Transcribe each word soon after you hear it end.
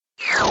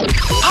A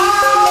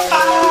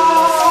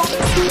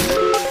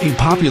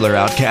Popular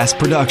Outcast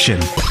production.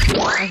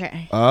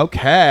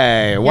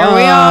 Okay. Here we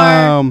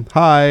are.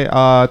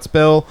 Hi, it's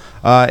Bill.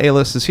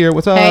 A-List is here.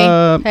 What's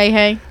up?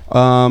 Hey.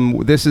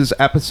 This is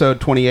episode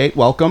 28.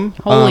 Welcome.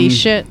 Holy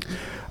shit.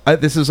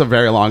 This is a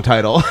very long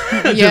title.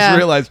 I Yeah. just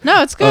realized.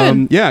 No, it's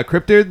good. Yeah,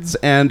 cryptids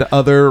and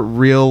other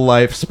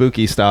real-life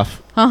spooky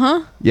stuff.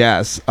 Uh-huh.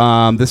 Yes.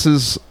 This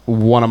is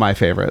one of my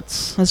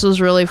favorites. This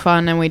was really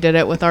fun, and we did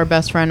it with our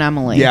best friend,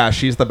 Emily. Yeah,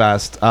 she's the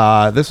best.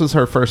 This was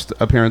her first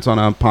appearance on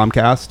a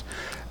Pomcast,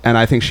 and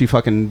I think she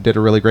fucking did a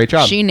really great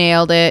job. She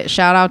nailed it.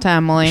 Shout out to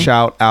Emily.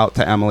 Shout out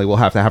to Emily. We'll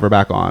have to have her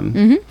back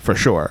on for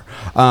sure.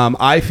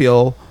 I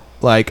feel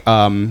like,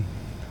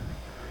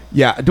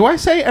 yeah. Do I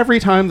say every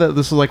time that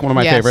this is like one of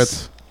my Yes.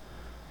 favorites?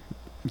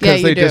 Yeah,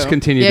 Because you they do. just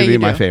continue Yeah, to be you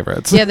my do.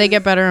 favorites. Yeah, they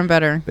get better and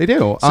better. They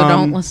do. So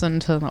don't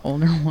listen to the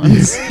older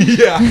ones.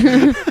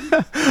 Yeah.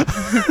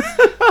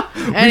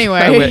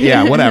 Anyway.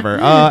 Yeah, whatever.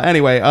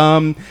 Anyway,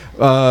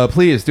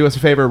 please do us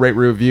a favor, rate,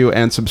 review,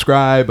 and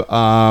subscribe.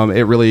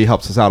 It really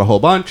helps us out a whole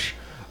bunch.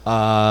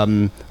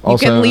 You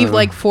Also, can leave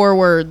like 4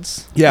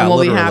 words. yeah, and we'll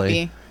literally.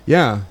 be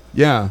happy.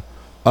 Yeah.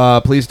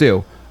 Please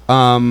do.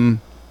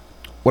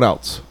 What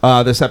else?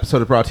 This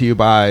episode is brought to you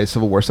by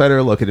Civil War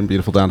Cider, located in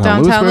beautiful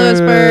downtown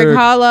Lewisburg.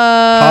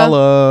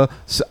 Holla.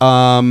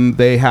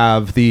 They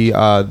have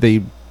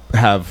their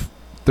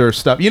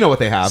stuff. You know what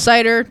they have.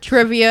 Cider,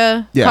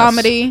 trivia, Yes.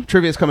 comedy.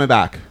 Trivia's coming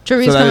back.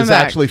 Trivia's so that coming is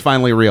back. actually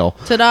finally real.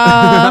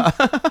 Ta-da.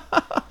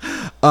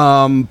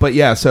 But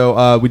yeah,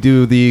 so we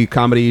do the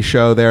comedy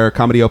show there,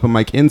 comedy open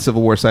mic in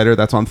Civil War Cider.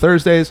 That's on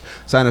Thursdays.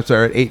 Sign-ups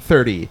are at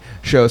 8:30.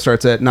 Show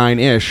starts at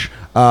 9-ish.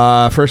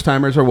 First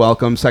timers are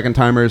welcome. Second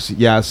timers,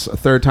 yes.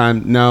 Third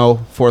time, no.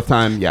 Fourth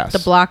time, yes. The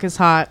block is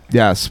hot.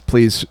 Yes,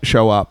 please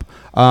show up.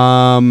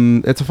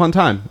 It's a fun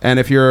time. And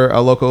if you're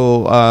a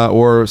local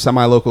or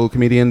semi-local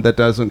comedian that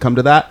doesn't come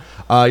to that,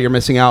 you're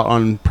missing out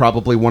on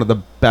probably one of the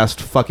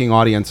best fucking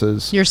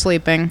audiences. You're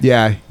sleeping.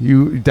 Yeah,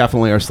 you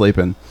definitely are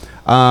sleeping.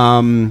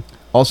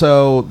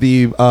 Also,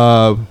 the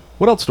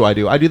what else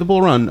do? I do the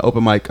Bull Run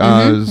open mic.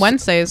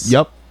 Wednesdays.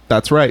 Yep,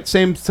 that's right.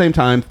 Same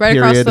time. Right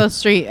period. across the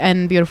street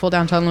in beautiful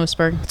downtown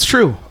Lewisburg. It's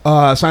true.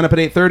 Sign up at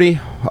 8:30.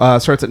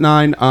 Starts at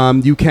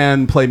 9. You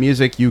can play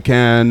music. You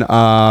can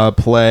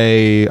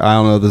play, I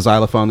don't know, the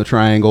xylophone, the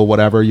triangle,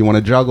 whatever. You want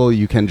to juggle,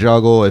 you can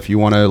juggle. If you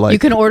want to, like... You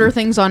can order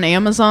things on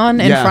Amazon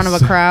in Yes. front of a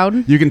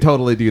crowd. You can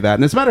totally do that.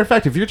 And as a matter of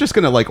fact, if you're just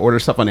going to, like, order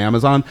stuff on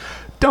Amazon,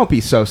 don't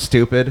be so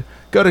stupid.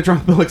 Go to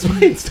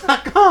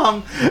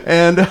drunkbillexplains.com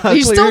and You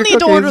clear still your need to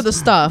cookies. order the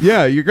stuff.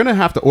 Yeah, you're going to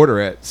have to order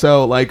it.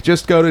 So, like,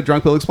 just go to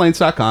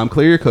drunkbillexplains.com,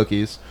 clear your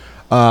cookies,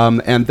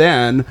 and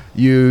then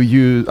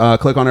you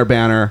click on our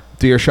banner,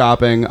 do your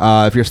shopping.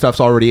 If your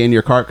stuff's already in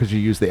your cart because you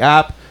use the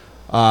app,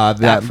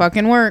 That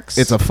fucking works.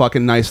 it's a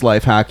fucking nice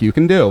life hack you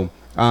can do.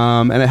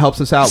 And it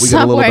helps us out. We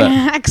get a little Subway bit.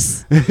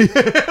 hacks.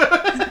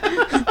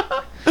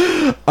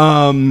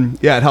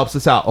 Yeah, it helps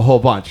us out a whole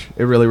bunch.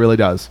 It really, really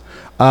does.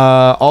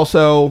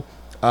 Also,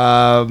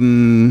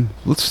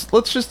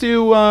 let's just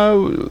do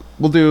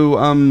we'll do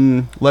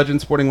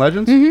Legends Sporting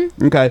Legends.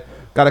 Mm-hmm. Okay,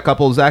 got a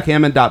couple.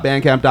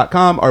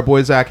 ZachHammond.bandcamp.com. Our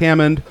boy Zach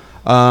Hammond.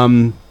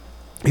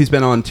 He's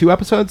been on 2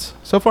 episodes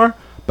so far.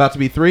 About to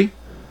be 3.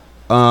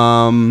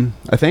 I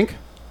think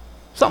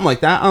something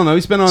like that. I don't know.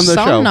 He's been on the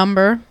Some show.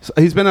 number.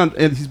 He's been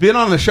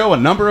on the show a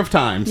number of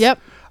times. Yep.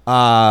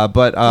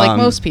 But Like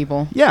most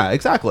people. yeah,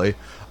 exactly.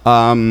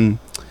 He's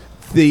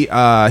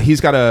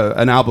got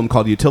an album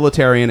called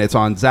Utilitarian. It's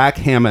on Zach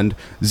Hammond,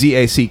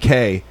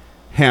 ZACK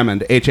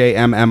Hammond,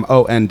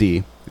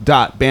 HAMMOND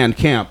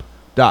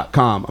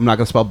 .bandcamp.com. I'm not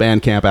gonna spell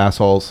Bandcamp,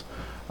 assholes,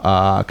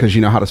 because you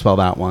know how to spell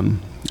that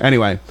one.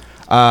 Anyway,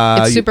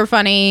 It's super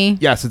funny.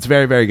 yes, it's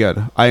very, very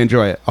good. I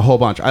enjoy it a whole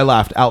bunch. I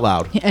laughed out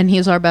loud. And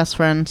he's our best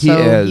friend, He so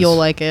is. you'll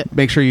like it.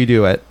 Make sure you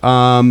do it.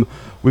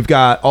 We've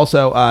got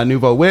also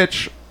Nouveau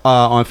Witch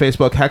on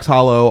Facebook, Hex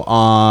Hollow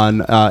on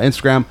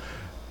Instagram.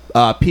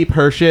 Peep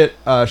her shit.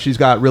 She's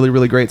got really,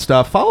 really great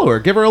stuff. Follow her.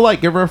 Give her a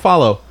like. Give her a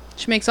follow.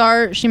 She makes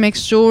art. She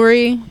makes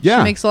jewelry. Yeah.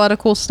 She makes a lot of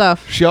cool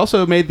stuff. She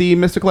also made the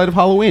Mystic Light of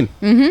Halloween.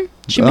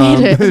 She made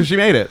it. She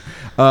made it.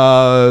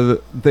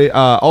 They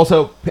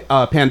also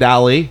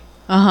Pandali.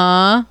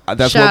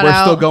 That's Shout what we're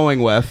out. still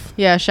going with.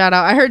 Yeah, shout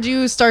out. I heard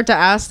you start to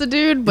ask the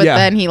dude, but Yeah.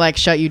 then he like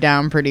shut you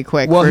down pretty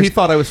quick. Well, for- he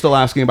thought I was still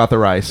asking about the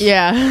rice.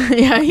 Yeah,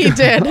 yeah, he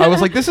did. I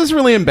was like, this is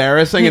really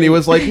embarrassing. And he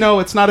was like, no,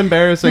 it's not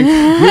embarrassing.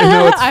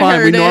 No, it's I fine.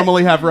 We heard it.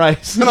 normally have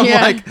rice. And I'm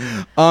Yeah. like,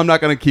 I'm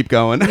not going to keep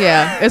going.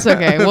 Yeah, it's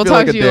okay. I We'll feel talk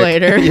like a to you dick.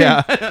 later.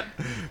 Yeah.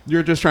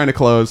 You're just trying to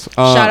close.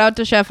 Shout out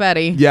to Chef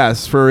Eddie.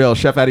 Yes, for real.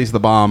 Chef Eddie's the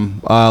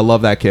bomb.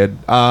 Love that kid.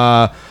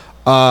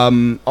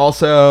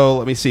 Also,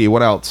 let me see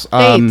what else.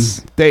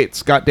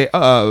 Dates. Got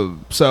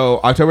so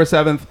October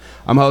 7th,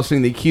 I'm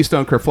hosting the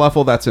Keystone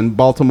Kerfluffle. That's in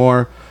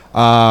Baltimore.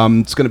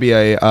 It's going to be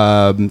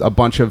a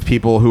bunch of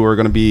people who are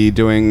going to be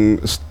doing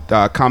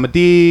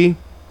comedy.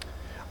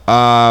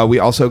 We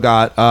also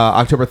got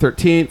October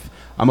 13th.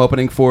 I'm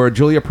opening for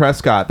Julia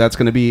Prescott. That's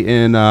going to be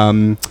in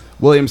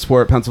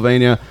Williamsport,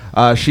 Pennsylvania.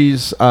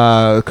 She's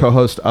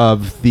co-host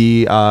of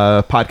the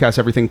podcast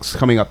Everything's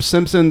Coming Up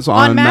Simpsons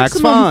on Max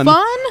Maximum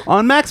Fun?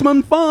 On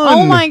Maximum Fun.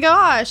 Oh my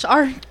gosh,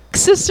 our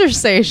sister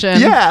station.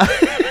 Yeah.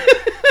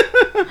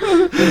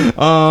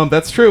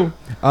 That's true.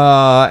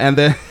 And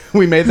then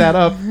we made that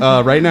up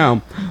right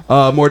now.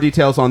 More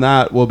details on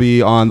that will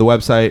be on the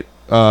website,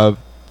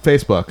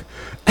 Facebook.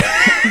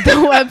 The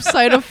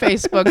website of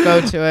Facebook.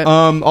 Go to it.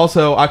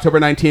 Also, October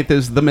 19th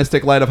is the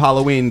Mystic Light of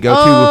Halloween. Go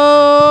to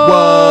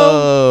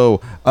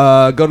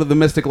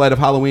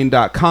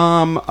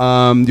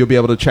themysticlightofhalloween.com. You'll be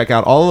able to check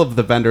out all of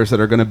the vendors that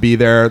are going to be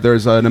there.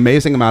 There's an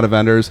amazing amount of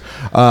vendors.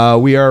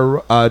 We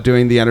are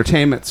doing the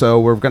entertainment, so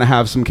we're going to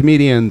have some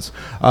comedians.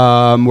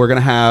 We're going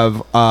to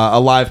have a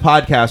live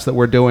podcast that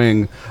we're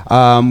doing.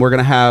 We're going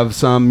to have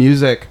some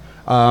music.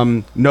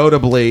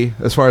 Notably,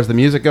 as far as the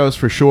music goes,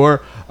 for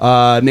sure,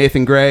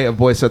 Nathan Gray of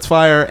Boy Sets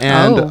Fire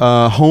and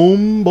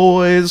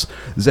Homeboys,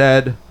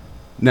 Zed,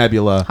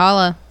 Nebula.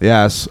 Holla.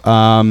 Yes.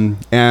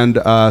 And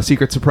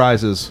Secret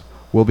Surprises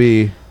will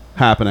be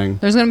happening.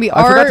 There's going to be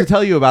I art. forgot to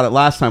tell you about it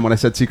last time when I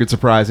said Secret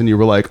Surprise, and you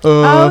were like,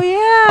 Oh, yeah.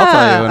 I'll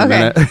tell you in a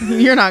minute.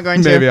 You're not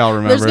going to. Maybe I'll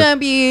remember. There's going to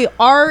be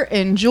art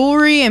and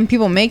jewelry and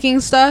people making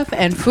stuff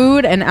and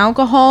food and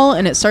alcohol,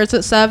 and it starts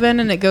at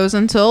 7 and it goes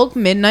until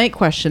midnight ?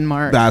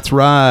 That's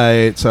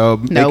right. So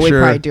No, make we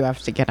sure probably do have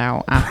to get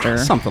out after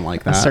something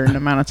like a that. certain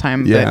amount of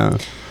time. Yeah.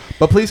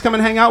 But please come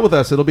and hang out with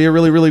us. It'll be a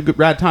really, really good,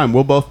 rad time.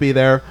 We'll both be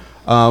there.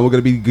 We're going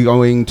to be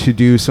going to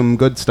do some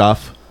good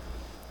stuff.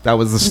 That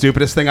was the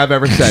stupidest thing I've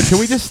ever said. Can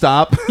we just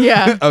stop?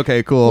 Yeah.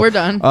 Okay, cool. We're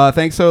done.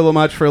 Thanks so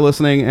much for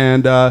listening,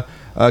 and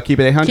keep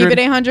it 800. Keep it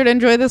 800.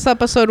 Enjoy this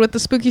episode with the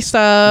spooky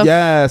stuff.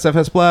 Yes,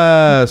 FS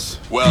Bless.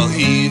 Well,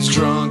 he's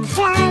drunk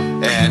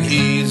and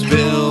he's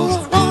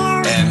Bill,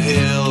 and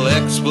he'll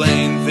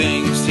explain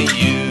things to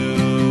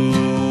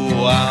you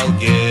while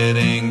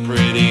getting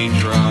pretty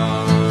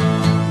drunk.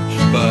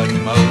 But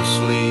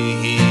mostly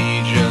he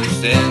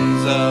just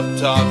ends up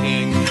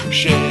talking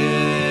shit.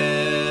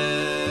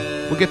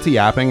 We'll get to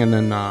yapping, and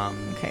then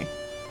Okay.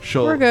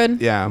 we're good.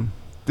 Yeah.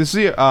 This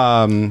is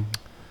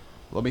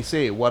let me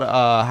see. What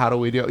how do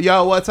we do?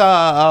 Yo, what's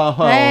up?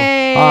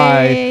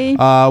 Hey.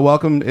 Hi.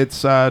 Welcome.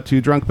 It's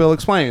to Drunk Bill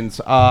Explains.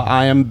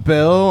 I am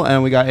Bill,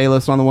 and we got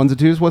A-List on the ones and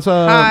twos. What's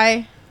up?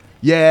 Hi.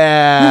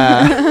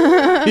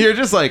 Yeah. You're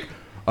just like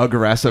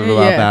aggressive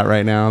about Yeah. that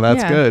right now.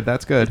 That's Yeah. good.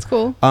 That's good. It's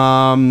cool.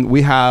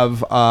 We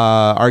have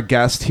our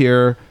guest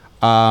here.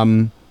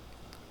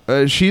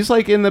 She's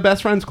like in the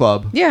best friends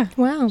club. Yeah.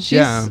 Wow.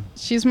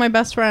 She's my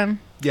best friend.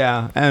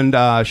 Yeah, and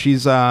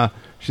she's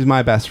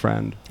my best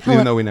friend, Hello.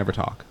 even though we never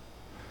talk.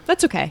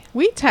 That's okay.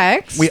 We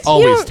text. We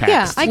always know,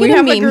 text. yeah, I we get a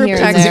have a meme group here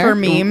and text there. for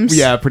memes.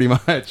 Yeah, pretty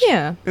much.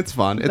 Yeah. It's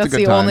fun. It's That's a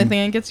good the time. only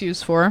thing it gets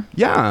used for.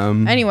 Yeah.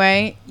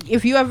 Anyway,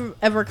 if you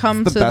ever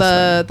come It's to the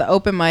best the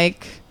open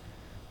mic,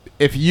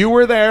 If you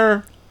were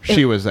there,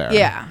 she was there.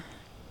 yeah,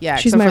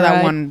 She's except my for that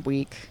ride. 1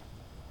 week,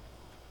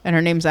 and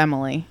her name's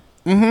Emily,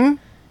 Mm-hmm.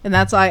 and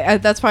that's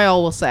probably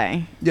all we'll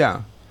say.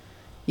 Yeah.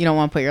 You don't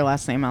want to put your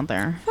last name out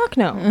there. Fuck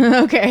no.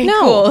 Okay, No.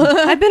 cool.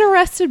 I've been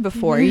arrested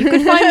before. You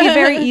can find me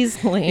very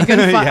easily. I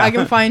Yeah.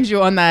 can find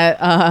you on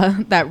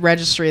that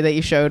registry that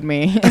you showed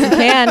me. You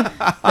can.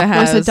 that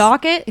There's a has-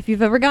 docket. If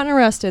you've ever gotten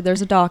arrested,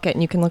 there's a docket,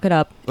 and you can look it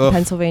up in Ugh.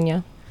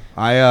 Pennsylvania.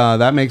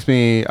 That makes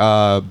me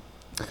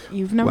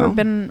You've never Well,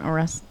 been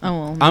arrested. Oh,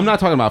 well. I'm not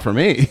talking about for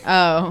me.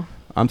 Oh.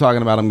 I'm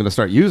talking about I'm going to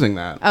start using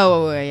that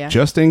Oh, yeah.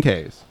 just in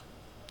case.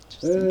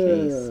 Just in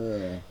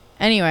case.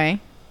 Anyway.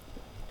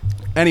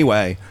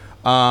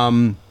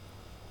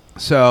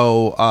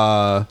 So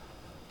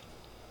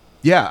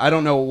yeah, I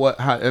don't know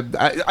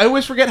I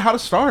always forget how to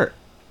start.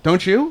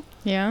 Don't you?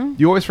 Yeah.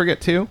 You always forget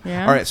too?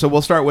 Yeah. All right, so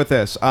we'll start with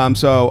this.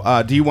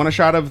 Do you want a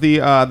shot of the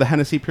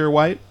Hennessy Pure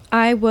White?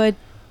 I would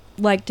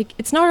like to.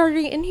 It's not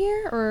already in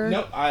here, or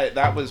Nope,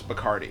 that was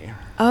Bacardi.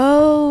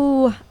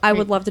 oh, I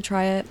would love to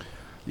try it.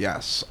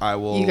 Yes, I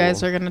will. You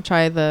guys are gonna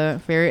try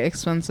the very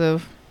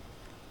expensive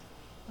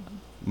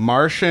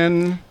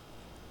Martian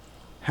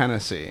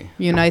Hennessy.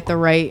 Unite the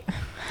Right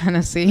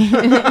Hennessy.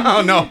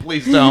 Oh no,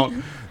 please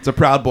don't. It's a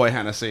Proud Boy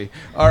Hennessy.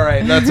 All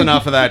right, that's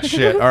enough of that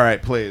shit. All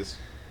right, please.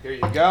 Here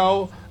you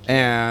go.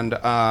 And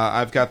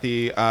I've got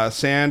the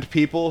Sand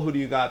People. Who do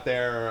you got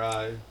there?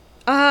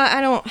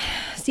 I don't.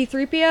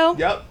 C-3PO.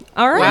 Yep.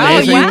 All right. Wow,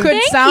 Amazing. you could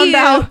Thank sound you.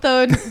 out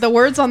the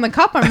words on the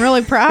cup. I'm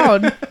really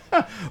proud.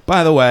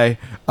 By the way,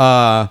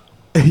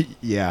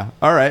 yeah.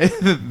 All right.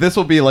 This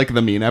will be like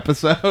the mean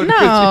episode.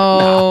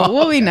 No,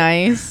 we'll be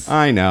nice.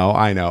 I know.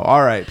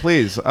 All right,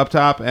 please, up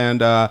top,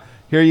 and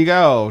here you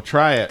go.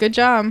 Try it. Good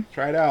job.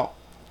 Try it out.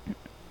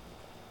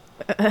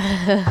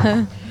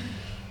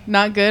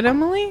 Not good,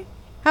 Emily?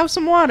 Have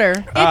some water.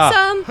 It's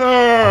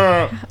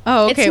Oh,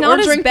 okay. It's not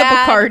or as drink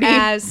bad the Bacardi.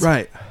 as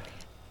Right.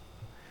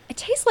 it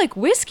tastes like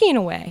whiskey in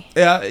a way.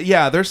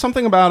 Yeah. There's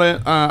something about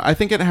it. I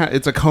think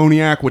it's a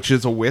cognac, which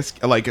is a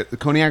whiskey. Like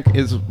cognac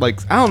is like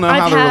I don't know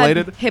how I've they're had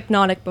related.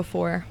 hypnotic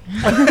before,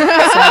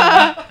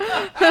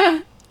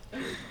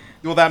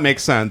 Well, that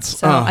makes sense.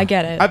 so I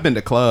get it. I've been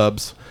to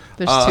clubs.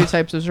 There's two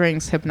types of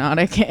drinks,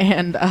 hypnotic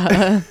and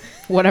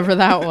whatever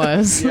that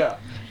was. Yeah.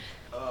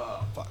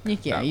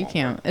 Yeah, you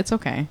can't. It's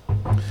okay.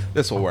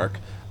 This will work.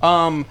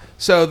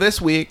 So this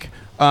week,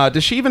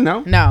 does she even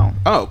know? No.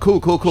 Oh,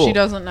 cool. She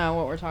doesn't know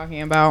what we're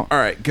talking about. All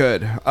right,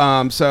 good.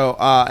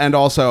 And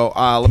also,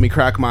 let me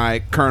crack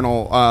my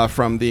kernel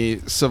from the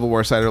Civil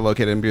War Cider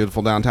located in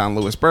beautiful downtown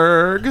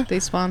Lewisburg. They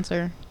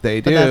sponsor. They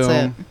do. But that's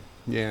it.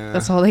 Yeah.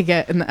 That's all they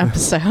get in the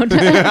episode.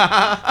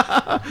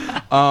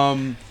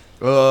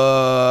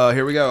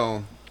 Here we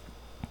go.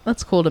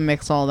 That's cool to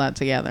mix all that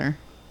together.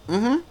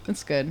 Mm-hmm.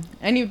 That's good.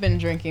 And you've been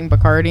drinking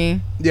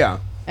Bacardi Yeah.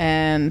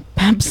 and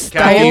Pepsi.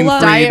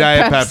 Caffeine-free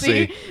Diet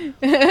Pepsi.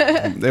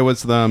 It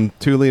was the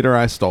 2-liter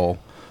I stole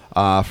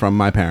from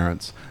my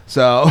parents.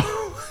 So,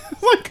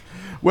 like,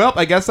 well,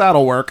 I guess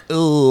that'll work.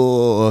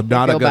 Ugh,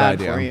 not a good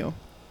idea. For you.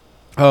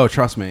 Oh,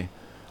 trust me.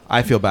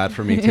 I feel bad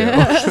for me, too.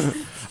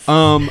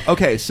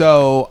 Okay,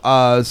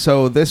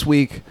 so this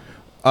week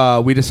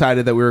we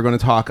decided that we were going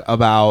to talk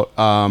about,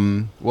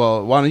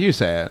 well, why don't you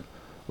say it?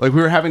 Like,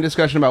 we were having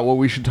discussion about what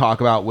we should talk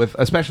about with,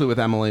 especially with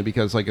Emily,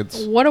 because like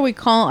it's. What do we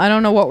call? I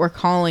don't know what we're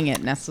calling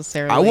it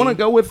necessarily. I want to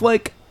go with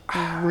like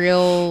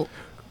real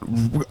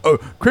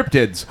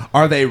cryptids.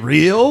 Are they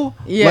real?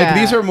 Yeah. Like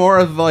these are more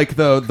of like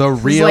the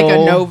real. It's like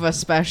a Nova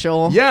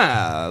special.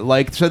 Yeah,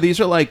 like so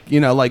these are like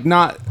like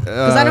not.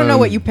 Because I don't know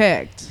what you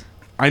picked.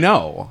 I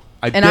know.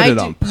 I and did it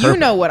on purpose. You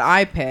know what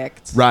I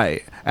picked.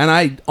 Right. And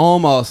I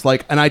almost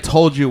and I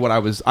told you what I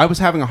was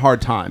having a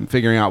hard time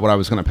figuring out what I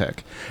was going to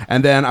pick.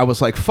 And then I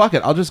was like, fuck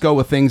it. I'll just go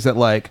with things that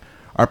like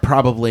are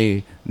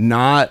probably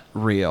not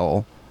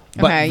real.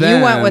 But okay. then,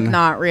 you went with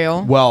not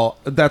real. Well,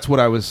 that's what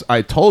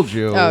I told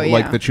you,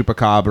 like the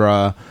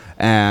Chupacabra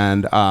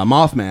and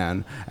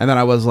Mothman. And then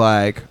I was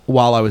like,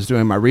 while I was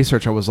doing my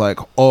research, I was like,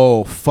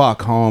 oh,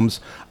 fuck, Holmes.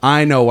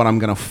 I know what I'm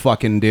going to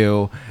fucking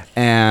do.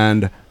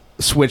 And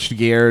switched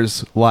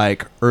gears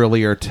like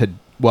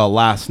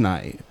last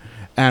night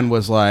and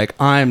was like,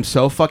 I'm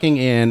so fucking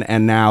in.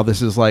 And now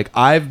this is like,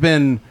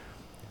 when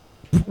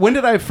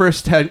did I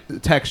first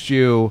text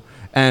you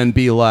and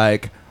be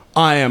like,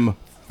 I am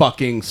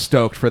fucking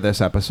stoked for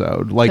this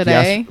episode? Like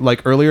today?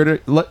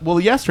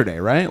 Yesterday,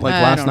 right? Like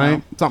last night,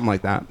 know. Something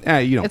like that. Yeah,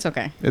 you don't. It's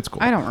okay. It's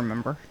cool. I don't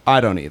remember.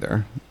 I don't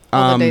either.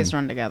 All the days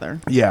run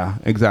together. Yeah,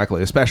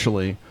 exactly.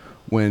 Especially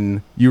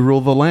when you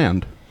rule the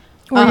land.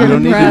 You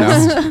don't need to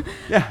know.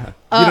 Yeah.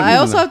 I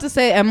also have to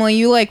say, Emily,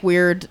 you like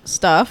weird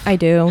stuff. I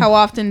do. How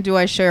often do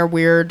I share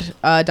weird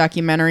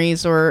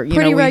documentaries or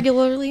pretty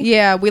regularly?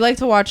 Yeah, we like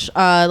to watch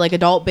like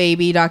adult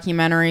baby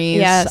documentaries.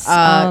 Yes.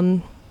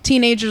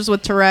 Teenagers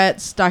with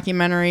Tourette's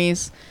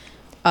documentaries.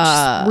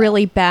 Just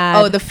really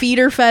bad. Oh, the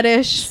feeder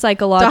fetish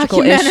psychological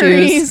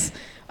documentaries.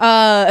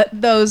 Issues.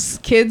 Those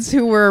kids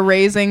who were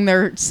raising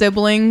their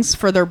siblings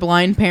for their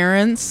blind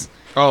parents.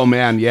 Oh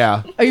man,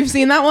 yeah. Oh, you've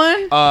seen that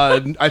one?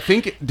 I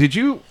think. Did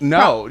you?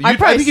 No, I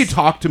think you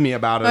talked to me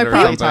about it. I or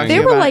probably something.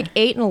 They were like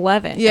 8 and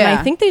 11. Yeah, and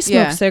I think they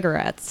smoked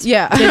cigarettes.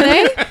 Yeah, did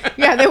they?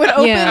 Yeah, they would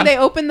open. Yeah. They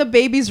opened the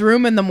baby's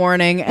room in the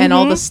morning, and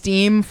all the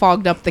steam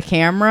fogged up the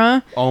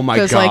camera. Oh my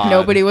god! Because like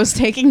nobody was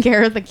taking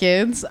care of the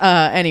kids.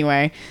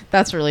 Anyway,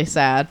 that's really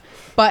sad.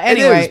 But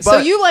anyway, so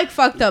you like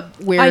fucked up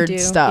weird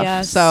stuff.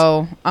 Yes.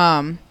 So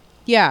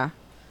yeah.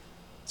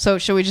 So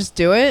should we just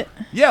do it?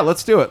 Yeah,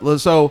 let's do it.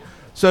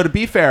 So to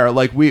be fair,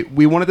 like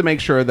we wanted to make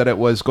sure that it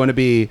was going to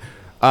be,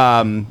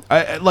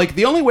 like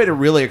the only way to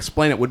really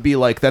explain it would be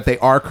like that they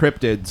are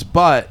cryptids,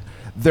 but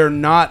they're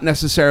not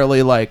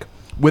necessarily like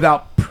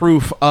without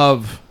proof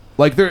of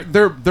like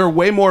they're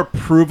way more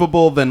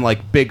provable than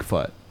like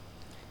Bigfoot.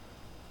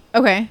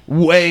 Okay.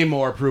 Way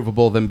more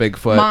provable than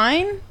Bigfoot.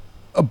 Mine?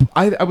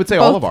 I would say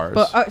all of ours.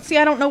 But, see,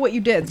 I don't know what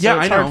you did, so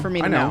it's hard for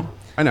me to know.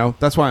 I know.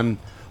 That's why I'm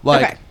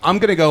like I'm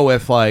gonna go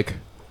with like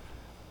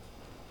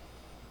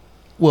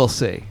we'll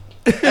see.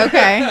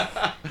 Okay.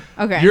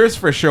 Yours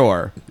for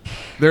sure.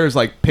 There's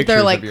like pictures.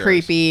 They're like of yours.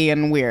 creepy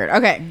and weird.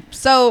 Okay,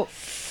 so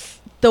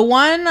the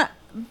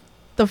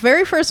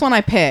very first one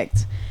I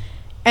picked,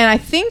 and I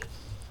think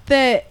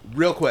that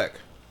real quick.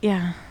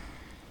 Yeah.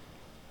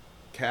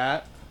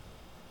 Cat.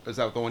 Is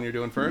that the one you're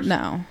doing first?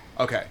 No.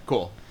 Okay.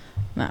 Cool.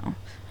 No.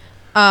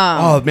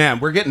 Oh man,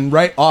 we're getting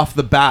right off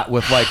the bat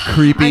with like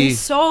creepy. I'm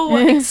so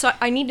excited.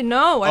 I need to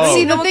know.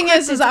 See, the thing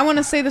is I want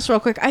to say this real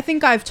quick. I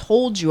think I've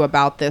told you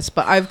about this,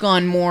 but I've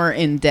gone more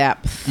in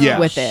depth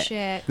with it.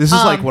 Shit. This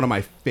is like one of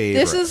my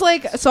favorites. This is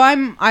like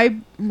I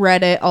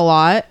read it a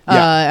lot.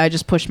 Yeah. I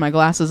just pushed my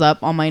glasses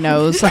up on my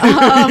nose. I'm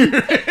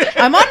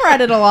on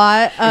Reddit a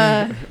lot.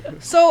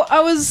 So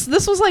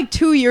this was like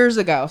 2 years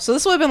ago. So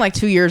this would have been like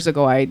 2 years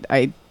ago.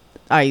 I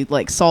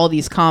like saw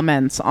these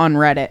comments on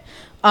Reddit.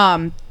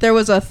 There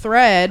was a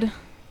thread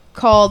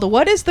called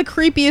 "What is the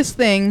creepiest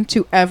thing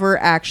to ever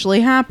actually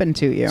happen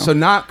to you?" So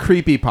not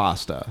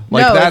creepypasta.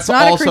 Like no, that's it's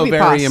not also a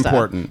very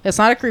important. It's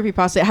not a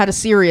creepypasta. It had a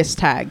serious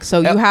tag,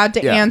 so you had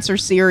to answer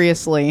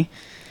seriously.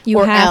 You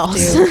or have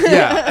else. to.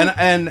 Yeah,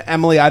 and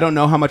Emily, I don't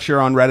know how much you're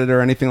on Reddit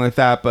or anything like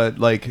that, but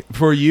like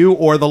for you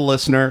or the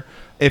listener,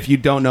 if you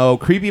don't know,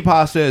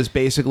 creepypasta is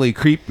basically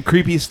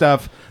creepy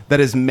stuff that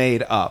is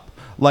made up.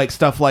 like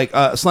stuff like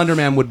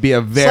Slenderman would be a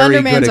very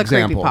Slenderman's good a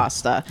example.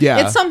 creepypasta.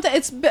 Yeah. It's something.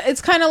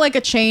 It's kind of like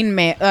a chain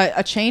mail.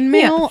 A chain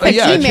mail. Yeah.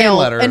 Yeah, a chain email,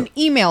 letter. an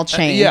email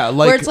chain. Yeah,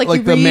 like where it's like,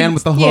 you the read, man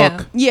with the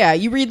hook. Yeah,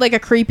 you read like a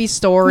creepy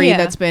story Yeah.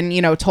 that's been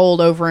told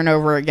over and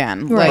over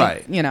again. Right.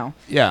 Like, Right.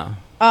 Yeah.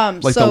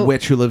 Like so, the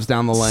witch who lives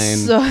down the lane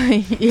So,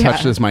 yeah.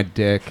 touches my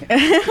dick.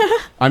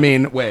 I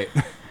mean, wait.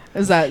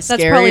 Is that That's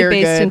scary probably or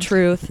based good? in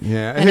truth.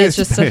 Yeah, And it's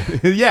just a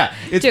yeah,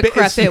 it's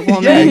decrepit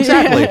woman. Yeah,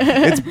 exactly.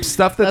 It's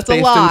stuff that's That's a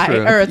based lie, in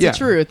truth, or it's yeah. a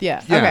truth.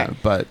 Yeah. Yeah, Okay.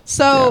 but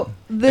So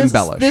yeah.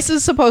 Embellish. this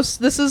is supposed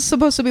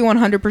to be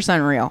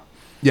 100% real.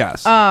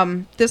 Yes.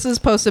 This is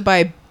posted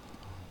by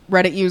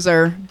Reddit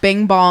user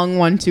Bing Bong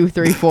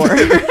 1234.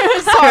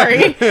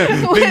 Sorry.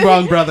 Bing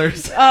Bong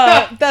Brothers.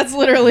 That's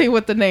literally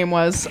what the name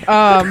was.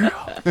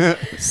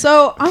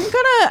 So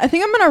I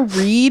think I'm gonna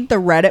read the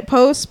Reddit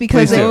post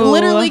because Please it do.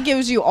 literally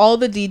gives you all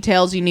the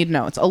details you need to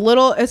know.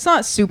 It's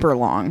not super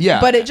long.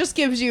 Yeah. But it just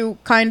gives you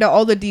kind of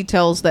all the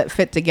details that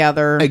fit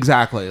together.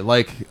 Exactly.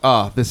 Like,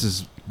 this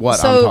is what I'm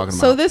So talking about.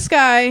 so this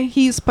guy,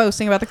 he's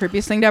posting about the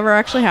creepiest thing to ever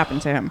actually happen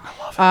to him.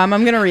 I'm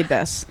gonna read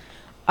this.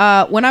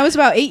 When I was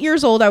about 8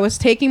 years old, I was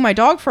taking my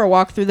dog for a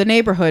walk through the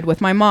neighborhood with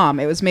my mom.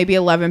 It was maybe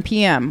 11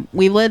 p.m.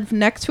 We lived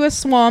next to a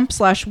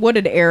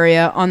swamp/wooded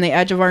area on the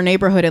edge of our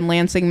neighborhood in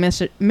Lansing,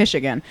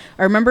 Michigan.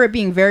 I remember it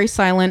being very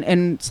silent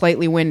and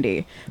slightly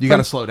windy. You got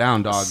to slow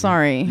down, dog.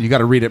 Sorry. You got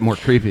to read it more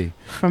creepy.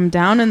 From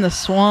down in the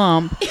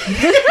swamp.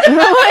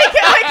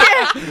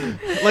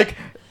 Like,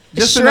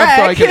 just Shrek. enough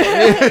so I can...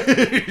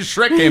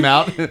 Shrek came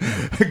out.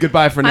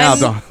 Goodbye for now,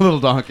 little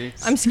donkey.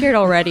 I'm scared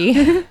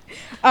already.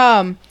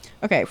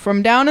 Okay,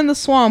 from down in the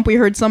swamp, we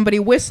heard somebody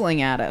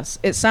whistling at us.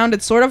 It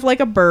sounded sort of like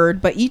a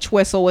bird, but each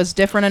whistle was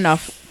different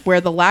enough where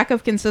the lack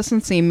of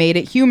consistency made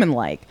it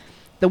human-like.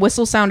 The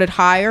whistle sounded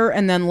higher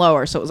and then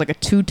lower, so it was like a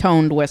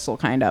two-toned whistle,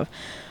 kind of.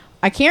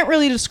 I can't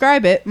really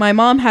describe it. My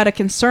mom had a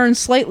concerned,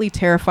 slightly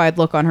terrified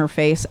look on her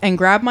face and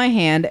grabbed my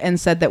hand and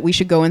said that we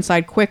should go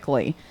inside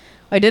quickly.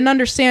 I didn't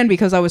understand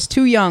because I was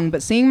too young,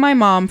 but seeing my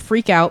mom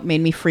freak out made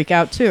me freak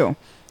out too.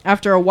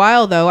 After a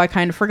while, though, I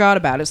kind of forgot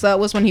about it, so that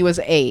was when he was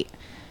 8.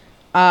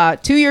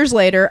 2 years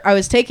later, I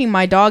was taking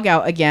my dog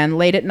out again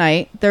late at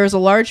night. There was a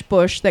large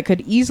bush that could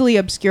easily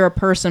obscure a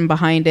person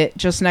behind it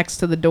just next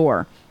to the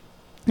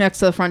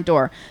front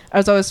door.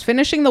 As I was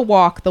finishing the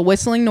walk, the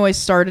whistling noise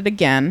started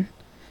again.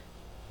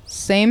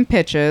 Same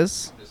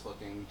pitches. Just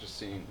looking, just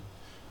seeing.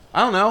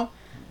 I don't know.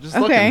 Just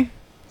Okay. looking.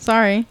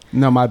 Sorry.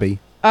 No, my B.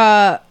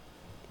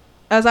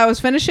 As I was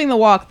finishing the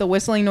walk, the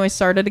whistling noise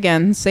started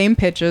again. Same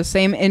pitches,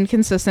 same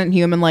inconsistent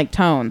human-like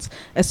tones.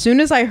 As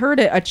soon as I heard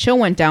it, a chill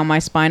went down my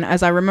spine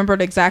as I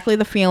remembered exactly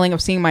the feeling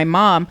of seeing my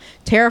mom,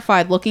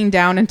 terrified, looking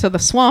down into the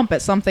swamp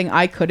at something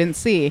I couldn't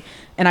see,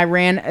 and I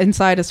ran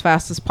inside as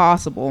fast as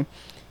possible.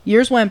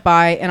 Years went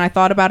by, and I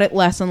thought about it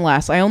less and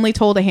less. I only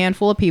told a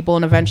handful of people,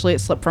 and eventually it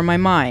slipped from my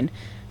mind.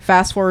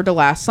 Fast forward to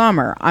last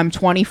summer. I'm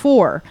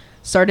 24.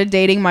 Started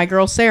dating my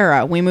girl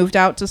Sarah. We moved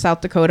out to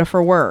South Dakota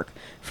for work.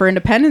 For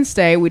Independence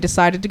Day, we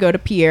decided to go to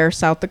Pierre,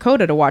 South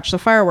Dakota to watch the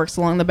fireworks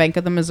along the bank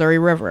of the Missouri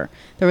River.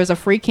 There was a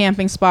free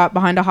camping spot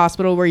behind a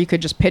hospital where you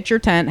could just pitch your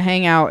tent,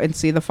 hang out, and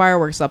see the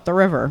fireworks up the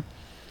river.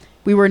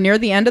 We were near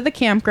the end of the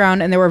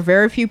campground, and there were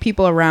very few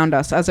people around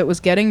us. As it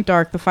was getting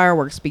dark, the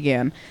fireworks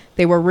began.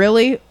 They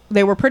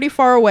were pretty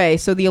far away,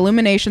 so the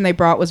illumination they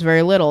brought was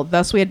very little.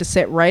 Thus, we had to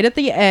sit right at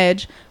the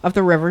edge of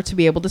the river to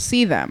be able to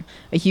see them.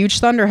 A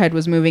huge thunderhead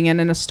was moving in,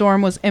 and a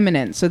storm was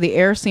imminent, so the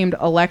air seemed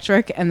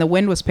electric, and the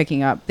wind was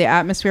picking up. The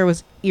atmosphere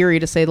was eerie,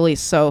 to say the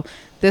least. So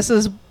this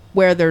is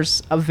where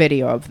there's a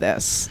video of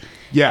this.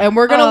 Yeah. And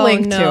we're going to Oh,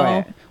 link no. to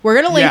it. We're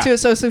going to link Yeah. to it,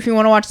 so if you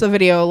want to watch the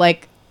video,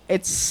 like,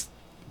 it's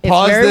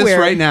Pause very this weird.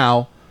 right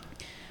now.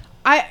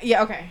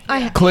 Okay.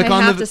 Click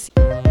on have the- to see.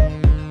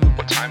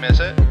 What time is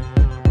it?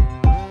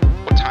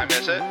 What time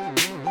is it?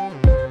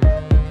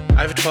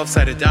 I have a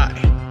 12-sided die.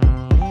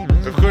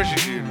 Of course you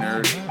do,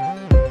 nerd.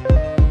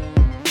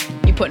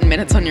 You putting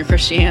minutes on your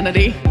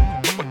Christianity?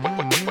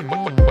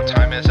 What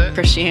time is it?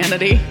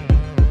 Christianity.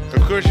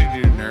 Of course you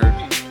do,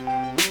 nerd.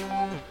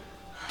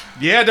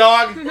 Yeah,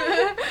 dog.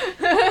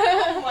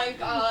 Oh my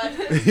god.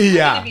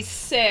 Yeah. Be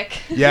sick.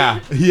 Yeah.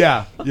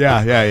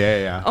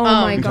 Oh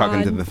my I'm god.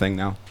 talking to the thing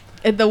now.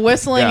 The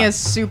whistling Yeah. is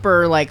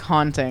super like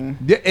haunting.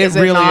 Yeah, it Is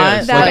really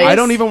not? is. That Like, I is-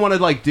 don't even want to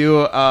like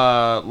do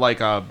like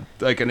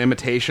an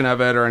imitation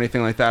of it or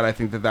anything like that. I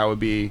think that would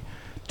be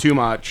too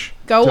much.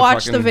 Go to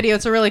watch the fucking- video.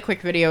 It's a really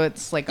quick video.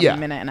 It's like a Yeah.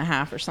 minute and a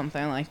half or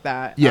something like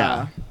that.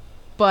 Yeah.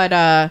 So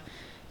I'm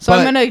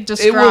But gonna It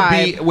describe.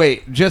 will be.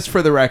 Wait, just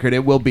for the record,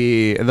 it will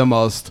be the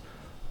most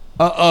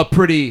a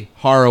pretty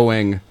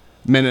harrowing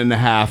minute and a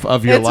half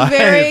of your It's life.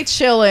 very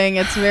chilling.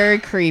 It's very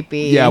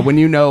creepy. Yeah, when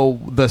you know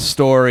the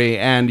story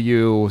and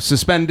you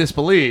suspend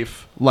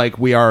disbelief, like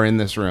we are in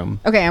this room.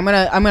 Okay, I'm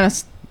gonna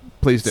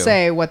Please do.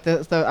 say what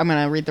the I'm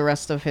gonna read the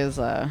rest of his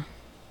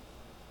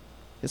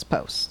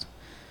post.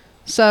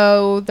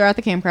 So they're at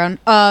the campground.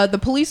 The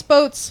police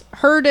boats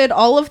herded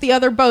all of the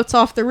other boats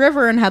off the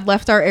river and had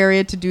left our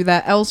area to do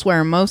that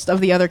elsewhere. Most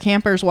of the other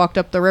campers walked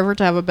up the river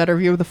to have a better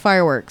view of the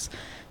fireworks.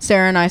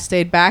 Sarah and I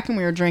stayed back and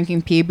we were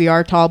drinking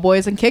PBR Tall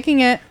Boys and kicking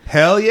it.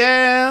 Hell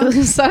yeah.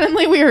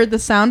 Suddenly we heard the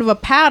sound of a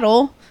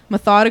paddle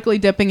methodically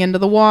dipping into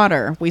the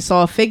water. We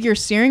saw a figure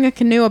steering a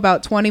canoe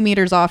about 20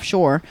 meters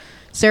offshore.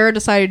 Sarah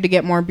decided to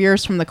get more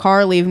beers from the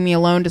car, leaving me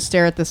alone to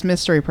stare at this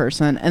mystery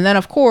person. And then,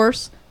 of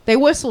course, they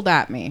whistled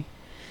at me.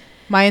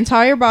 My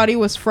entire body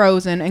was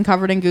frozen and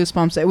covered in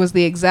goosebumps. It was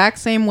the exact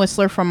same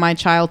whistler from my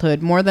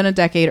childhood, more than a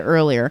decade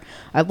earlier.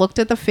 I looked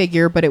at the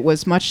figure, but it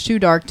was much too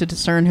dark to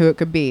discern who it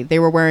could be. They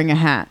were wearing a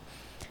hat.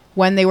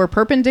 When they were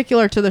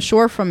perpendicular to the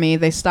shore from me,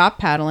 they stopped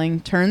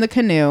paddling, turned the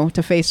canoe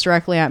to face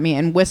directly at me,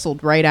 and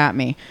whistled right at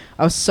me.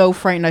 I was so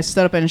frightened I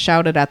stood up and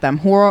shouted at them,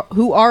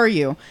 Who are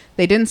you?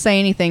 They didn't say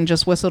anything,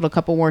 just whistled a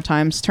couple more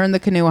times, turned the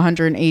canoe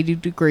 180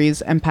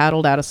 degrees, and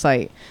paddled out of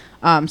sight.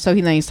 So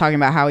then he's talking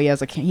about how he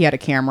had a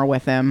camera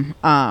with him.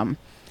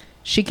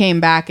 She came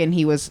back and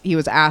he was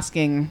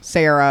asking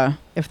Sarah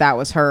if that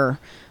was her.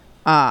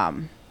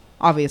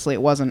 Obviously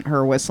it wasn't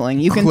her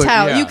whistling. You can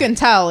tell. Yeah. You can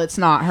tell it's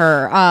not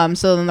her.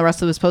 So then the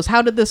rest of his post: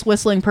 how did this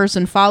whistling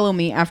person follow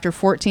me after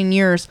 14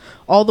 years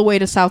all the way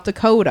to South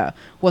Dakota?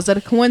 Was it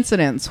a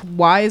coincidence?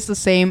 Why is it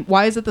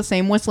the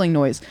same whistling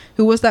noise?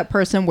 Who was that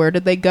person? Where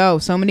did they go?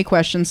 So many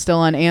questions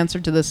still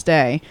unanswered to this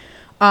day.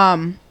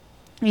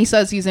 He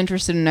says he's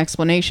interested in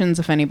explanations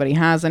if anybody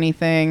has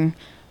anything.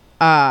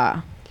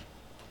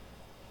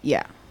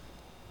 Yeah.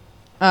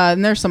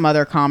 And there's some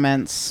other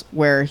comments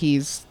where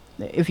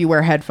if you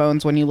wear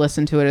headphones when you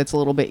listen to it, it's a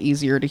little bit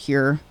easier to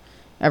hear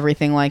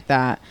everything like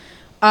that.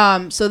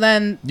 So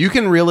then You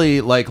can really,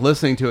 like,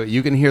 listening to it,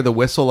 you can hear the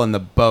whistle and the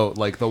boat,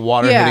 like the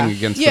water hitting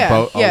against the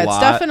boat a lot. Yeah, it's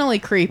definitely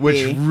creepy.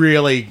 Which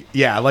really,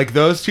 like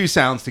those two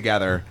sounds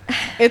together.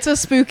 It's a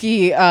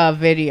spooky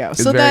video.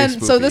 It's so very so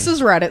spooky. this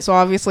is Reddit. So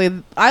obviously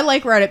I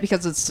like Reddit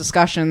because it's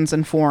discussions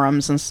and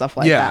forums and stuff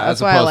like that. Yeah, That's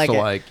as why I opposed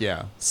like to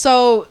it.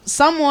 So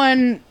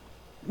someone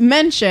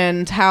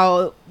mentioned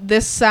how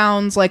this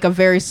sounds like a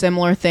very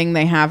similar thing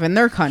they have in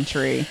their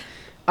country,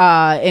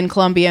 in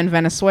Colombia and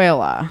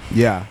Venezuela.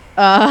 Yeah.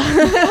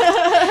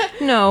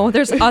 No,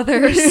 there's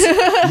others.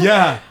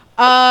 Yeah.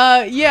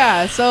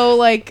 Yeah. So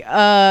like,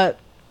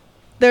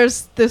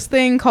 there's this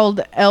thing called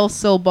El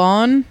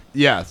Silbón,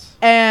 Yes.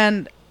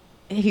 and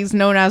he's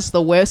known as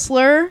the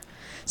Whistler.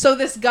 So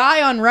this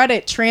guy on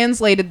Reddit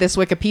translated this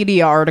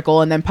Wikipedia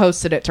article and then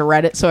posted it to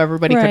Reddit so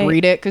everybody could Right.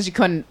 read it, because you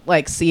couldn't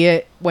like see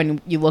it when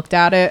you looked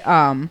at it.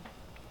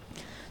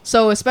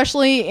 So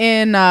especially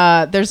in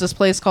there's this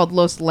place called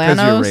Los Because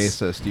Llanos.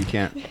 you're racist. You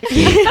can't.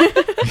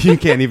 You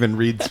can't even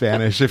read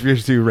Spanish if you're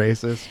too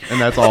racist,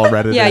 and that's all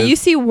Reddit Yeah, is. you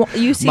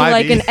see Might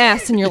like be. an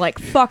S, and you're like,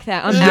 "Fuck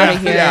that, I'm out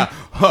of here." Yeah.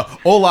 Huh.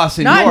 Hola,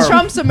 señor. Not in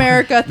Trump's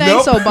America.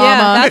 Thanks, Nope. Obama.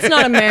 Yeah, that's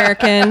not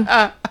American.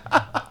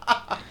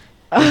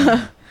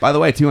 By the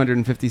way,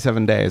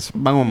 257 days.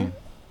 Boom.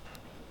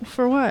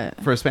 For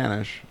what? For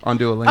Spanish on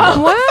Duolingo.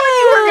 Oh, I thought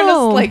you were Wow.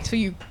 gonna like. So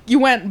you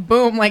went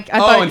boom. Like I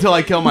thought. Until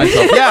I kill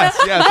myself. Yes,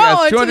 yes, no,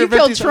 yes. until you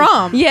killed 257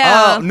 Trump.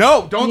 Yeah.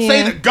 No, don't say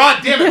Yeah. that.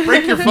 God damn it.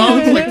 Break your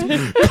phones.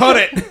 Like, cut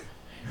it.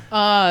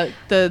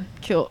 The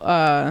kill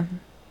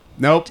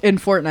Nope. in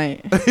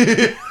Fortnite.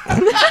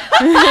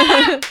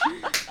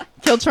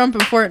 Kill Trump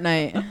in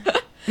Fortnite.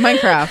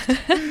 Minecraft.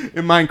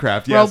 In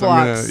Minecraft, yes.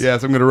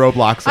 Roblox. I'm gonna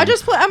Roblox him. I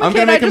just play. I'm a I'm kid.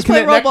 gonna I make him just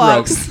play commit neck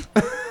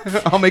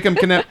Roblox. I'll make him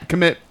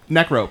commit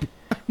neck rope.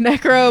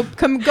 Necro,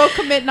 go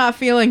commit not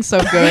feeling so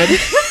good.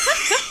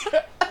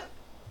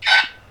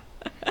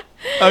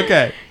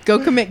 Okay. Go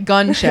commit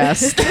gun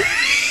chest.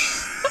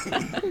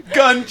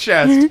 Gun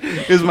chest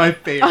is my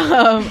favorite.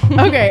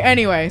 Okay,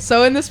 anyway,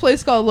 so in this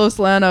place called Los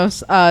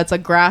Llanos, it's a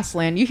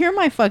grassland. You hear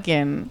my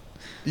fucking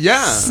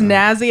Yeah.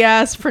 snazzy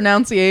ass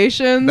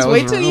pronunciations. That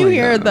was Wait till you really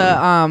hear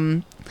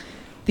good.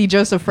 the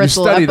Joseph You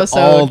Fritzl studied episode.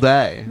 all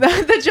day.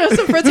 The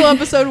Joseph Fritzl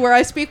episode where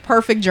I speak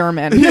perfect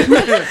German. You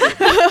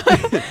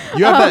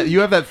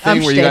have that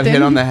thing where you got hit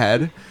Amstetten. on the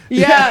head.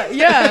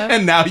 Yeah.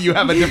 And now you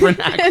have a different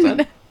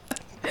accent.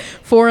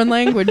 Foreign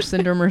language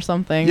syndrome or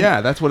something.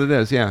 Yeah, that's what it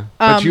is. Yeah,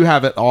 but you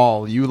have it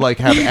all. You like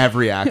have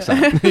every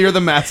accent. You're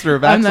the master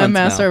of I'm accents. the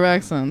master now. of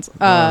accents.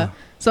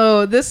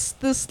 So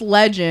this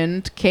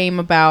legend came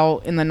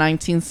about in the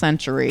 19th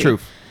century.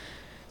 Truth.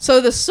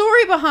 So the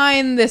story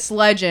behind this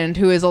legend,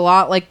 who is a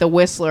lot like the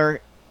Whistler,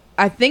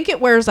 I think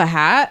it wears a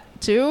hat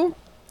too.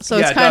 So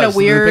Yeah, it's it kind of does.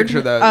 weird. The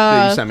picture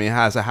that you sent me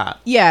has a hat.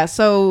 Yeah.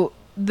 So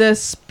the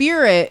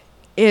spirit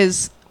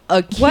is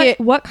a kid.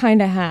 What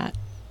kind of hat?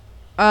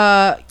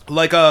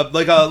 Like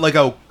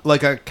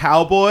a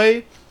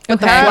cowboy. With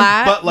the Okay.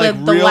 flat, But, like,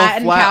 the real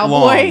Latin flat, cowboy.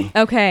 long.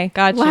 Okay,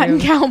 got Latin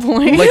you.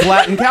 cowboy. Like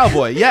Latin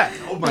cowboy. Yeah.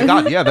 Oh my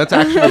god. Yeah, that's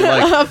actually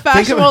like a think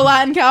fashionable of-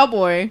 Latin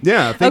cowboy.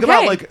 Yeah, think Okay.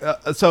 about like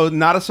so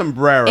not a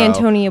sombrero.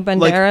 Antonio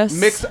Banderas. Like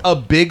mix a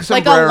big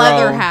Like a sombrero.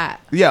 leather hat.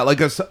 Yeah,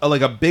 like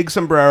a big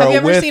sombrero Have you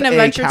ever with seen a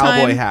Adventure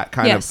cowboy Time? hat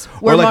kind Yes. of,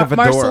 Where or like a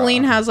fedora.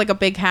 Marceline has like a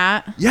big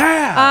hat.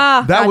 Yeah,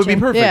 Ah, that would be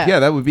gotcha. perfect. Yeah. Yeah,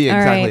 that would be All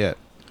exactly right. it.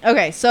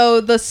 Okay,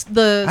 so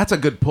the That's a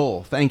good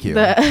pull. Thank you.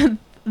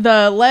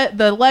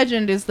 the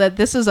legend is that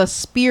this is a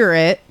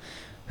spirit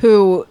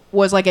who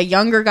was like a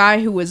younger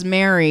guy who was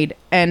married,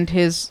 and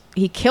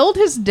he killed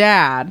his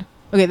dad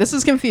Okay, this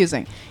is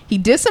confusing. He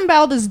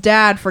disemboweled his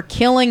dad for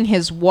killing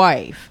his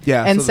wife.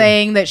 Yeah, and so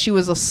saying that she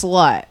was a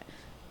slut. I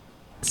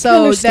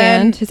So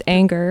understand then, his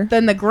anger.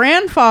 then the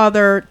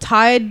grandfather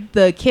tied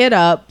the kid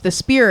up, the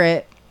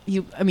spirit.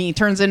 He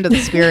turns into the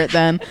spirit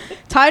then.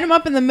 Tied him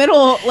up in the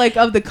middle like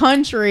of the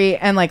country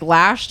and like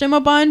lashed him a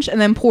bunch and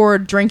then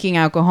poured drinking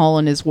alcohol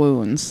in his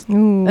wounds. Ooh.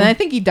 And I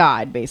think he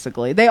died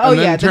basically. And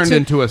then turned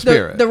into a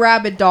spirit. The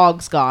rabid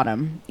dogs got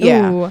him.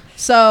 Yeah. Ooh.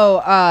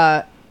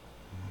 So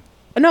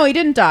no, he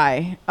didn't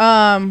die.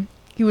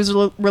 He was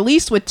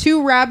released with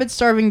 2 rabid,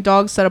 starving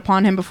dogs set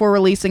upon him. Before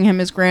releasing him,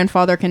 his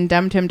grandfather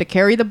condemned him to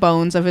carry the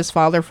bones of his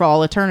father for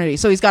all eternity.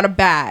 So he's got a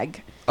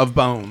bag. Of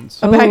bones.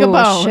 A bag of Ooh,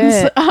 bones.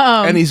 shit.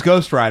 And he's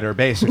Ghost Rider,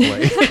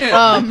 basically.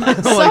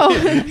 So,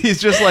 He's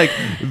just like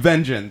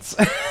vengeance.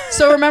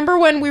 so remember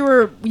when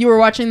you were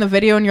watching the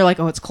video and you're like,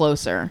 oh, it's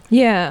closer.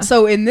 Yeah.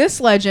 So in this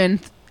legend,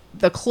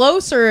 the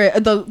closer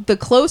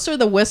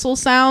the whistle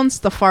sounds,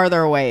 the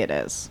farther away it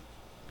is.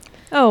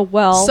 Oh,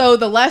 well. So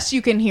the less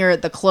you can hear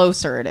it, the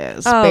closer it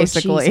is, Oh,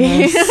 basically.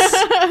 Jesus.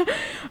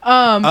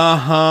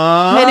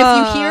 Uh-huh. And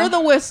if you hear the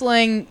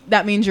whistling,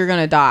 that means you're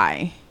gonna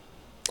die.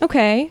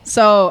 Okay.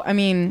 So I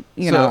mean,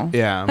 you know.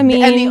 Yeah. I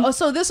mean, And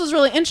so this was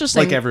really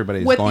interesting. like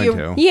everybody's with going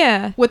the, to.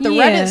 yeah. With the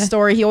yeah. Reddit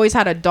story, he always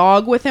had a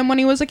dog with him when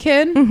he was a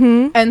kid.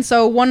 Mm-hmm. And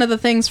so one of the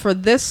things for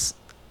this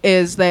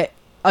is that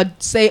a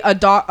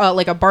dog,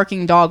 like a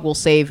barking dog, will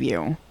save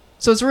you.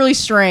 So it's really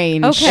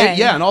strange. Okay.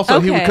 Yeah, and also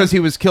Okay. because he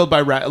was killed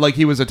by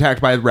he was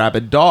attacked by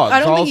rabid dogs. I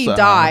don't think he also.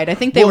 died. I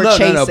think they were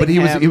chasing No, but he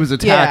him. was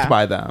attacked Yeah.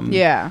 by them.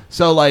 Yeah.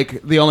 So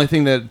like the only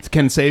thing that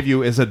can save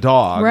you is a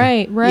dog.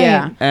 Right.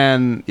 Yeah.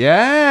 And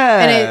yeah.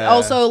 And it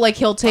also like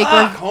he'll take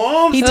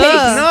Holmes, he this takes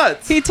is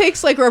nuts. he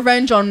takes like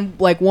revenge on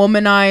like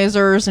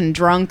womanizers and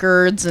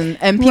drunkards and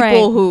people Right.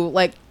 who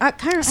like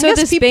So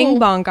this Bing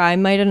Bong guy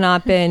might have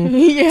not been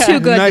Yeah.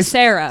 too good Nice. to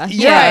Sarah.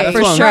 Yeah, that's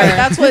for what I'm sure.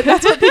 saying.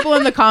 That's what people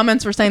in the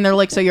comments were saying. They're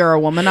like, so you're a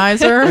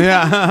womanizer?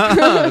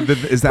 Yeah.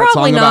 Is that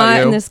Probably song not. about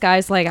you? And this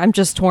guy's like, I'm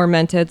just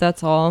tormented.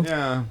 That's all.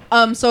 Yeah.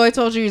 So I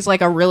told you he's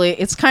like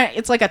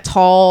it's like a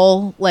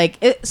tall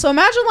so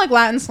imagine like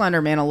Latin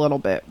Slender Man a little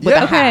bit with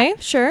Yeah. a hat. Okay.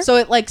 Sure. So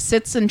it like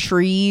sits in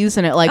trees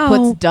and it like Oh.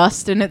 puts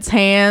dust in its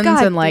hands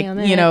God and like damn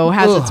you it. know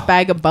has Ugh. its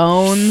bag of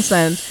bones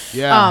and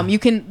Yeah. you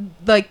can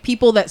like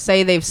people that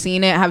say they've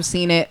seen it have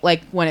seen it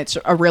like when it's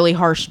a really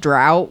harsh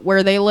drought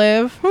where they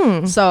live.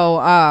 So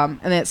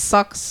and it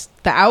sucks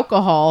the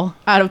alcohol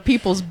out of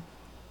people's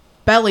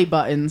belly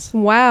buttons.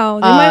 Wow.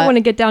 They might want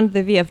to get down to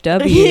the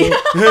VFW.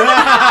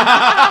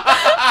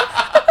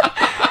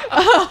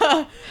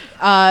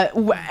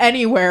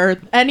 Anywhere,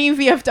 any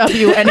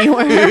VFW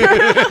anywhere.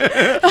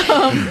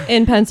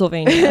 in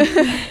Pennsylvania.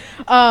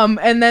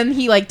 And then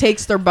he like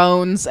takes their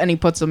bones and he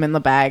puts them in the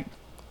bag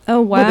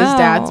Oh, wow. with his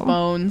dad's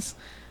bones.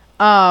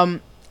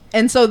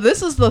 And so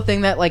this is the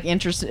thing that like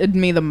interested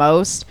me the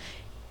most.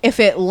 If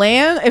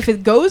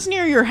it goes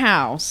near your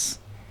house,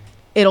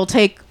 it'll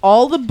take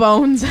all the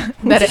bones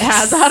that it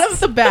has out of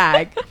the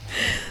bag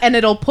and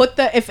it'll put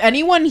if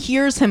anyone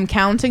hears him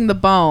counting the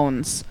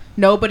bones,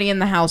 nobody in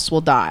the house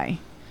will die.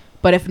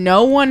 But if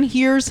no one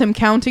hears him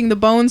counting the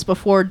bones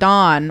before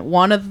dawn,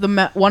 one of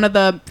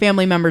the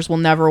family members will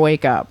never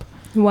wake up.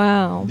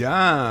 Wow.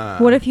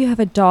 Yeah. What if you have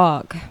a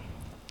dog?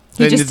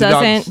 He Then just the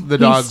dog's- doesn't. the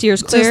He dog-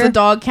 steers Does clear. the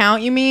dog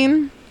count, you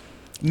mean?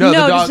 No, the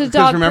dog. does the 'cause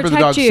dog remember, the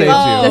protect dog you? saves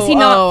you. Does he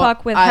not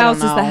fuck with I don't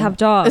houses that know. have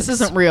dogs? This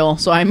isn't real,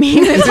 so I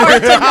mean, it's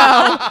hard to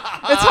know.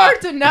 It's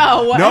hard to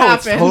know what No,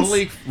 happens. it's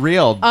totally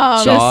real,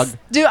 Um, dog.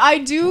 I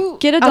do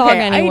Get a dog okay,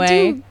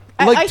 anyway.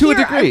 Like, to a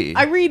degree.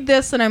 I read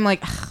this and I'm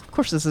like, of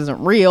course this isn't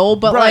real,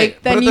 but Right, like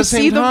but then at you the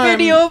same see the time-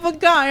 video of a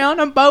guy on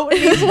a boat and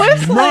he's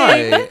whistling.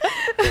 Right.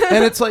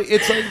 And it's like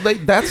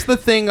that's the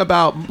thing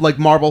about like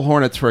Marble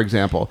Hornets, for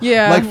example.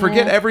 Yeah. Like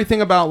forget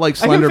everything about like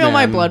I Slender can feel Man.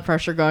 my blood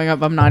pressure going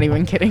up. I'm not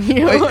even kidding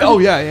you. Oh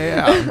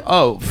yeah.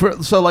 Oh,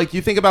 so like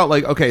you think about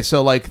like okay,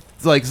 so like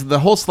the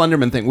whole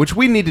Slenderman thing, which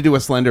we need to do a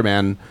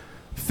Slenderman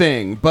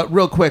thing, but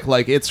real quick,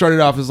 like it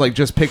started off as like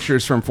just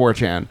pictures from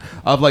 4chan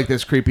of like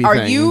this creepy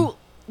thing.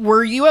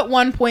 Were you at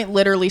one point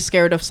literally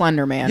scared of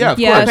Slender Man? Yeah, of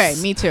Yes. course.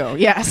 Okay, me too.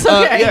 Yes.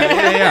 Okay.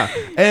 Yeah.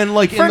 And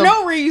like For in the,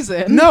 no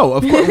reason. No,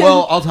 of course.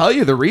 Well, I'll tell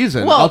you the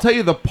reason. Well- I'll tell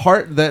you the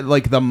part that,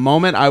 like, the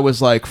moment I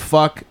was like,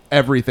 fuck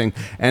everything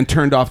and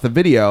turned off the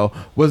video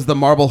was the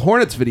Marble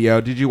Hornets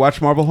video. Did you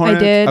watch Marble Hornets?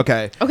 did.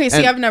 Okay. Okay, see,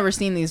 And- I've never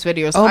seen these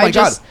videos. Oh my I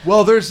just, god!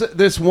 Well, there's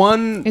this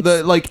one,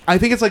 It's- I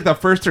think it's like the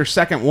first or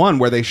second one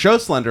where they show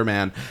Slender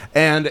Man,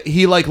 and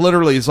he like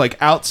literally is like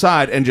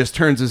outside and just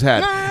turns his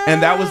head,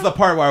 and that was the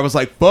part where I was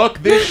like, "Fuck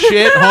this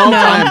shit, Holmes!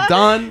 I'm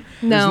done.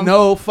 No. There's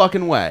no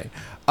fucking way."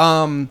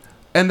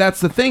 And that's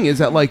the thing is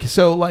that like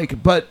so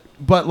like but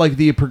like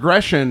the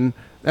progression,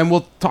 and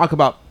we'll talk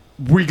about.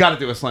 We got to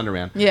do a Slender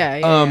Man.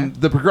 Yeah.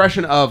 The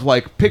progression of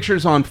like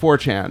pictures on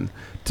 4chan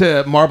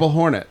to Marble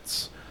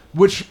Hornets,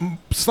 which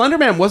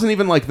Slenderman wasn't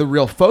even like the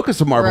real focus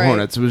of Marble Right.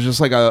 Hornets. It was just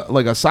like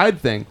a side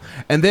thing.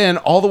 And then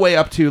all the way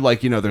up to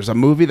like, you know, there's a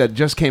movie that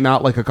just came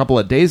out like a couple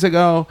of days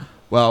ago.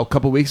 well, a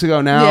couple weeks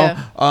ago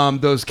now,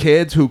 those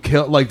kids who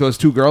killed, like those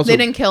two girls. They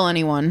didn't kill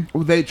anyone.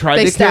 They tried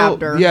They to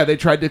stabbed kill. her. Yeah, they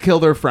tried to kill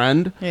their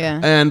friend. Yeah.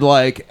 and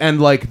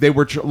they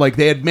were like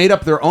they had made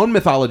up their own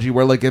mythology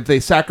where like if they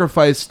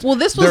sacrificed Well,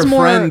 this their was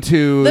more friend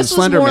to this was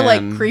Slender more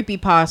like Man.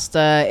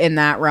 creepypasta in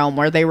that realm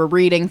where they were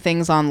reading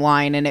things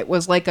online and it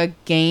was like a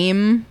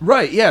game.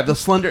 Right, yeah, the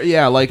Slender,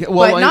 yeah, like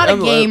well, But not a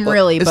game,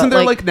 really, Isn't but,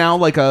 there like- like now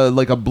like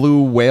a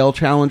blue whale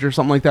challenge or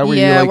something like that? Where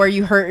Yeah, you like, where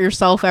you hurt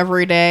yourself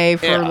every day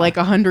for Yeah. like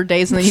 100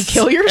 days and then you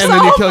kill yourself. and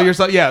then you kill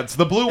yourself. Yeah, it's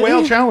the blue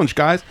whale challenge,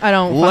 guys. I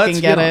don't Let's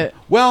fucking get on. it.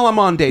 Well, I'm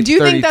on day Do you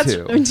 32. think that's-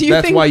 do you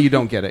that's think- why you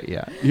don't get it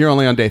yet. You're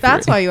only on day 3.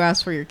 That's why you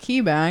asked for your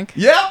key back.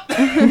 Yep.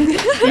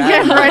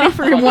 Getting ready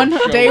for day Show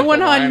at the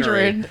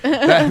 100.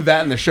 winery.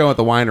 that and the show at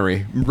the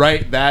winery.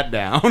 Write that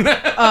down.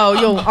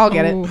 Oh, I'll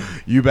get it.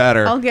 You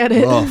better. I'll get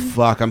it. Oh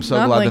fuck! I'm so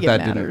Not glad like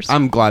that it didn't. matters.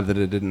 I'm glad that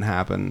it didn't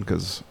happen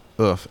because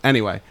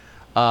Anyway,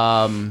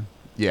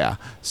 yeah.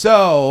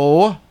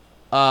 So,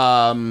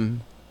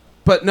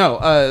 but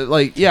no,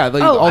 like yeah.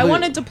 Like, Oh, all I the-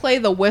 wanted to play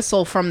the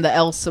whistle from the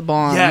El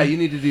Saban. Yeah, you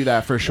need to do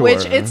that for sure.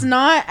 Which it's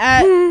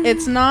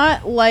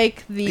not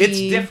like the. It's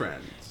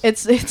different.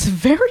 It's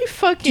very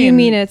fucking. Do you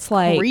mean it's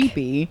like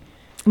creepy?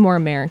 more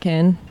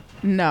American?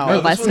 No, Or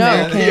less this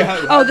American? one's-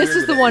 yeah, Oh, this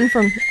is the one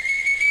from.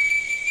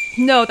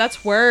 No,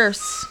 that's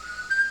worse.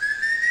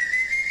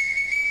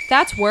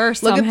 That's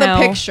worse. Look somehow. at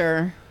the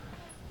picture.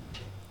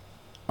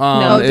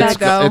 No, it's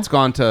go. it's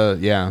gone to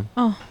yeah.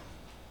 Oh,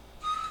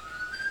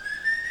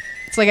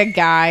 it's like a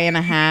guy in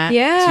a hat.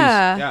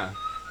 Yeah. Yeah.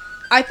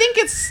 I think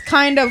it's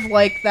kind of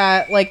like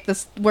that, like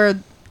this where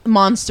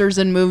monsters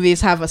in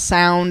movies have a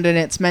sound and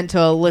it's meant to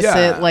elicit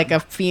Yeah. like a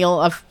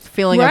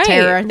feeling of Right,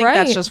 terror. I think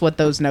that's right. just what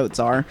those notes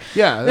are.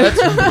 Yeah, that's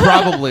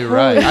probably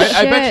right.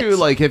 I bet shit. you,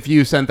 like, if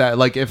you sent that,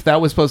 like, if that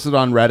was posted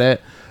on Reddit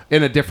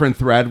in a different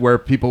thread where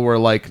people were,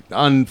 like,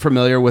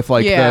 unfamiliar with,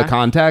 like, Yeah. the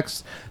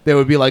context, they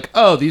would be like,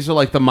 oh, these are,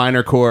 like, the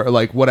minor chord, or,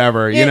 like,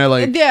 whatever, you know,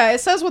 like, yeah, it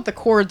says what the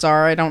chords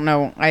are. I don't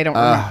know. I don't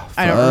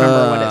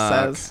remember what it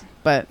fuck. says.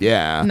 But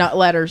yeah. not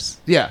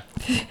letters. Yeah.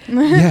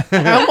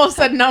 I almost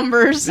said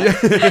numbers.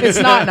 It's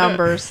not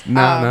numbers.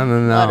 No.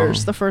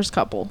 Letters. The first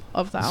couple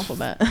of the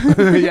alphabet.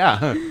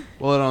 Yeah.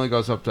 Well, it only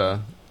goes up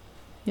to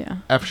Yeah.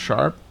 F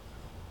sharp.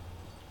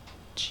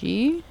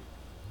 G.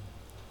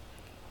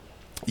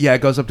 Yeah,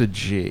 it goes up to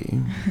G.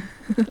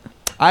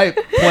 I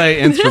play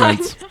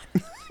instruments.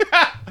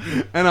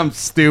 And I'm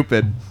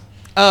stupid.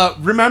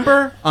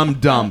 Remember? I'm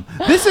dumb.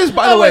 This is,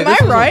 by the way, am I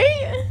this is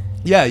right?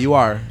 yeah, you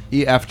are.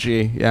 E, F,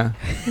 G. Yeah.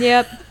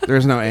 Yep.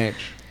 There's no H.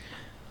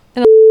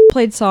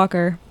 Played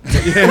soccer.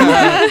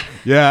 Yeah.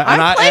 Yeah.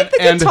 I played the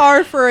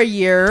guitar for a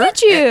year.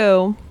 Did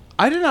you?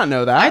 I did not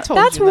know that. I told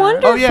That's you that.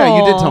 wonderful. Oh, yeah,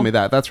 you did tell me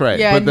that. That's right.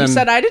 Yeah, but and then, you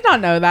said I did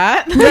not know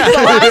that. The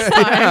last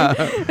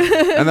time.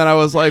 yeah. And then I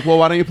was like, well,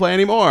 why don't you play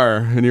anymore?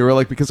 And you were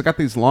like, because I got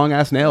these long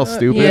ass nails,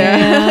 stupid.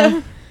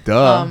 Yeah.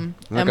 Duh. I'm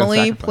not gonna Emily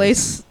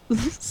sacrifice.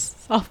 plays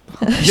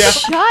softball. Yeah.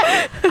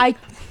 Shut.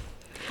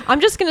 I'm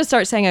just gonna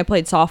start saying I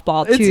played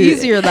softball too. It's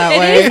easier that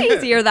way. It is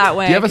easier that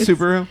way. Do you have a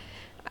Subaru?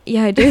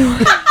 Yeah, I do.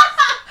 What?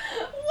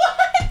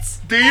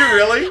 Do you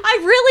really? I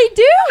really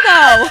do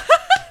though.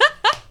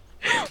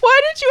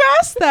 Why did you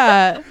ask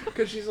that?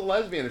 Because she's a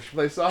lesbian if she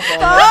plays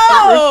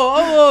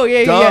softball.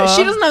 Yeah. Duh.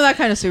 She doesn't have that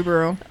kind of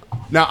Subaru.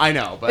 No, I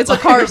know. But It's a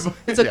car. It's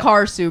a Yeah.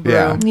 car Subaru.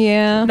 Yeah.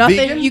 Yeah. Nothing.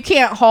 Vegan? You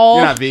can't haul.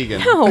 You're not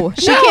vegan. No,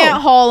 She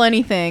can't haul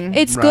anything.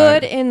 It's Right.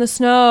 good in the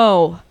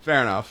snow.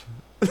 Fair enough.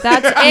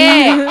 That's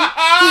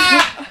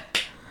it.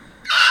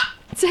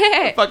 That's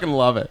it. Fucking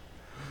love it.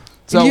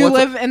 So you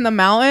what's live in the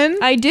mountain.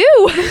 I do.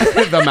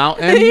 the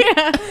mountain?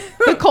 Yeah.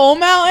 The coal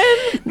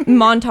mountain.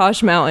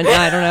 Montage Mountain.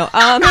 I don't know.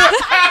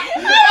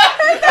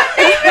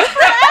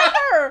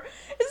 Forever.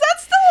 Is that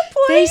still a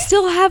place? They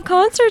still have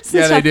concerts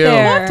and Yeah, they stuff do.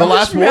 there. The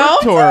last Warp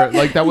Mountain? Tour,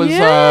 like that was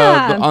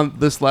Yeah. on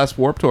this last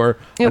Warp Tour.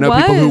 I It know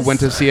people who was. went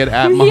to see it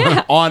at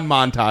Yeah. on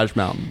Montage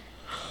Mountain.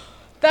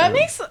 That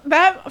makes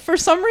that for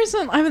some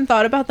reason I haven't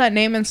thought about that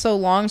name in so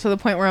long to the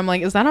point where I'm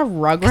like, is that a It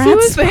Rugrats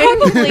was thing?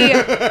 probably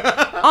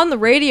on the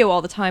radio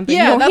all the time, but you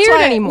Yeah, don't that's hear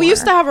why it anymore. we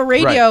used to have a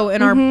radio Right.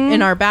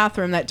 in our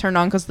bathroom that turned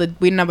on because we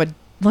didn't have an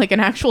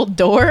actual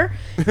door.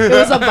 It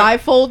was a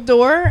bifold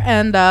door,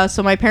 and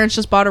so my parents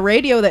just bought a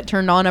radio that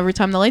turned on every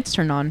time the lights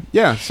turned on.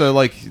 Yeah, so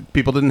like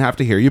people didn't have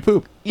to hear you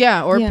poop.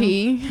 Yeah, or Yeah.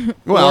 pee,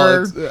 Well,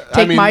 or it's, I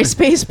take mean-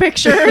 MySpace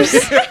pictures.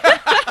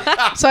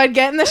 So I'd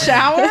get in the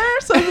shower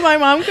so my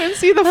mom couldn't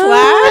see the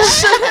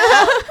flash.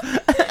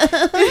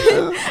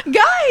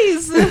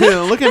 Guys,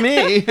 Look at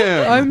me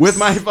with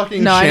my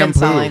fucking no, shampoo. I didn't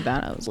sound like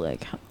that. I was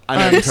like, I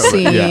know you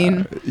totally-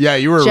 unseen. Yeah,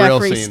 you were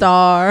Jeffree real scene.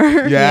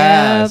 Star.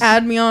 Yes.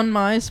 Add me on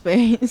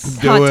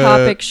MySpace. Do Hot it.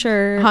 Topic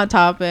shirt. Hot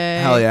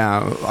Topic. Hell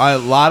yeah. A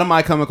lot of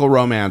My Chemical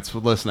Romance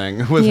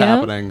listening was Yeah.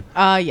 happening.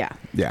 Yeah.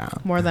 Yeah.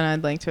 More than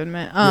I'd like to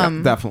admit. Yeah,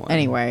 definitely.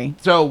 Anyway,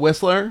 So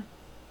Whistler?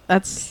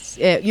 that's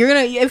it. You're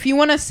gonna if you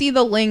want to see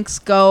the links,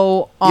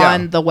 go Yeah.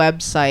 on the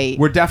website.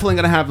 We're definitely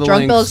going to have the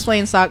links.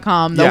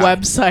 DrunkBillExplains.com, the Yeah.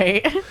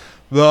 website.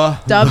 The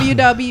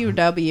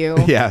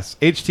www. yes,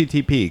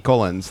 http://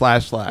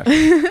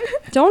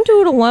 Don't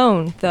do it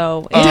alone,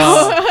 though.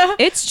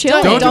 It's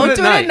chilling. Don't do it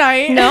at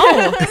night.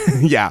 No,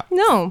 Yeah,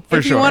 no. for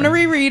If sure. you want to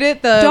reread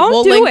it, Don't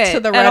we'll do link it to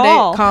the at Reddit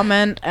all.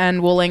 comment,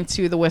 and we'll link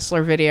to the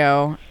Whistler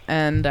video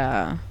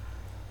and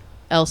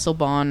Elsa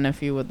Bon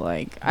if you would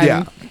like.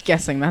 Yeah. I'm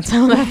guessing that's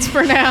how that's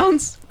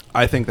pronounced.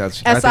 I think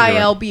that's I think you're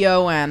right.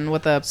 Silbon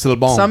with a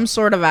Silbon. some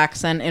sort of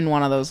accent in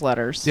one of those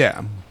letters.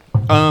 Yeah.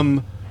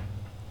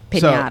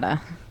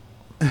 Pinata.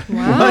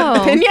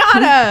 Wow.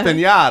 Pinata.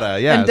 Pinata.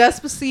 And Yes.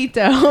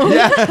 Despacito.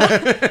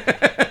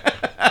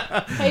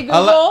 Hey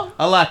Google,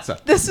 Alexa.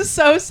 this is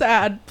so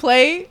sad.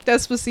 Play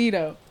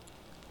Despacito.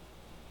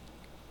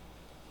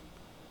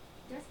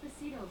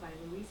 Despacito by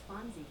Luis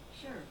Fonsi.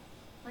 Sure.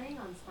 Playing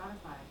on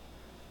Spotify.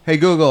 Hey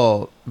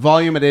Google,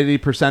 volume at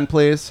 80%,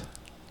 please.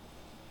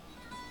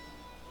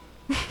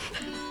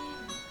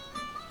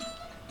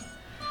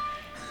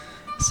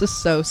 This is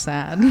so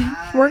sad.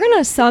 We're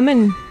gonna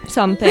summon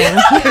something.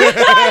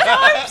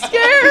 I'm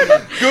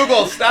scared.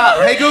 Google, stop.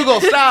 Hey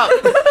Google, stop.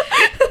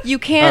 You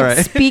can't All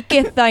right.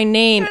 speaketh thy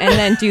name and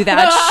then do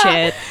that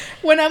shit.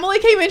 When Emily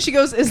came in, she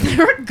goes, "Is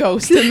there a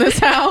ghost in this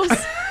house?"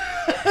 Is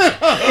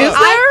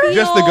there?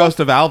 Just the ghost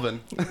of Alvin.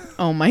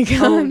 Oh my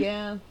god. Oh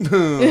yeah.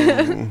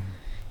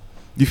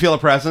 You feel a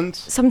presence?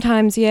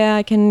 Sometimes, yeah,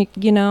 I can,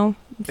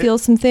 feel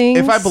some things.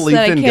 If I believed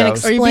that in I can't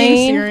ghosts- Are you explain.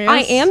 being serious? I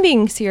am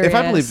being serious. If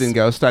I believed in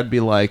ghosts, I'd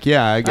be like,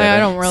 yeah, I get I it.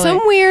 don't really. Some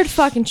weird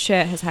fucking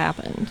shit has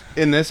happened.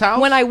 In this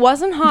house? When I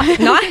wasn't high,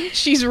 not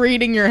She's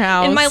reading your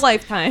house. in my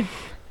lifetime.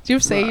 Do you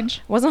have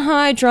sage? Wasn't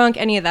high, drunk,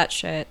 any of that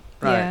shit.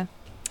 Right. Yeah.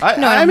 I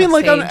No, I I don't mean,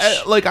 have like,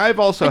 sage. like I've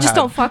also I just had.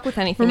 don't fuck with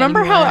anything. Remember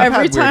anymore. how I've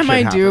every had weird time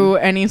shit I do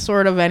any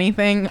sort of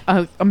anything,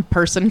 a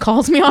person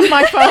calls me on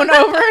my phone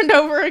over and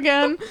over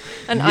again?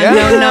 an Yeah.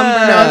 unknown number?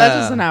 No, that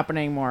doesn't happen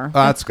anymore.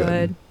 Oh, that's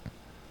good.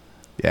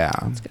 Yeah,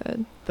 That's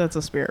good. That's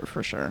a spirit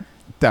for sure.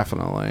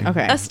 definitely.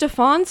 Okay. A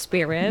Stefan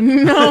spirit.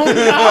 No.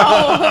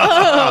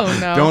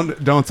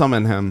 Don't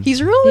summon him.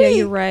 He's really Yeah,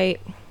 you're right.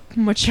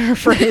 mature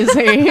for his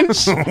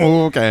age.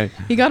 Okay.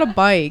 He got a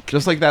bike.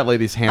 Just like that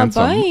lady's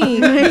handsome. A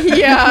bike.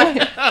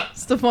 Yeah.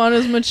 Stefan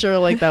is mature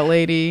like that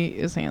lady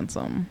is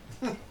handsome.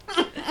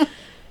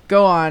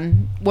 Go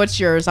on. What's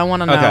yours? I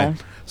want to know. Okay.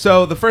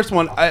 So the first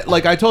one,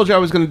 I told you I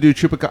was going to do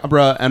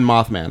Chupacabra and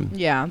Mothman.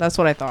 Yeah, that's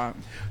what I thought.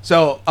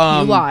 So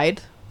You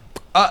lied.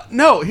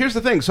 No, here's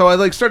the thing. So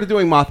I started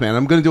doing Mothman.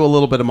 I'm going to do a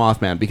little bit of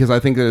Mothman because I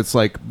think that it's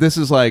this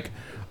is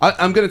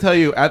I'm going to tell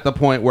you at the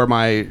point where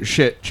my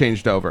shit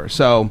changed over.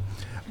 So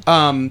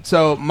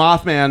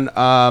Mothman.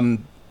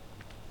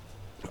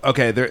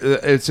 Okay,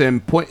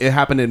 it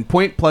happened in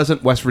Point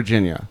Pleasant, West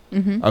Virginia.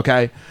 Mm-hmm.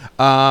 Okay,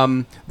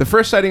 the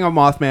first sighting of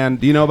Mothman.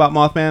 Do you know about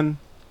Mothman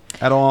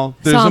at all?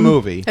 There's a Some.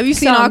 movie. Have you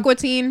seen Some. Aqua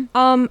Teen?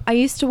 I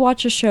used to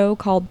watch a show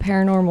called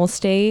Paranormal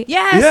State.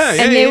 Yes.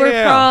 Yeah, And they were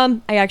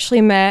from. I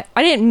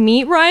didn't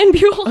meet Ryan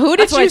Buell. Who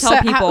did That's what you I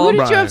tell people. Who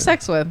did you have Right.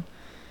 sex with?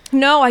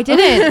 No, I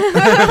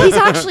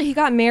didn't. He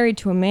got married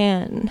to a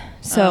man.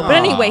 So, but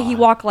anyway, he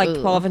walked like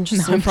 12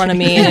 inches in front of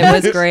me, and it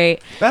was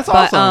great. That's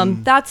but,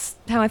 awesome. that's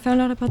how I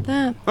found out about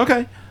that.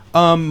 Okay.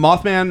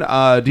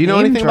 Mothman. Do you know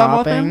Name anything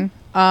about Mothman?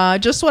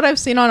 dropping. Just what I've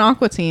seen on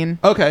Aqua Teen.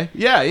 Okay.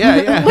 Yeah.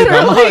 yeah.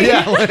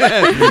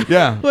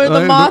 Where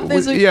the moth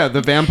is a-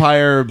 the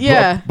vampire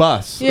Yeah.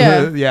 bus.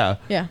 Yeah. Yeah.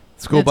 Yeah.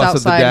 School It's Bus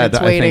of the outside and Dead,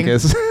 it's I think waiting.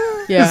 is.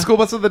 Yeah. School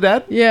Bus of the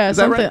Dead? Yeah, Is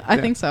that something. right? I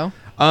Yeah. think so.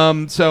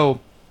 So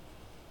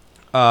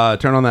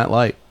turn on that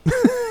light.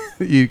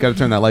 You got to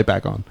turn that light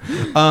back on.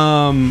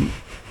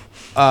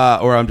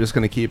 Or I'm just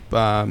going to keep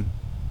I'm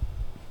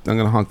going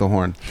to honk the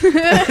horn.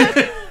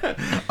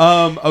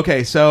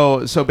 Okay,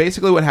 so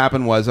basically what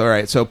happened was, all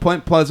right, so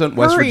Point Pleasant,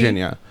 West Hurry.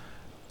 Virginia.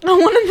 I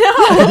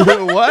want to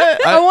know.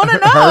 What? I wanna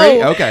know.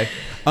 Hurry? Okay.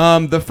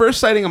 The first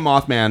sighting of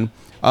Mothman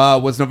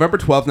was November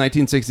 12th,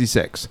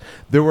 1966.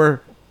 There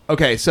were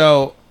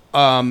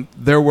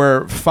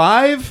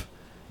 5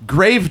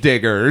 grave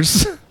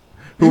diggers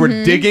who were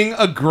digging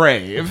a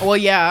grave. Well,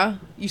 yeah,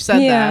 you said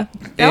Yeah,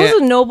 that. that was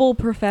And- a noble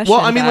profession.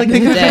 Well, I mean, back like, they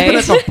in could the have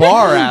been day. at the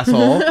bar,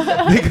 asshole.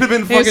 They could have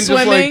been fucking just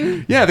swimming?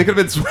 like... Yeah, they could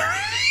have been swimming.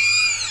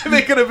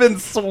 They could have been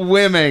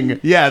swimming.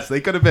 Yes, they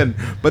could have been.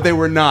 But they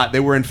were not. They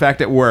were, in fact,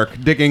 at work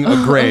digging a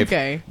grave.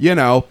 Okay. You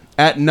know,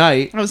 at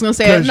night. I was gonna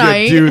say at 'cause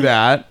night. you do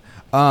that.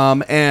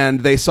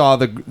 And they saw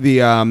the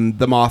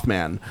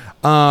Mothman.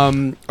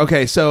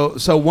 Okay,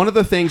 so one of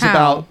the things How?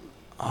 about...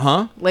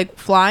 Huh? Like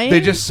flying.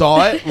 They just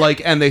saw it,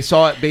 and they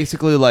saw it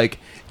basically like...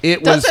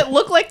 It Does was... it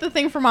look like the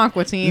thing from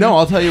Aqua Teen? No,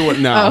 I'll tell you what.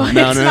 No, Oh,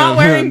 no, it's no, not no,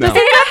 wearing no. the-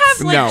 Did it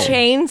have like No.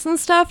 chains and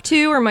stuff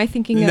too, or am I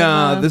thinking of?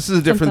 No, this is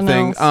a different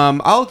something thing.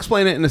 else? I'll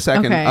explain it in a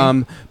second.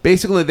 Okay.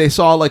 Basically, they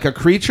saw like a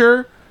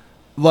creature,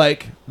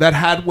 like that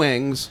had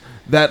wings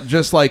that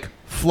just like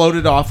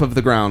floated off of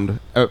the ground,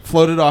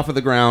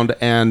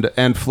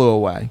 and flew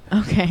away.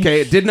 Okay.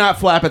 Okay, it did not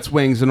flap its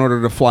wings in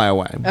order to fly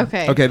away.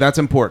 Okay. Okay, that's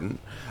important.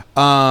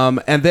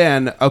 And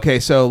then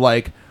so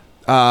like.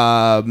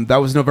 That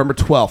was November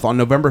 12th. On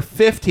November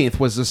 15th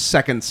was the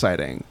second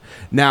sighting.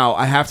 Now,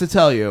 I have to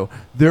tell you,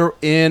 there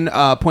in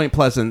Point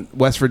Pleasant,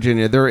 West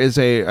Virginia, there is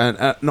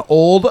an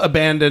old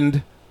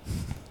abandoned...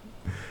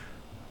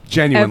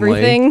 Genuinely.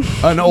 Everything.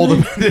 An old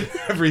abandoned...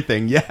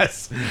 Everything,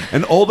 yes.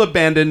 An old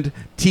abandoned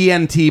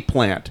TNT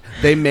plant.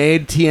 They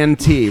made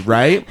TNT,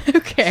 right?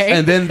 Okay.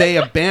 And then they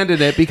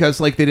abandoned it because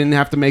like they didn't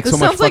have to make This so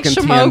much sounds like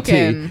fucking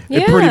Shamokin. TNT.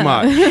 It pretty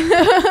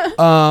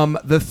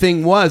much. The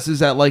thing is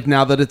that like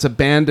now that it's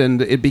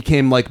abandoned, it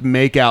became like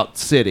Makeout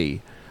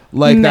City.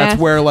 Like that's Meth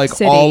where like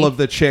City. all of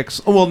the chicks.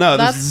 Well, no, this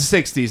That's- is the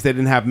 '60s. They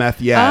didn't have meth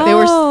yet. They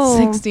were Oh.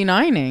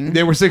 69ing.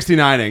 They were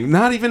 69ing.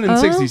 Not even in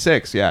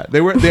 '66 yet.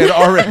 They had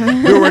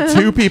already. There were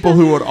two people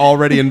who had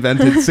already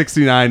invented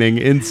 69ing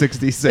in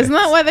 '66. Isn't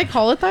that why they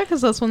call it that?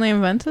 Because that's when they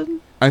invented?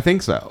 I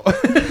think so.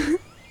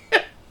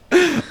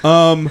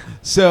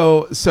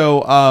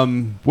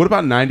 What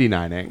about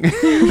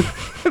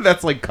 99ing?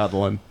 That's like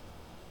cuddling.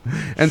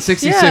 And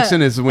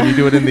 66ing is when you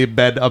do it in the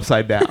bed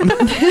upside down.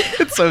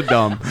 It's so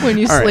dumb. When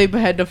you All right. sleep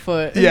head to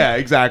foot. Yeah,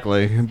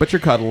 exactly. But you're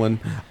cuddling.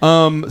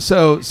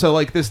 So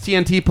like this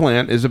TNT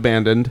plant is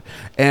abandoned,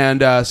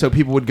 and so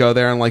people would go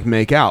there and like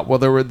make out. Well,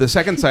 there were the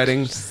second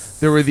sighting.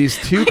 There were these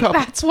two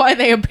couples. That's why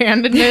they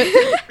abandoned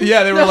it.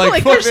 Yeah, they were They're like,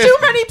 like, "Fuck there's this. too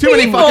many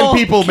fucking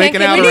people people.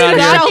 making out we need around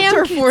a here."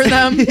 shelter for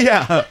them.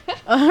 Yeah,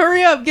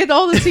 Hurry up, get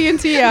all the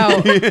TNT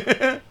out.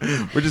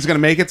 we're just gonna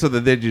make it so that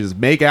they just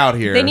make out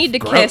here. They need to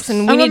Gross. kiss,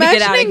 and we I'm need to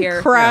get out of imagining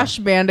here. Crash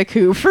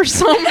Bandicoot for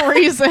some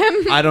reason.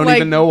 I don't Like,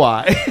 even know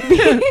why.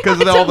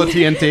 Because of all the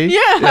TNT.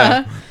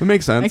 Yeah. It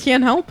makes sense. I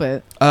can't help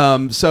it.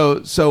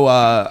 So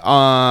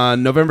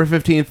on November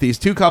 15th, these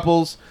two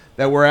couples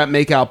that were at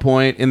Makeout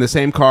Point in the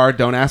same car.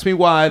 Don't ask me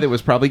why. They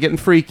was probably getting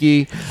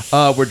freaky.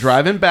 We're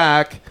driving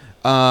back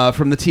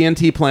from the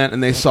TNT plant,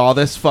 and they saw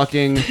this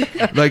fucking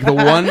like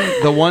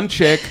the one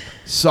chick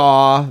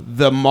saw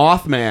the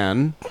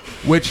Mothman,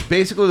 which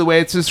basically the way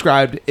it's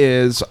described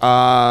is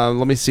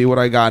let me see what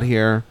I got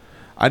here.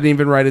 I didn't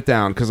even write it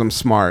down because I'm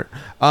smart.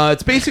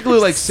 It's basically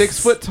like 6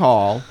 foot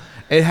tall.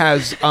 It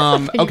has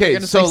okay,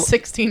 so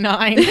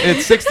 69.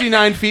 it's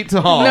 69 feet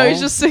tall. No, he's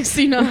just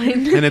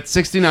 69. and it's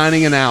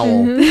 69ing an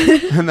owl,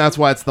 and that's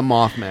why it's the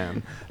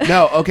Mothman.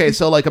 No, okay,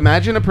 so like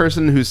imagine a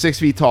person who's 6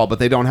 feet tall, but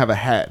they don't have a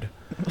head.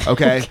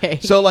 Okay, Okay.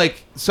 so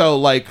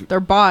like Their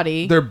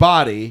body. their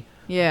body.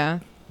 Yeah.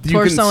 You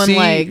Torso can and see,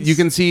 legs. You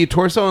can see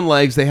torso and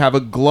legs. They have a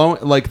glow,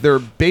 like they're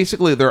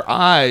basically their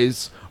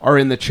eyes are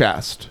in the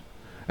chest.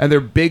 And they're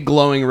big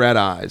glowing red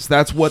eyes.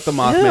 That's what the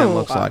Mothman Ew.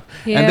 looks like.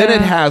 And then it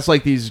Yeah. has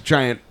like these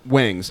giant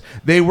wings.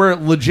 They were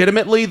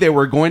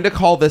going to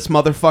call this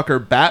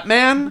motherfucker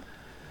Batman,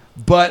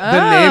 but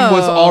the name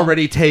was Oh.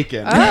 already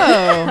taken. Oh,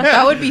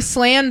 that would be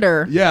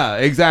slander. Yeah,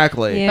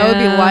 exactly. Yeah. That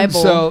would be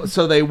libel.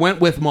 So they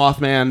went with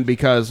Mothman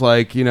because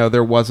like, you know,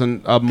 there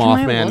wasn't a Can I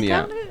Mothman look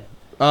yet. at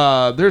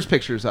it? There's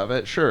pictures of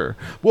it, sure.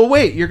 Well,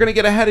 wait, you're going to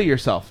get ahead of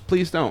yourself.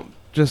 Please don't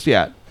just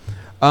yet.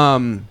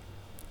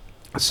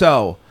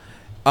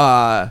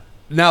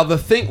 Now the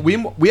thing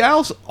we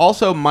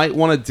also might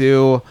want to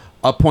do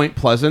a Point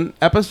Pleasant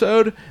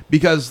episode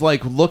because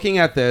like looking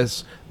at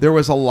this, there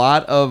was a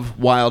lot of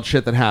wild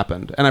shit that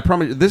happened, and I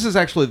promise this is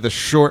actually the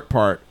short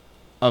part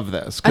of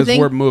this because think-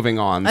 we're moving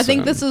on. I think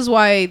soon. this is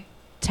why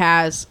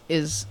Taz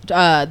is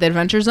the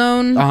Adventure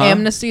Zone. Uh-huh.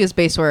 Amnesty is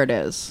based where it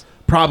is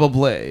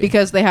probably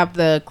because they have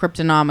the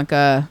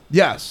Cryptonomicon.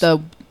 yes.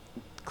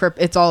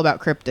 It's all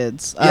about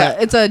cryptids. Yeah.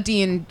 It's a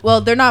D&D.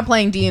 Well, they're not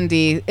playing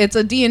D&D. It's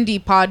a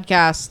D&D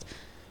podcast,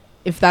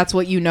 if that's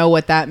what you know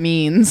what that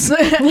means.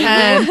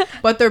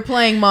 But they're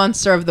playing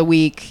Monster of the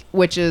Week,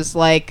 which is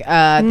like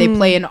they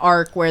play an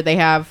arc where they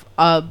have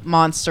a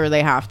monster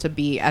they have to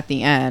beat at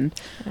the end.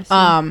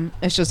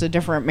 It's just a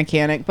different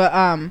mechanic,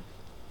 but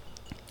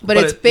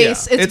it's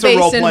based. yeah, It's it's a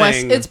based in West.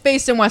 role-playing- It's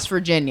based in West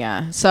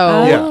Virginia,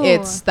 so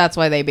Yeah. that's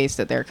why they based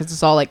it there because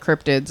it's all like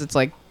cryptids. It's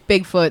like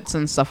Bigfoots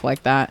and stuff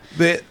like that.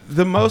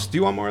 the most. Do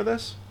you want more of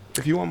this?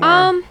 If you want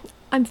more,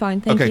 I'm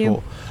fine, thank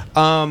you.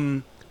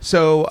 Cool.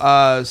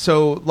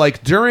 So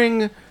like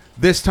during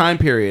this time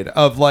period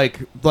of like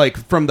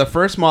from the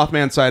first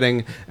Mothman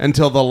sighting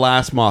until the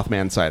last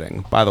Mothman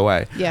sighting, by the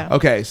way. Yeah.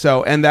 Okay,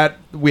 so and that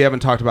we haven't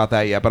talked about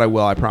that yet, but I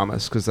will, I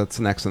promise, because that's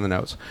next in the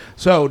notes.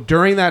 So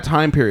during that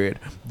time period,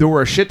 there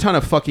were a shit ton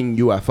of fucking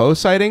UFO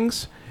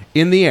sightings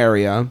in the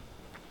area.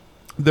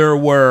 There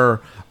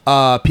were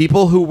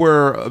people who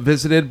were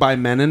visited by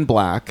men in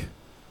black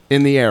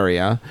in the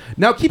area.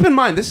 Now, keep in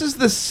mind, this is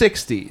the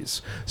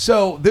 60s.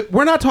 So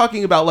we're not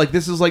talking about, like,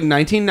 this is, like,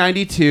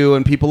 1992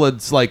 and people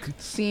had, like...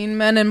 Seen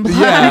Men in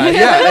Black.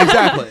 Yeah,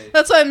 exactly.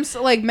 That's why I'm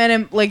like Men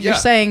in like Yeah. you're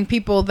saying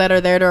people that are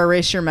there to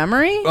erase your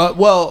memory.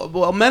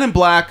 Well, Men in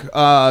Black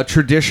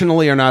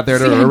traditionally are not there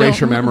to See, I erase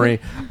your don't- memory.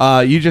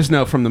 You just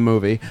know from the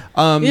movie.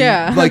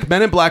 Yeah. Like,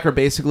 Men in Black are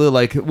basically,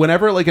 like,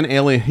 whenever, like, an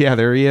alien... Yeah,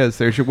 there he is.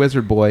 There's your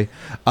wizard boy.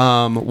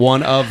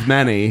 One of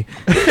many.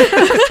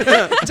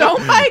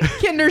 Don't buy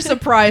Kinder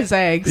Surprise fertilize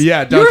eggs.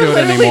 Yeah, don't do it You're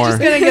literally anymore.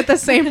 just gonna get the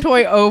same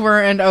toy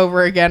over and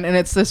over again, and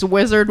it's this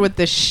wizard with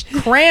this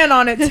crayon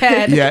on its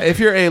head. Yeah, if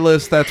you're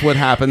A-list, that's what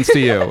happens to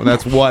you.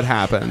 That's what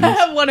happens. I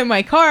have one in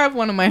my car. I have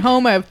one in my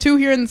home. I have two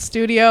here in the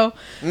studio.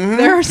 Mm-hmm.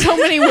 There are so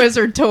many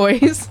wizard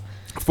toys.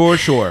 For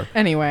sure.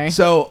 Anyway,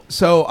 So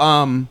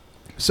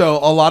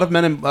a lot of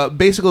men in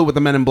basically what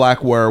the Men in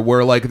Black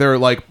were like they're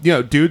like, you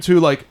know, dudes who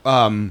like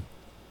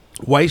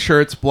white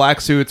shirts,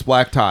 black suits,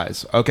 black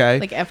ties, okay?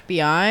 like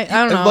FBI. I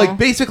don't know. Like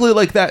basically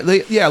like that.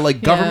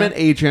 Like government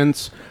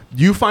agents.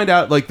 You find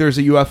out like there's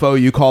a UFO,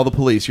 you call the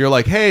police. You're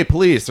like, "Hey,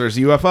 police, there's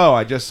a UFO.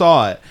 I just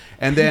saw it."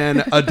 And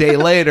then a day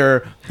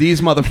later,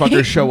 these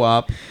motherfuckers show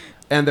up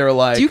and they're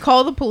like, do you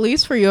call the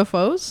police for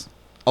UFOs?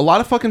 a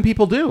lot of fucking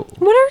people do.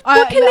 What can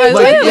I they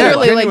Like, do? literally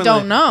like genuinely.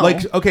 don't know.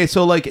 Like, okay,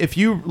 so like if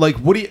you like,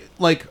 what do you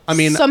like? I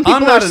mean, some people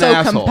I'm not are an so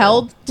asshole.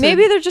 compelled. To,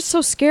 Maybe they're just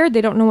so scared they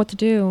don't know what to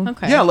do.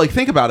 Okay. Yeah, like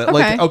think about it.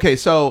 Like, Okay. okay,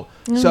 so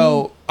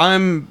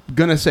I'm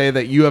gonna say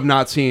that you have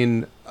not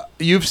seen.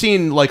 You've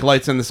seen like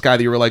lights in the sky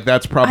that you were like,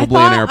 that's I probably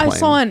thought an airplane. I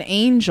saw an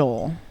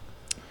angel,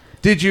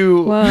 Did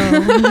you?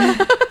 Whoa.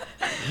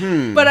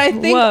 but I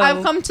think Whoa.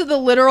 I've come to the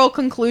literal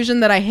conclusion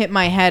that I hit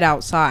my head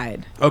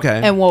outside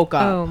Okay. and woke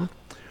up. Oh.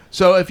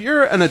 So if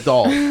you're an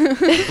adult,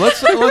 let's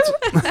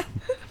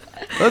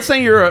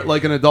say you're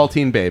like an adult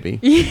teen baby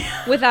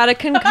Without a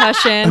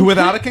concussion.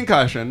 without a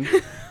concussion.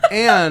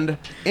 And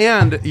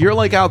you're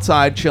like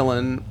outside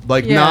chilling,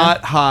 like Yeah.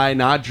 not high,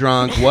 not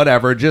drunk,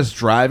 whatever, just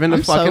driving I'm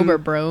to fucking. sober,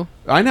 bro.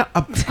 I know.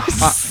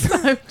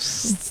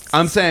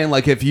 I'm saying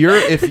like if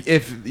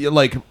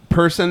like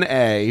person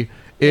A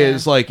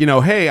is like, you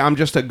know, hey, I'm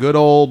just a good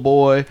old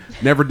boy,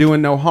 never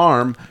doing no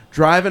harm,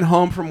 driving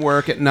home from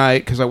work at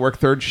night because I work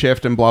third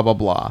shift and blah blah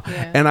blah,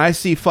 Yeah. and I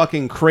see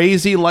fucking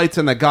crazy lights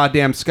in the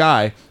goddamn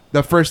sky.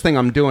 The first thing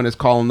I'm doing is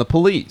calling the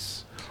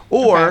police,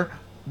 or Okay.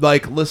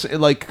 like listen,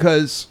 like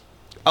because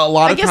a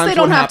lot I of guess times they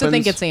don't what have to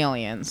think happens- it's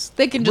aliens.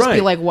 They can just be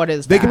Right. like, "What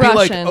is They that?" could be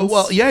like, Russians. oh,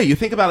 well, yeah, you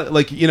think about it,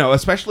 like, you know,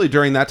 especially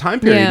during that time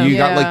period, Yeah. you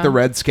got like Yeah. the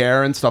Red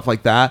Scare and stuff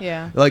like that.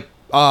 Yeah. Like,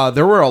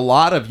 there were a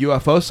lot of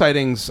UFO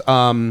sightings.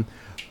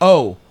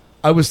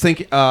 I was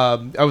thinking,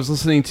 I was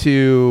listening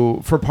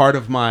to, for part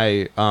of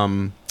my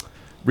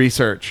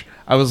research,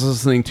 I was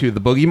listening to The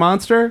Boogie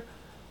Monster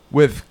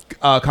with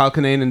Kyle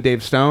Kinane and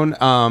Dave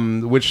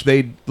Stone, which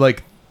they,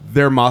 like,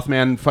 their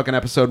Mothman fucking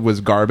episode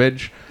was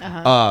garbage.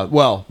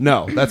 Well,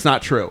 no, that's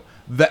not true.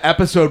 The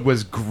episode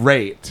was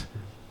great.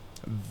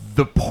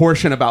 The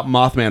portion about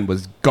Mothman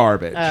was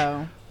garbage.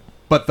 Oh,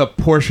 But the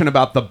portion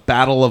about the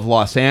Battle of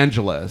Los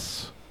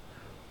Angeles,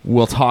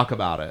 we'll talk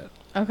about it.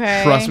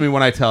 okay. Trust me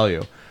when I tell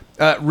you.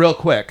 Real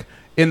quick,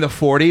 in the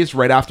 40s,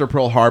 right after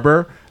Pearl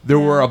Harbor, there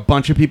were a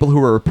bunch of people who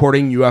were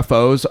reporting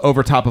UFOs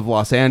over top of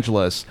Los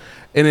Angeles.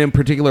 And in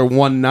particular,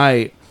 one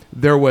night,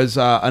 there was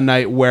a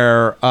night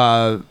where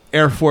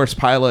Air Force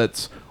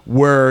pilots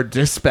were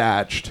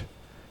dispatched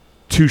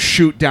to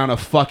shoot down a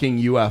fucking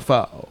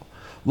UFO.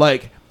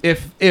 Like,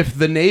 if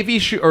the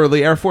Navy or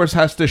the Air Force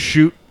has to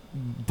shoot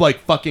like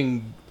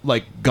fucking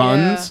like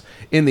guns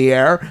in the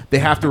air, they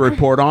have to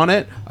report on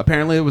it.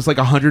 Apparently, it was like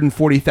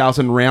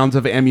 140,000 rounds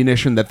of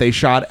ammunition that they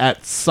shot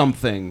at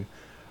something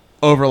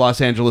over Los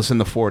Angeles in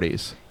the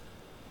 40s.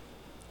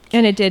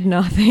 And it did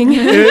nothing.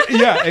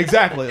 Yeah,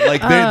 exactly.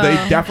 Like they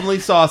definitely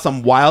saw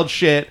some wild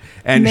shit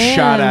and Man.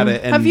 shot at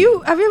it. And Have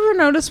you ever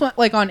noticed what,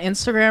 like on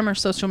Instagram or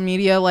social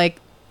media, like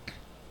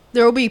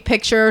there will be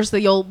pictures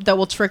that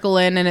will trickle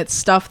in, and it's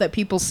stuff that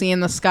people see in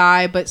the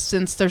sky. But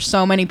since there's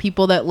so many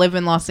people that live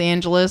in Los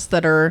Angeles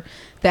that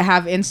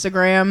have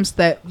Instagrams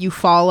that you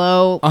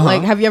follow,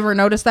 like have you ever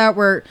noticed that?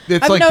 Where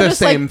It's I've like the noticed,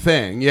 same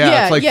thing.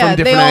 Yeah, it's like from they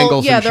different all,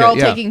 angles Yeah, and they're shit. all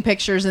Yeah. taking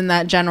pictures in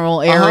that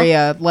general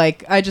area.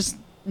 Like I just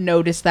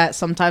notice that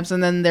sometimes,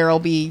 and then there'll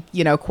be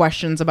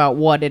questions about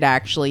what it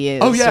actually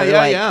is. Oh yeah, or,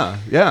 yeah, like,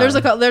 yeah.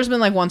 There's been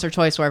like once or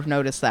twice where I've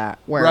noticed that.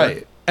 Where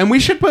Right. And we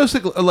should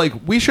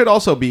we should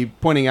also be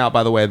pointing out,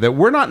 by the way, that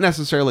we're not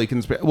necessarily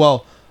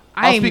Well,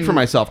 I'll speak for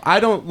myself.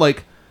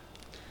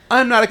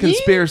 I'm not a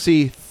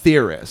conspiracy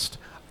theorist.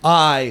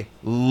 I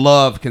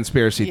love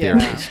conspiracy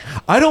theories.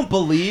 I don't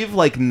believe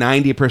like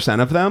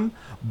 90% of them,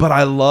 but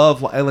I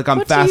love I'm What do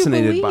you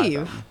fascinated by believe?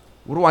 them.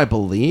 What do I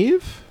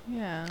believe?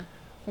 Yeah.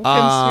 What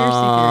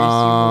conspiracy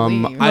theories do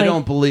you believe? I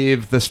don't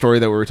believe the story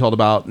that we were told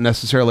about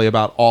necessarily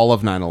about all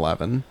of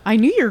 9/11. I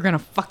knew you were gonna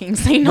fucking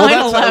say 9/11.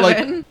 Well, that's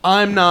like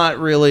I'm not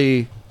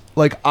really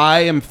I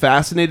am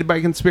fascinated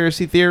by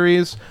conspiracy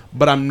theories,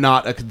 but I'm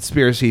not a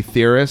conspiracy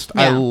theorist.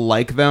 I Yeah.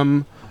 like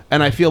them,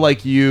 and I feel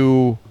like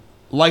you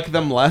like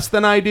them less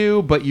than I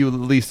do, but you at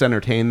least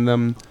entertain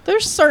them.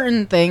 There's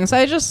certain things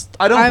I just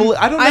I don't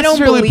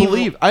necessarily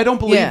believe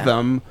Yeah.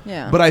 them,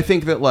 Yeah. but I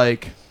think that I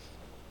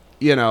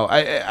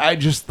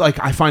just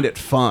I find it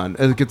fun.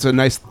 It's a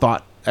nice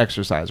thought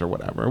exercise or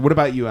whatever. What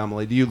about you,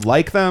 Emily? Do you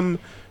like them?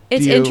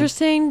 It's Do you-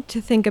 interesting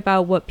to think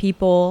about what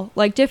people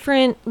like,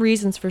 different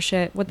reasons for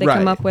shit, what they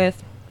come Right. up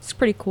with. It's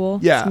pretty cool.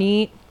 Yeah. It's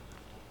neat.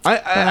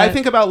 I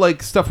think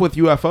about stuff with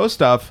UFO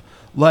stuff.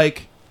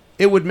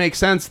 It would make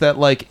sense that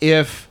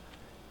if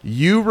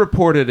you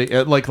reported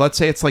it, like, let's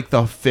say it's like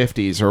the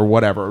 50s or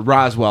whatever,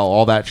 Roswell,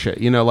 all that shit.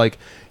 You know, like,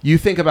 you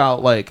think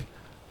about, like,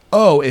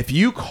 oh, if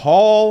you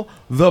call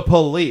the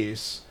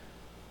police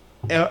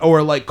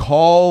or, like,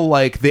 call,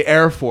 like, the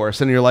Air Force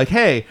and you're like,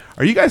 hey,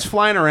 are you guys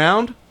flying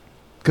around?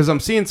 Because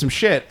I'm seeing some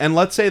shit. And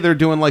let's say they're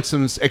doing, like,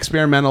 some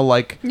experimental,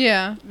 like,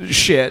 Yeah.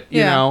 shit, you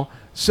Yeah. know?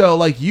 So,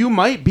 like, you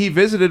might be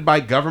visited by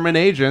government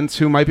agents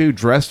who might be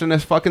dressed in a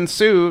fucking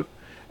suit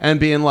and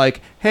being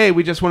like, hey,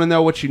 we just want to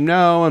know what you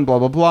know and blah,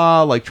 blah,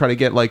 blah. Like, try to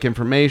get, like,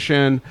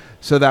 information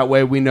so that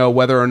way we know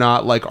whether or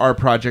not, like, our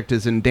project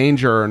is in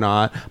danger or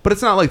not. But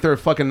it's not like they're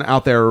fucking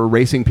out there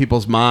erasing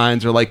people's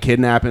minds or, like,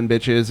 kidnapping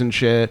bitches and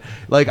shit.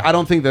 Like, I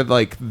don't think that,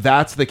 like,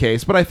 that's the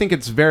case. But I think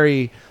it's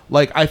very,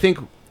 like, I think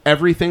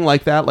everything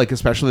like that, like,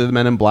 especially the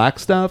Men in Black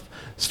stuff,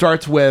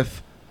 starts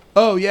with,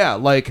 oh, yeah,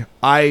 like,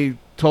 I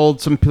told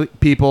some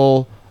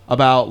people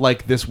about,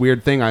 like, this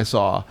weird thing I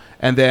saw.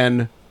 And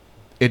then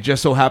it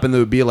just so happened that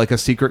it would be like a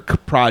secret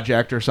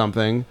project or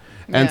something.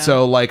 And Yeah.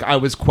 so, like, I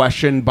was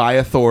questioned by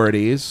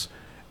authorities,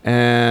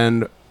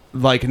 and,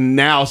 like,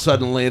 now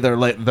suddenly they're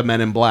like the Men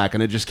in Black,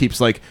 and it just keeps,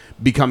 like,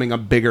 becoming a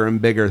bigger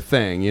and bigger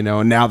thing, you know.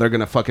 And now they're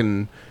gonna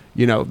fucking,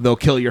 you know, they'll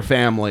kill your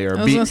family or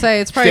I was beat gonna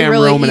say it's probably Sam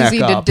really Romanek easy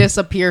to up.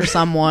 disappear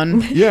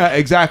someone. Yeah,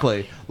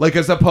 exactly. Like,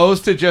 as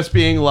opposed to just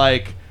being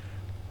like,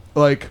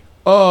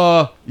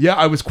 yeah,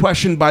 I was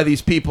questioned by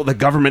these people. The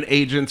government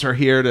agents are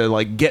here to,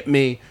 like, get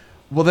me.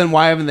 Well, then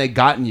why haven't they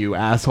gotten you,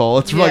 asshole?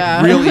 It's, Yeah.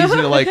 like, real easy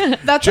to, like,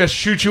 That's- just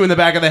shoot you in the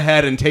back of the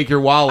head and take your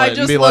wallet I and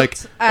just be like,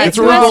 looked at It's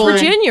a West robbery.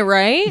 Virginia,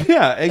 right?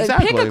 Yeah,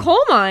 exactly. Pick a coal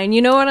mine.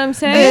 You know what I'm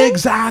saying?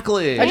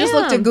 Exactly. I just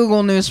looked Yeah. at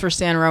Google News for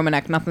Stan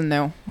Romanek. Nothing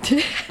new.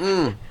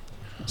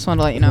 Just wanted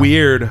to let you know.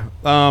 Weird.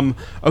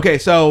 Okay,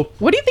 so,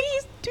 What do you think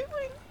he's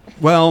doing?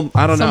 well,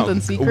 I don't know. Something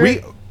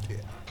secret?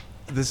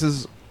 This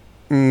is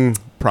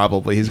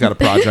probably he's got a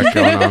project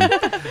going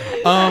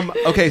on.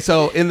 Okay,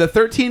 so in the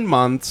 13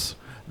 months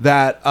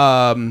that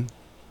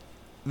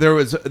there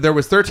was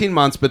 13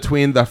 months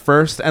between the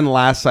first and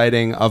last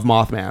sighting of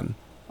Mothman.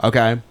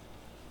 Okay.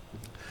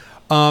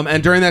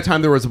 And during that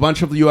time, there was a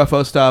bunch of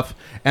UFO stuff,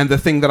 and the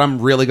thing that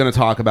I'm really going to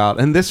talk about,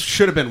 and this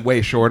should have been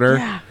way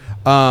shorter.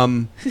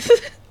 The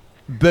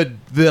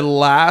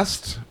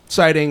last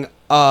sighting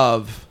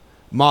of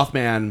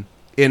Mothman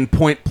in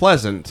Point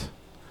Pleasant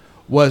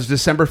was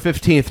December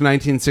 15th,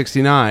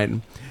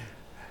 1969.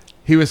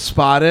 He was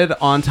spotted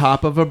on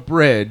top of a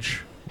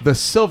bridge, the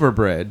Silver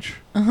Bridge,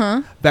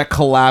 that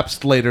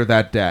collapsed later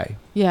that day.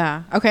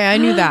 Yeah. Okay, I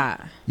knew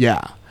that.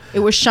 Yeah. It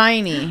was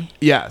shiny.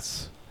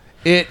 Yes.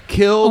 It Oh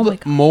killed my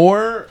God.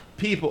 more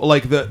people.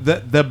 Like,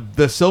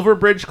 the Silver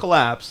Bridge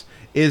collapse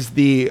is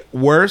the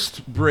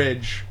worst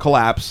bridge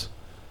collapse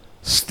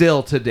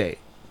still to date,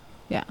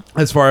 Yeah.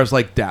 as far as,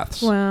 like,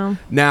 deaths. Wow.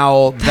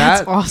 Now,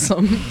 That's that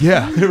awesome.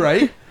 yeah,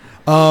 right.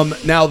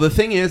 Now the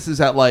thing is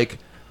that, like,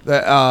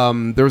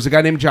 there was a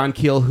guy named John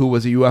Keel who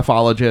was a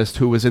ufologist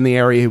who was in the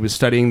area. He was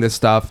studying this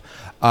stuff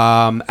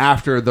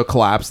after the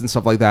collapse and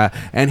stuff like that,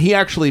 and he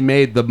actually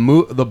made the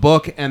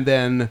book, and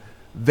then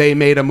they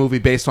made a movie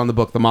based on the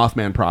book, The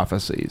Mothman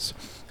Prophecies.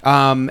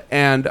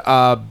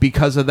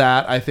 Because of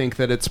that, I think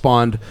that it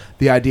spawned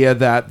the idea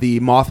that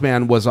the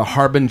Mothman was a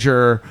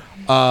harbinger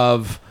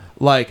of,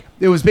 like,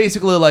 it was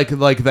basically like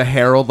the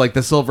herald, like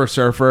the Silver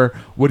Surfer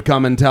would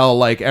come and tell,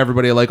 like,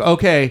 everybody, like,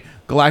 okay,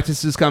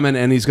 Galactus is coming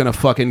and he's gonna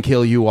fucking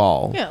kill you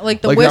all. Yeah,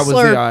 like the that was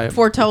Whistler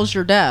foretells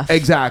your death.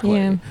 Exactly.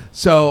 Yeah.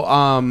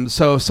 So,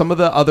 so some of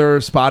the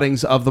other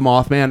spottings of the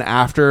Mothman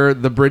after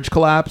the bridge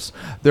collapse,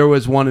 there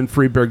was one in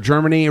Freiburg,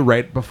 Germany,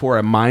 right before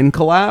a mine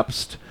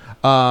collapsed.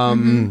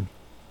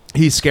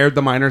 He scared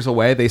the miners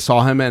away. They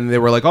saw him and they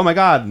were like, "Oh my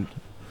god,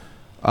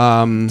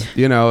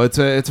 you know, it's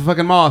a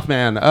fucking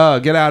Mothman. Oh,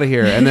 get out of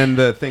here!" And then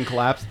the thing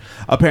collapsed.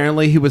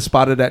 Apparently, he was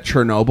spotted at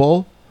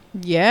Chernobyl.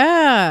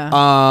 Yeah.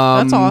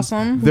 That's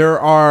awesome. There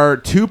are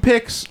two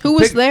pics. Who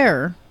was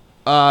there?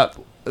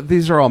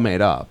 These are all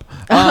made up.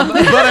 But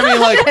I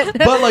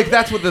mean, like,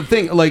 that's what the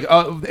thing, like,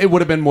 it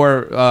would have been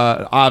more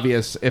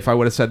obvious if I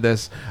would have said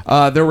this.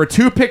 There were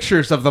two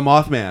pictures of the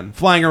Mothman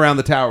flying around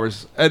the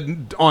towers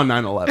on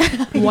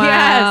 9/11.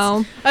 Wow.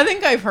 Yes. I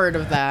think I've heard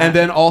of that. And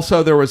then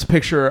also there was a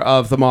picture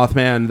of the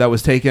Mothman that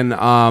was taken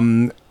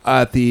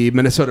at the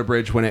Minnesota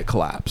Bridge when it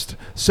collapsed.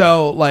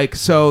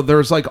 So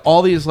there's, like,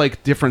 all these,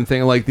 like, different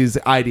things, like these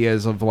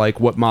ideas of, like,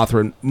 what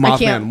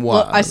Mothman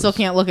was. I still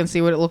can't look and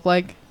see what it looked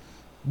like.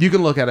 You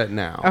can look at it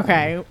now.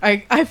 Okay.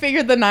 I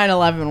figured the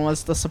 9/11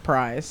 was the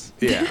surprise.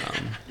 Yeah.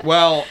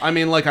 Well, I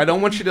mean, like, I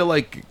don't want you to,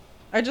 like.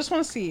 I just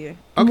want to see.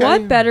 Okay.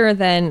 What better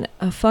than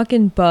a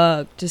fucking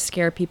bug to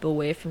scare people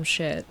away from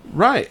shit?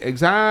 Right.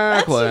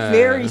 Exactly. That's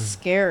very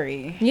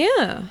scary.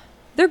 Yeah.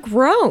 They're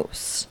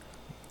gross.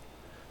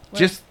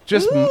 Just.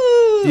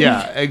 Ooh.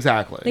 Yeah.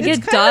 Exactly. They Do get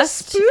kinda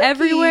dust spooky.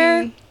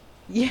 everywhere.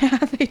 Yeah,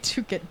 they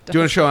do get dust. you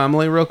want to show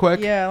Emily real quick?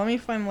 Yeah, let me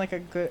find, like, a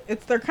good...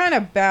 They're kind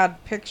of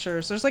bad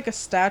pictures. There's, like, a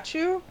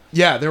statue.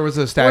 Yeah. There was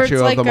a statue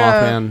of like the a-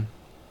 Mothman.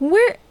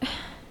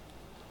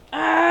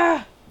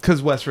 Where?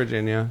 Because West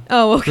Virginia.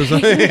 Oh,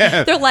 okay.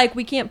 Yeah. They're like,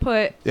 we can't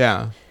put.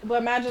 Yeah. But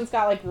imagine it's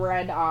got like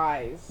red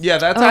eyes. Yeah,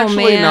 that's Oh,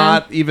 actually man.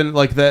 not even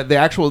like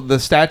the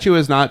statue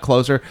is not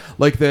closer.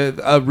 Like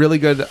a really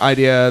good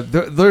idea.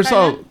 There's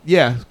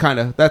kind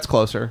of that's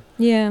closer.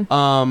 Yeah.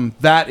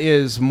 That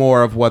is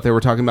more of what they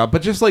were talking about.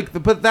 But just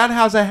like but that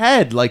has a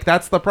head. Like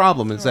that's the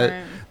problem is that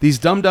Right. these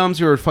dum-dums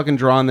who are fucking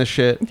drawing this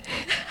shit.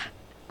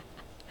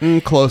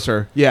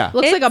 Closer. Yeah.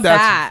 Looks like a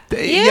bat.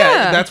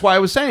 Yeah. That's why I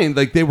was saying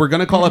like they were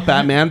going to call it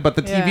Batman, but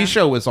the TV Yeah.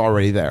 show was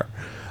already there.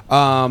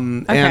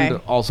 And Okay.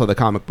 also the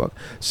comic book.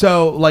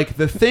 So like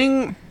the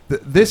thing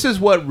this is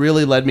what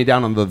really led me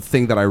down on the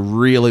thing that I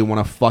really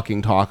want to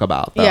fucking talk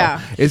about though, Yeah.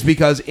 is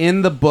because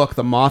in the book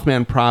The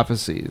Mothman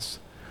Prophecies,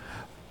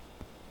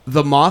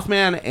 the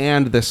Mothman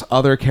and this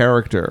other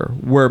character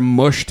were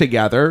mushed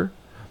together,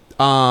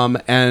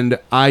 and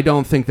I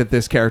don't think that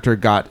this character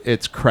got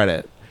its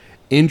credit.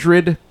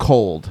 Indrid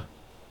Cold.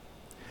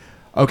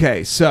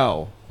 Okay,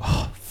 so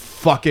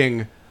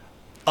fucking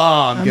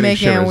I'm getting making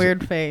shivers. a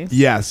weird face.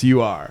 Yes,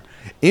 you are.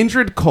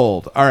 Indrid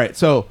Cold. All right,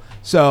 so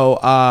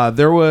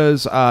there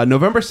was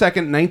November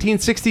 2nd,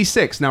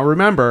 1966. Now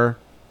remember,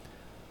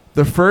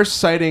 the first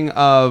sighting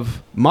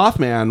of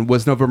Mothman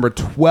was November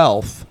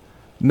 12th,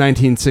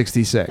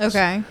 1966.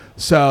 Okay.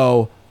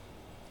 So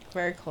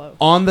Very close.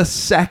 on the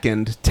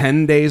 2nd,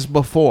 10 days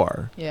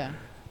before, Yeah.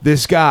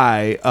 this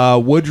guy,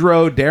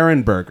 Woodrow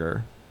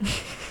Derenberger,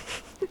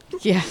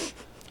 Yeah.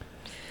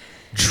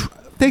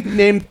 they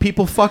named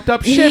people fucked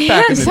up shit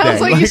back in the day.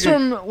 Sounds like he's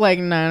from like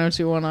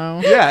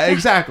 90210. Yeah,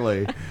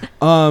 exactly.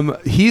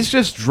 He's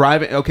just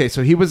driving. Okay,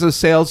 so he was a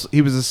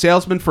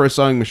salesman for a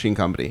sewing machine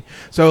company.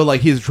 So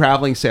like he's a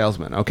traveling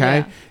salesman. Okay,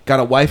 Yeah. got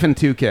a wife and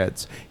 2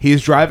 kids.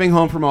 He's driving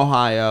home from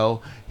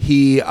Ohio.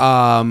 He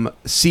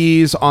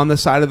sees on the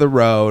side of the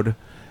road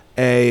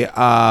a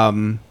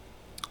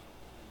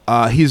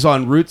he's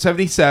on Route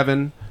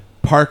 77,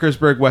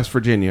 Parkersburg, West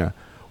Virginia,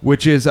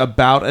 which is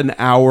about an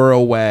hour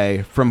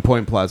away from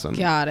Point Pleasant.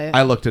 Got it.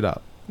 I looked it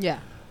up. Yeah.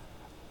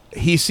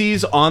 He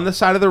sees on the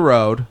side of the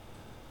road,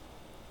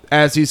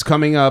 as he's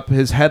coming up,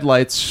 his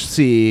headlights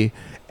see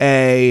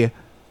a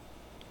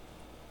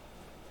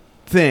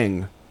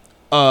thing.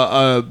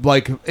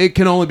 Like it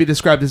can only be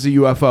described as a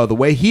UFO. The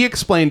way he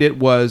explained it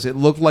was it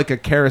looked like a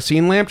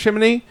kerosene lamp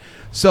chimney.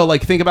 So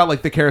like think about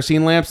like the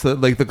kerosene lamps,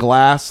 like the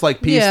glass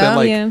like piece Yeah. that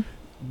like Yeah.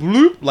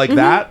 bloop like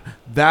that.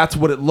 That's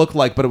what it looked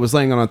like, but it was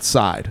laying on its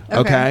side.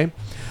 Okay.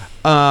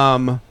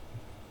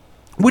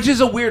 Which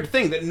is a weird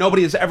thing that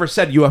nobody has ever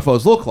said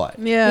UFOs look like.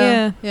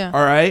 Yeah. Yeah.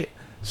 All right.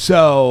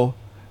 So,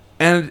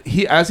 and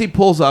as he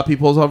pulls over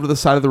to the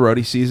side of the road.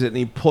 He sees it, and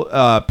he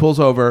pulls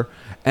over,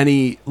 and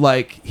he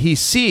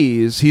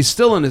sees he's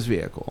still in his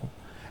vehicle,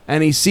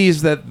 and he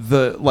sees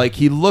that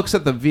he looks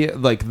at the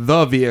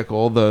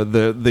vehicle,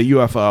 the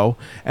UFO,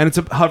 and it's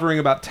hovering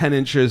about 10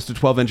 inches to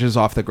 12 inches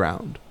off the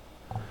ground,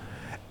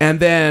 and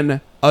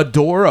then a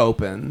door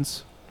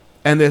opens,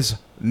 and this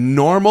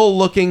normal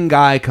looking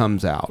guy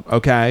comes out.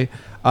 Okay.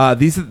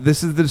 This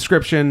is the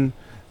description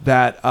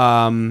that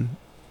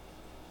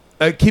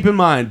keep in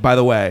mind, by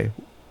the way,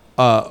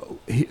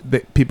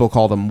 people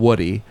called him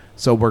Woody,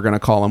 so we're gonna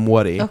call him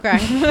Woody. Okay.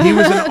 He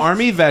was an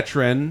Army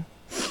veteran,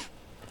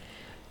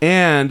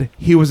 and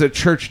he was a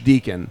church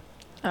deacon.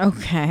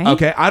 Okay.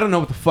 Okay, I don't know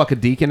what the fuck a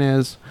deacon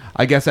is.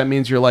 I guess that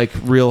means you're like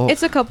real.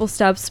 It's a couple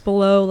steps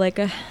below, like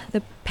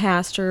the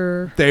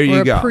pastor. There you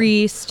or a go.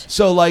 Priest.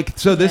 So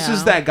this Yeah.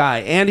 is that guy,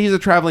 and he's a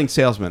traveling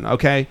salesman.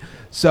 Okay,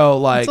 so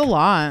like It's a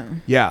lot.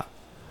 yeah,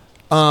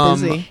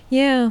 Busy.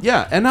 Yeah.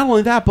 yeah, and not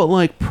only that, but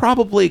like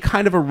probably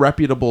kind of a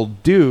reputable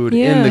dude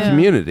in the Yeah.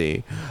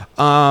 community.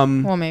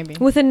 Well, maybe.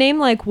 With a name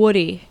like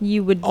Woody,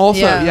 you would.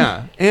 Also, Yeah.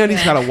 yeah. And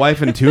he's got a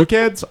wife and 2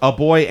 kids, a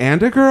boy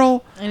and a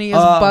girl. And he has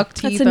buck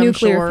teeth. That's a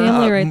nuclear I'm sure.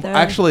 family. Right there.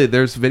 Actually,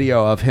 there's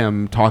video of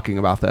him talking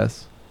about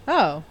this.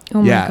 Oh.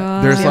 Oh yeah, my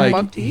god. there's Does he have like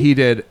buck teeth? he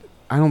did.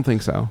 I don't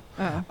think so.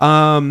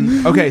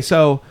 Oh. Okay,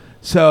 so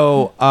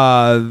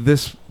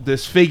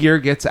this figure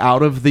gets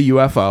out of the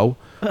UFO,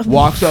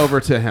 walks over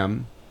to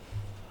him.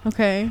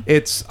 Okay.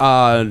 It's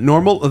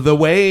normal. The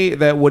way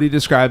that Woody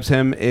describes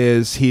him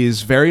is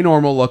he's very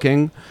normal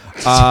looking.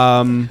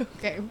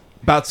 Okay.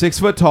 About 6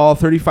 foot tall,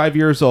 35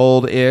 years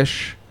old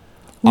ish.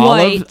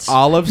 White.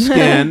 Olive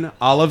skin.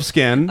 Olive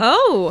skin.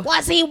 Oh.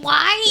 Was he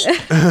white?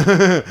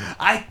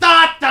 I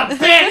thought the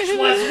bitch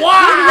was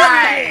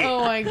white.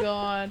 Oh my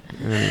god.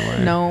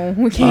 Anyway. No,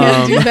 we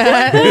can't do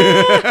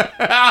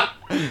that.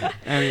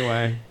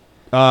 Anyway.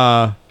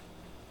 I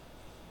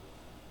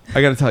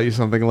got to tell you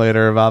something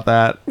later about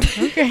that.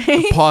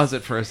 Okay. Pause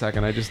it for a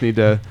second. I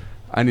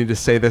need to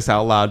say this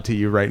out loud to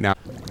you right now.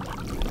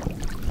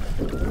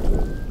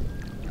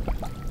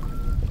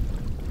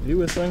 Are you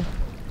whistling?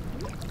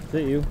 Is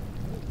it you?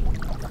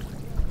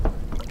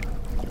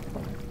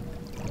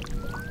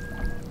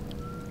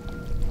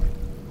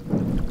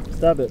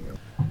 Stop it.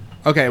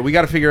 Okay, we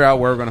got to figure out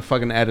where we're going to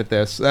fucking edit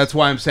this. That's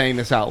why I'm saying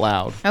this out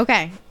loud.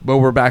 Okay. But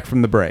we're back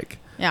from the break.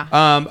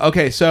 Yeah.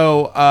 Okay,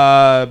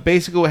 so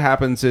basically what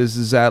happens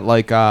is that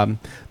like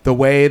the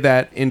way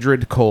that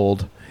Indrid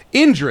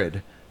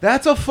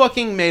That's a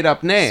fucking made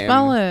up name.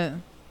 Spell it.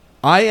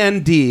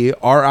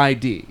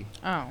 Indrid.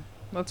 Oh,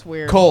 that's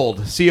weird. Cold.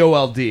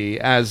 Cold.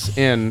 As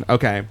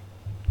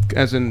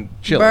in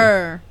chili.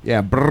 Burr.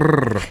 Yeah.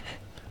 Brr.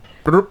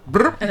 Brr,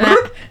 brr,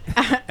 brr.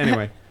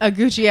 Anyway. A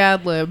Gucci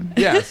ad lib.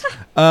 Yes.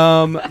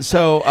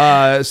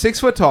 So 6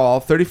 foot tall,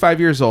 35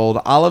 years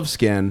old, olive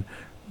skin,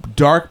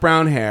 dark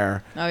brown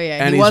hair. Oh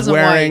yeah, And he wasn't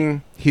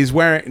white. He's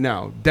wearing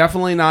no,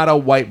 definitely not a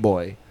white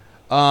boy.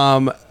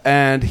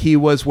 And he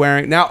was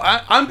wearing. Now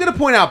I'm gonna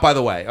point out, by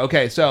the way.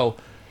 Okay, so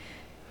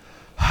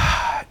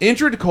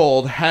Indrid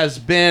Cold has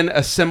been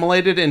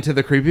assimilated into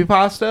the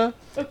creepypasta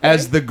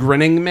as the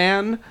Grinning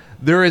Man.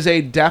 There is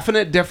a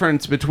definite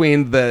difference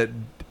between the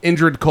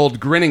Indrid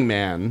Cold Grinning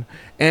Man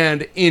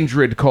and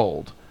Indrid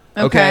Cold.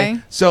 Okay.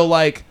 So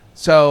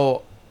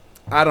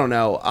I don't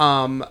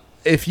know.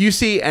 If you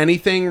see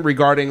anything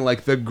regarding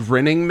like the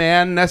Grinning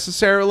Man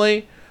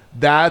necessarily,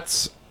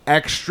 that's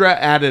extra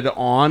added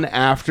on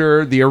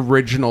after the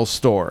original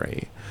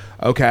story.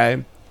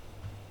 Okay.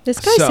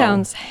 This guy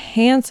sounds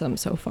handsome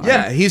so far.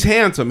 Yeah, he's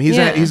handsome.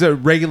 He's a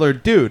regular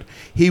dude.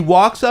 He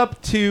walks up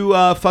to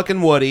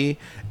fucking Woody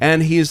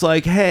and he's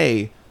like,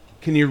 "Hey,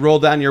 can you roll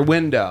down your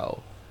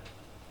window?"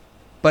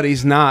 But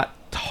he's not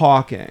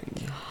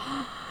talking.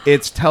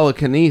 It's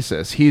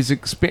telekinesis. He's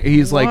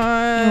like,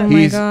 oh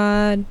my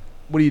god.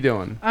 What are you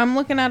doing? I'm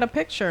looking at a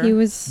picture.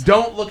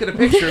 Don't look at a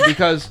picture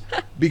because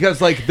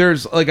like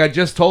there's like I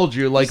just told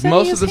you like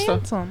most of the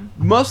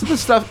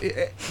stuff.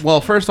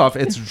 Well, first off,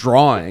 it's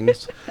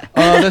drawings.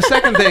 The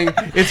second thing,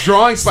 it's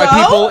drawings by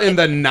people in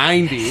the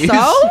 90s.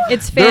 So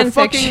it's they're fan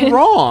fucking fiction.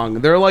 wrong.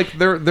 They're like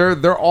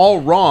they're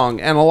all wrong,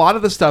 and a lot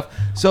of the stuff.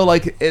 So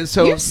like You've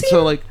seen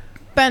so like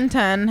Ben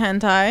 10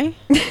 hentai.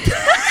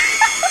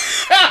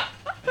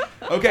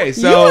 okay,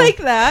 so You like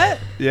that?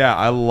 yeah,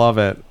 I love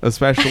it,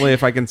 especially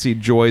if I can see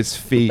Joy's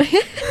feet.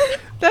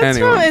 That's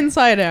Anyway. from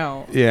Inside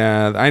Out.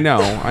 Yeah, I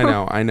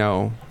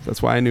know.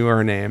 That's why I knew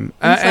her name.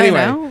 Inside Anyway.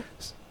 Out?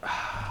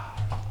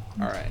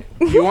 All right.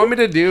 You want me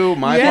to do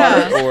my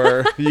part,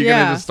 or are you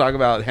going to just talk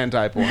about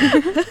hentai porn?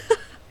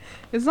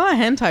 It's not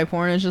hentai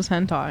porn, it's just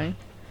hentai.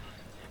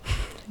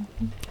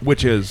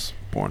 Which is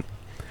porn.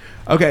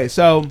 Okay,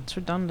 so... It's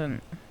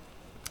redundant.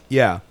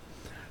 Yeah.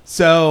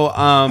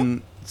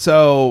 So,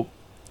 so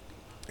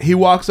he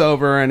walks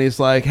over and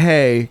he's like,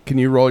 "Hey, can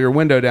you roll your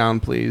window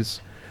down,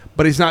 please?"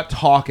 But he's not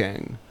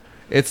talking.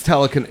 It's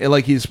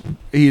like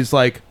he's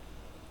like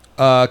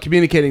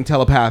communicating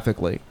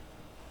telepathically.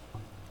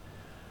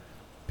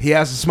 He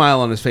has a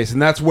smile on his face,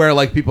 and that's where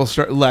like people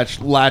start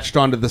latched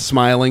onto the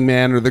smiling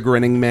man or the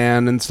grinning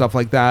man and stuff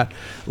like that.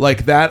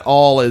 Like that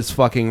all is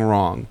fucking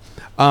wrong.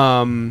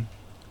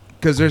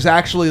 Because there's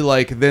actually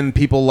like then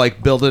people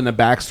like build in a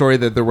backstory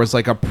that there was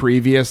like a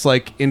previous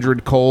like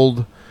Indrid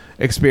Cold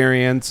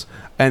experience.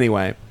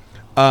 Anyway,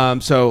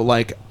 so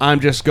like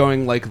I'm just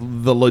going like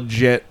the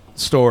legit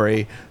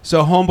story.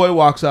 So homeboy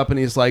walks up and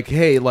he's like,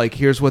 "Hey, like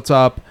here's what's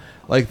up."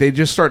 Like they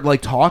just start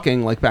like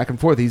talking like back and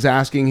forth. He's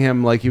asking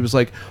him like he was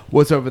like,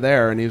 "What's over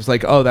there?" And he was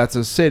like, "Oh, that's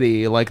a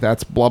city. Like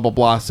that's blah blah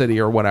blah city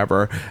or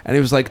whatever." And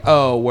he was like,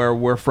 "Oh, where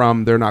we're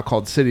from, they're not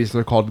called cities.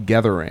 They're called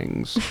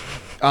gatherings."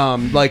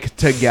 Like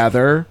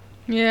together.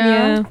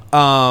 Yeah.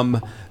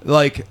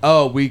 Like,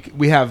 oh,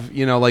 we have,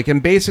 you know, like,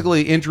 and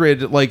basically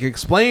Indrid like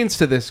explains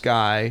to this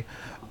guy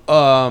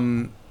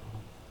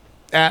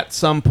at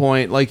some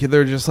point, like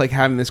they're just like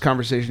having this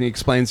conversation. He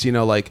explains, you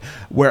know, like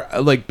where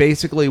like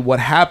basically what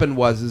happened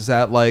is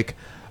that like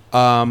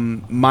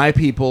my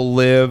people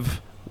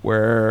live,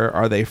 where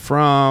are they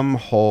from?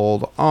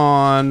 Hold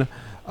on.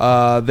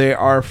 They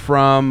are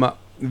from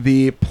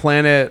the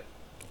planet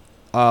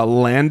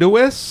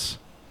Landuis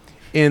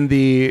in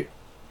the...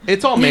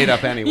 It's all made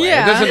up anyway.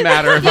 Yeah. It doesn't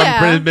matter if Yeah.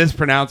 I'm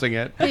mispronouncing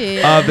it.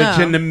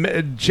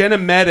 The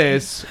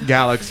Genomedes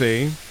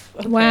galaxy.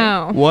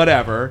 Wow.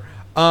 Whatever.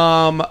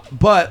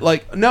 But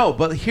like, no,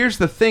 but here's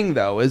the thing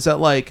though, is that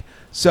like,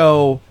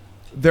 so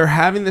they're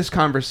having this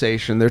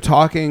conversation. They're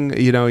talking,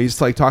 you know,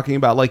 he's like talking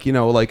about like, you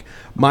know, like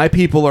my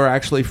people are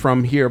actually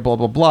from here, blah,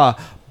 blah, blah.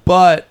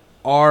 But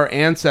our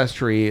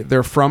ancestry,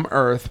 they're from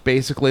Earth.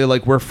 Basically,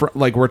 like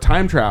we're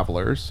time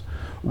travelers.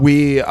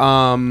 We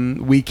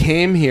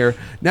came here.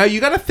 Now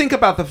you got to think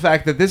about the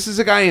fact that this is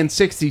a guy in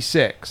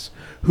 66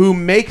 who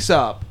makes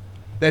up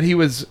that he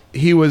was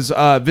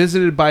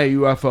visited by a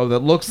UFO that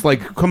looks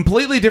like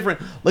completely different.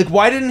 Like,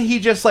 why didn't he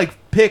just like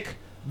pick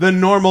the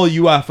normal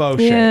UFO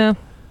shape? Yeah,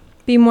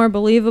 be more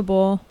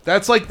believable.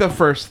 That's like the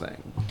first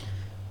thing.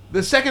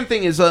 The second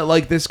thing is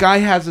like this guy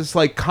has this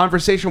like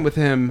conversation with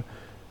him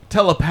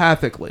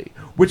telepathically,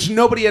 which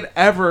nobody had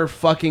ever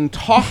fucking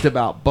talked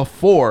about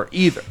before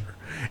either.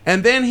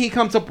 And then he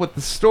comes up with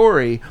the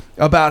story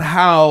about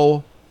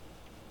how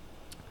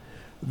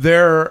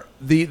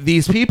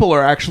these people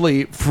are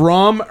actually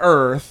from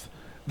Earth.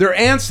 Their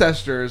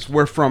ancestors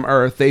were from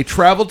Earth. They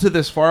traveled to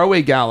this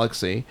faraway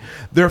galaxy.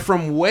 They're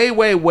from way,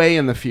 way, way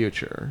in the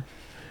future.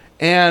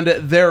 And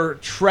they're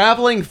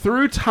traveling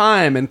through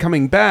time and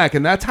coming back.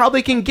 And that's how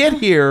they can get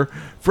here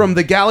from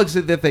the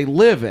galaxy that they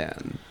live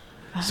in.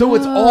 So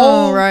it's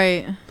all...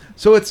 right.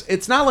 So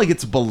it's not like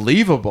it's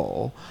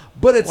believable,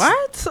 but it's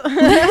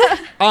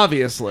What?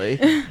 obviously,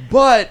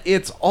 but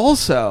it's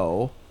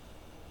also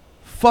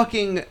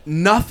fucking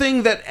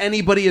nothing that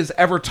anybody has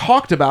ever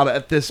talked about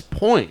at this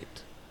point.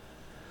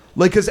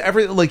 Like, because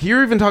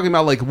you're even talking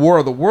about like War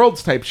of the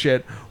Worlds type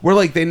shit, where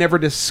like they never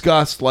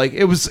discussed like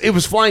it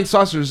was flying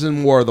saucers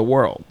in War of the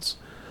Worlds.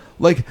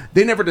 Like,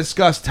 they never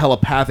discussed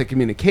telepathic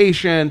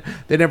communication.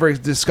 They never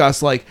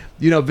discussed like,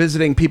 you know,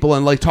 visiting people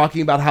and like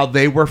talking about how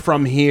they were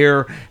from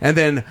here and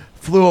then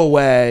flew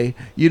away.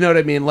 You know what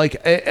I mean? Like,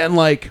 and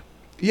like,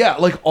 yeah,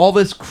 like all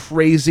this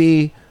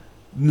crazy,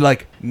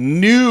 like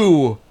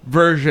new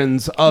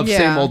versions of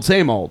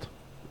same old,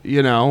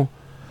 you know?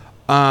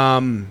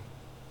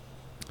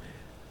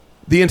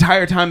 The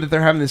entire time that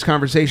they're having this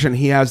conversation,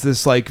 he has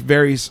this like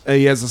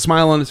he has a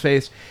smile on his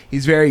face.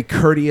 He's very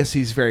courteous.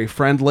 He's very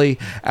friendly.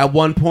 At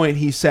one point,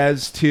 he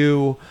says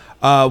to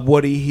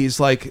Woody, he's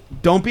like,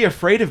 "Don't be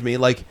afraid of me.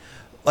 Like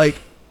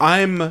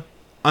I'm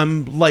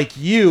like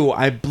you.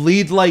 I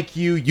bleed like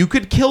you. You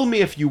could kill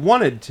me if you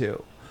wanted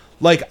to.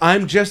 Like,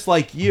 I'm just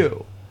like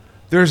you.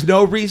 There's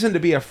no reason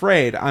to be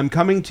afraid. I'm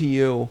coming to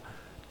you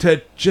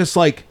to just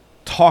like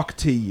talk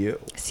to you.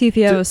 See if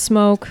you have a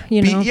smoke,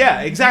 you know.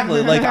 Yeah,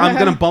 exactly. Like, I'm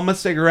gonna bum a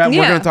cigarette and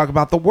we're gonna talk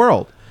about the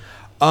world.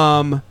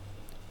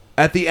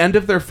 At the end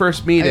of their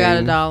first meeting,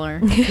 I got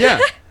 $1. Yeah.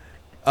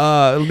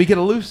 Let me get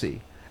a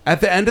Lucy. At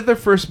the end of their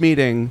first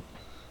meeting,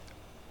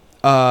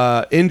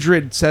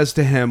 Indrid says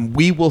to him,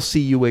 "We will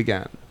see you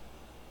again."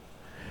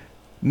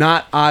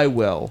 Not I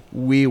will,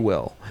 we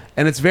will.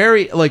 And it's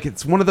very, like,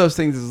 it's one of those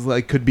things that's,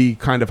 like, could be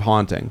kind of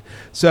haunting.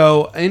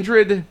 So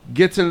Indrid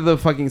gets into the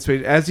fucking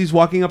space. As he's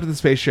walking up to the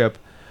spaceship,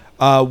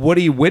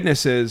 Woody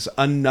witnesses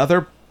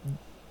another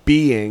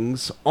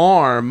being's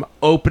arm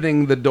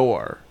opening the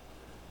door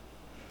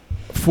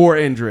for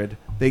Indrid.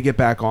 They get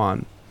back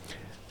on.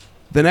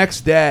 The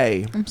next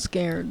day, I'm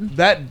scared.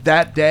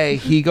 That day,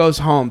 he goes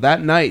home.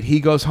 That night, he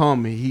goes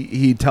home.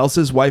 He tells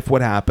his wife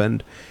what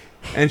happened.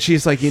 And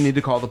she's like, "You need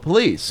to call the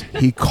police."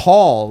 He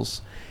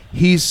calls.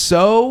 He's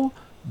so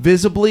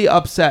visibly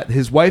upset.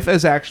 His wife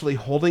is actually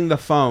holding the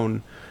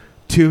phone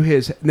to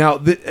his...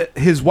 Now,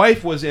 his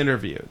wife was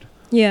interviewed.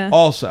 Yeah.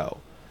 Also.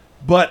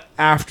 But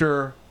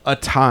after a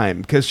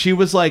time. Because she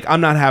was like,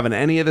 "I'm not having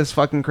any of this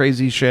fucking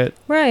crazy shit."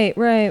 Right,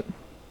 right.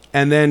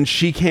 And then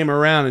she came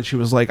around and she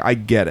was like, "I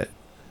get it."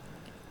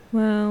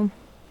 Wow.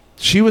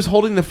 She was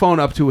holding the phone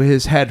up to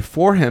his head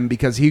for him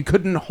because he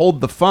couldn't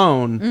hold the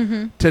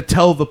phone to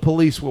tell the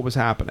police what was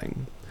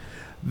happening.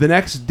 The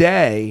next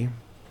day,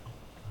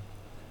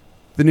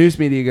 the news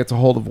media gets a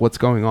hold of what's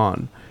going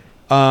on.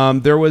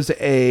 There was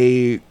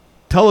a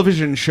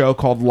television show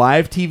called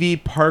Live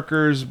TV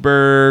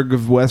Parkersburg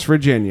of West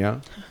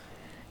Virginia.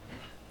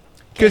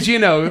 Because, you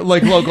know,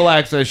 like local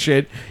access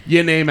shit,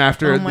 you name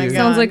after... Oh my God.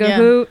 Sounds like a Yeah.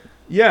 hoot.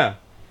 Yeah.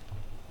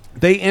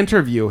 They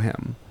interview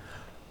him.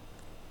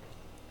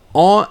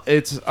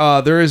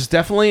 There is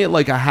definitely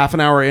like a half an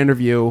hour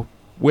interview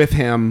with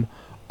him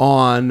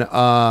on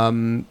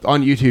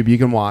YouTube. You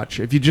can watch.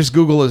 If you just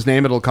Google his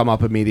name, it'll come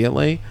up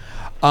immediately.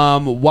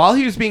 While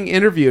he was being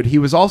interviewed, he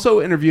was also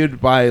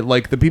interviewed by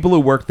like the people who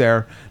work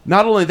there.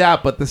 Not only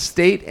that, but the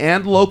state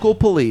and local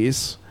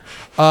police.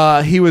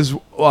 He was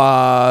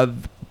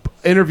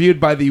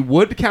interviewed by the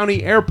Wood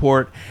County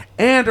Airport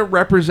and a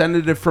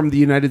representative from the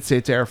United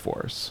States Air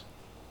Force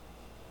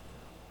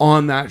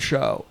on that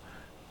show.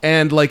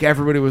 And, like,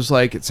 everybody was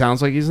like, it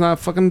sounds like he's not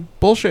fucking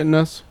bullshitting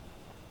us.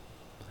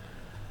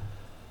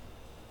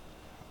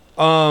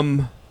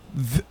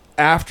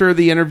 After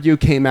the interview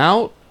came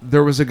out,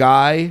 there was a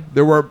guy...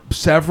 There were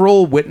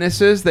several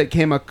witnesses that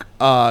came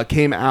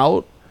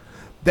out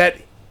that...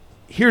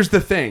 Here's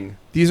the thing.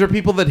 These are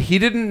people that he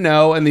didn't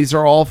know, and these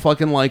are all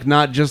fucking, like,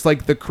 not just,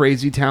 like, the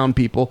crazy town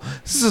people.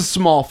 This is a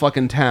small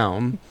fucking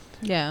town.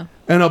 Yeah.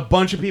 And a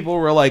bunch of people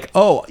were like,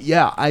 "Oh,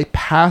 yeah, I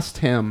passed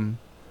him."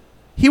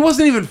 He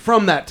wasn't even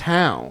from that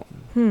town.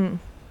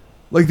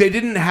 Like, they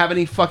didn't have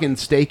any fucking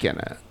stake in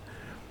it.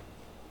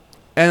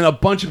 And a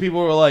bunch of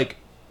people were like,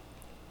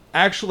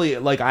 "Actually,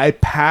 like, I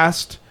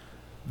passed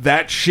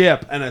that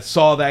ship and I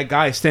saw that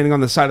guy standing on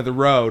the side of the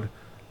road,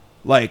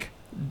 like,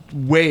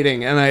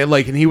 waiting. And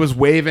and he was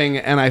waving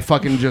and I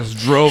fucking just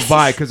drove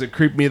by because it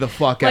creeped me the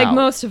fuck out." Like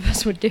most of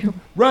us would do.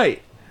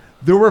 Right.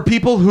 There were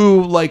people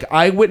who, like,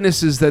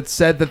 eyewitnesses that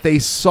said that they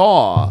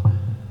saw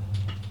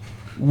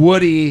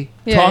Woody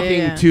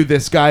talking to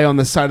this guy on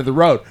the side of the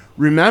road.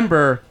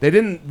 Remember, they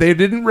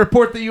didn't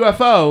report the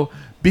UFO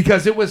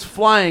because it was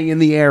flying in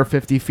the air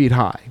 50 feet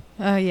high.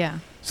 Oh, yeah.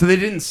 So they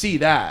didn't see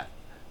that.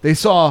 They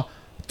saw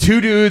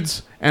two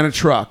dudes and a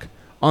truck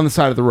on the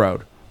side of the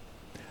road.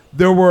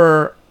 There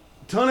were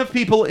a ton of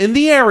people in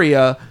the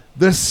area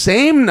the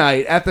same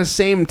night at the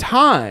same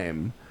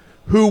time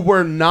who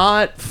were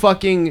not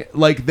fucking,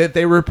 like, that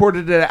they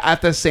reported it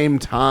at the same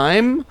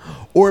time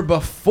or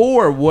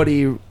before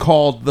Woody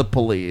called the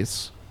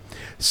police,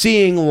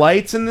 seeing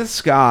lights in the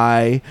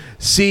sky,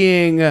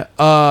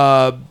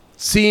 I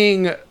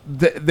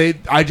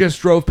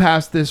just drove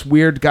past this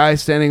weird guy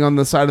standing on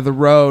the side of the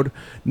road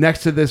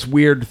next to this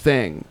weird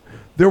thing.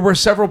 there were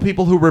several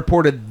people who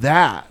reported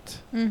that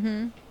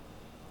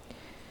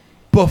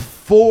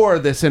before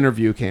this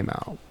interview came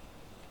out.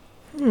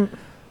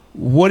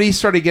 Woody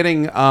started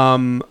getting,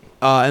 in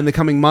the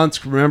coming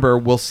months, remember,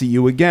 we'll see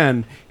you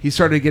again. He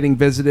started getting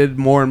visited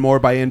more and more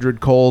by Indrid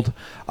Cold.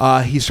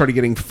 He started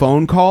getting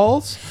phone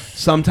calls.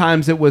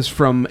 Sometimes it was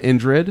from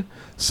Indrid.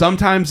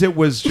 Sometimes it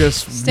was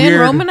just Stan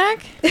weird.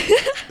 Romanek?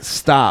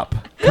 Stop,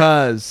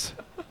 because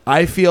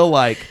I feel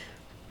like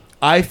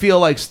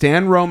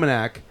Stan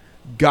Romanek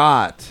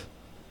got.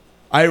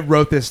 I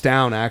wrote this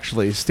down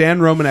actually. Stan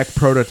Romanek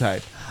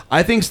prototype.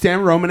 I think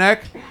Stan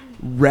Romanek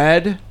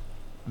read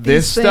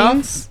this These stuff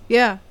things?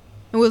 Yeah.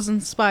 It was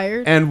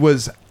inspired. and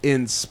was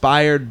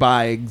inspired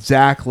by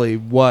exactly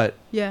what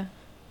Yeah.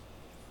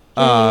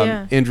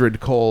 Yeah. Indrid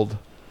Cold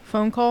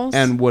Phone calls?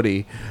 and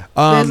Woody.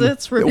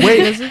 Visits, repeat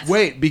wait, visits?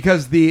 wait,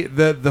 because the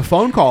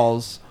phone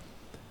calls,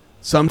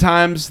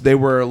 sometimes they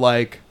were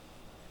like,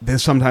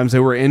 sometimes they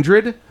were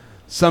Indrid,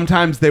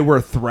 sometimes they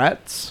were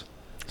threats.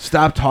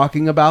 Stop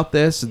talking about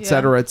this,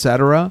 etc.,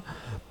 etc.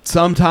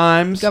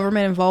 Sometimes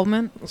Government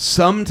involvement.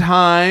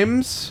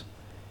 Sometimes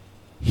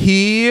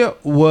he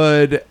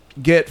would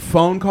get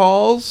phone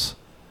calls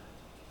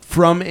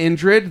from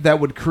Indrid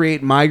that would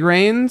create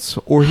migraines,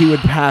 or he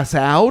would pass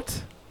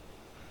out.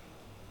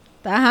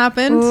 That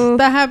happened. Ooh.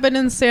 That happened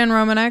in Stan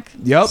Romanek.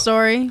 Yep.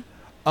 Story.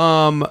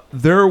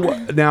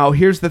 Now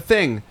here's the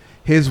thing: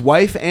 his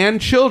wife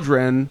and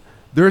children.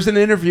 There's an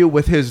interview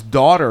with his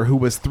daughter, who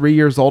was 3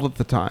 years old at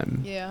the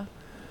time. Yeah.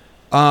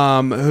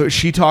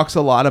 She talks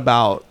a lot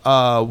about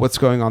what's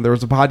going on. There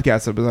was a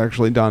podcast that was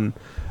actually done.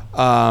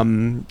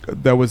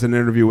 That was an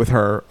interview with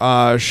her.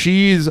 By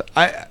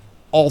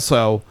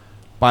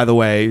the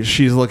way,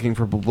 she's looking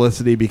for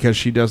publicity because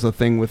she does a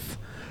thing with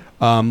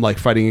like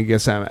fighting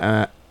against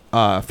MS.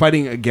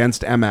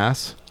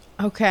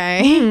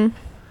 Okay.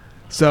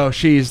 So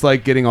she's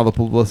like getting all the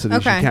publicity she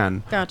Okay,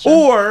 can. gotcha.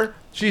 Or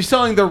she's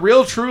telling the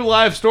real true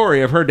live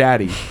story of her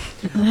daddy.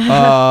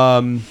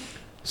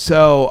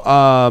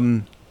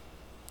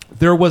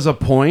 There was a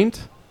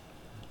point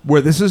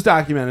where this is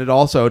documented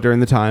also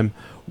during the time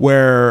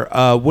where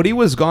Woody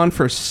was gone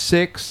for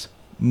 6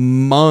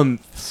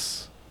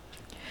 months.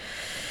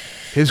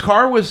 His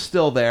car was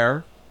still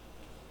there.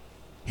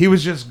 He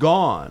was just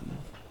gone.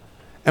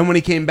 And when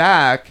he came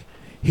back,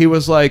 he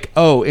was like,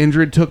 oh,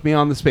 Indrid took me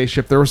on the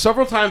spaceship. There were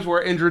several times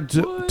where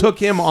Indrid took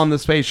him on the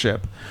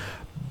spaceship.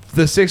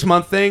 The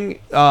 6-month thing,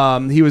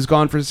 he was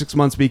gone for 6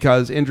 months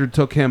because Indrid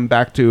took him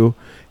back to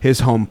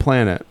his home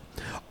planet.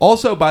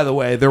 Also, by the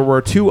way, there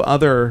were 2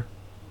 other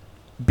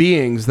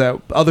beings that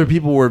other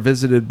people were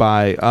visited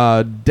by,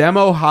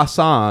 Demo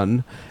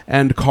Hassan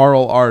and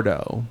Carl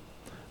Ardo.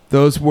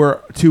 Those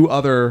were 2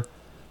 other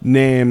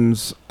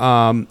names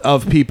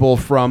of people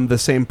from the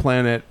same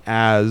planet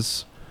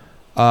as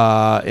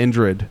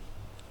Indrid.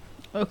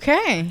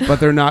 Okay. But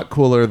they're not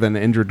cooler than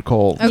Indrid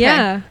Cold. Okay.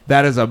 Yeah.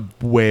 That is a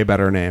way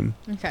better name.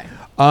 Okay.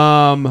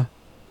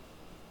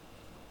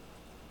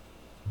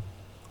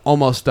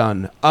 Almost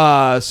done.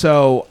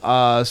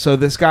 So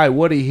this guy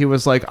Woody, he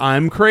was like,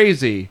 I'm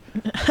crazy.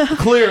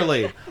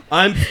 Clearly,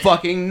 I'm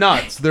fucking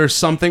nuts. There's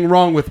something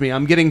wrong with me.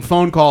 I'm getting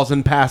phone calls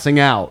and passing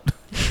out,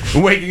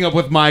 waking up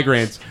with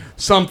migraines.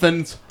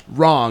 Something's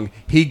wrong.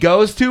 He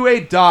goes to a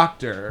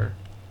doctor,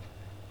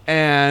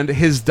 and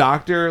his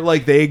doctor,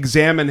 like, they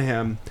examine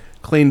him.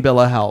 Clean bill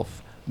of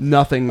health.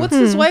 Nothing. What's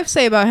his wife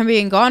say about him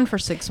being gone for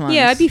 6 months?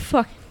 Yeah, I'd be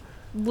fucking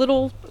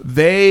little.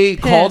 They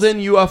pissed. called in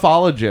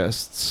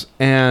ufologists,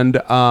 and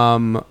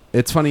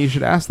it's funny you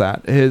should ask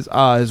that. His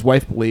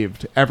wife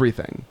believed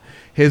everything.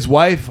 His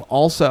wife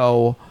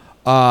also,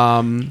 they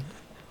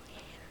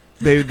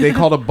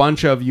called a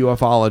bunch of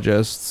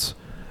ufologists,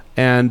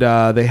 and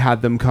they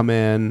had them come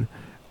in,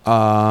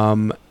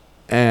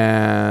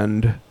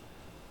 and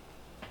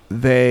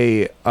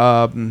they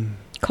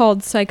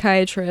Called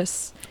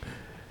psychiatrists.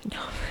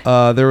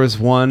 there was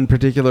one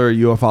particular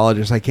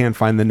ufologist. I can't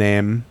find the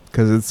name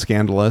because it's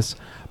scandalous,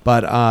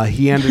 but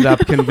he ended up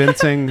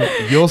convincing.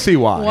 You'll see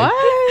why. What?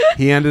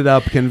 He ended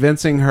up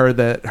convincing her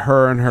that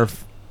her and her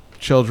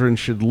children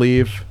should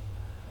leave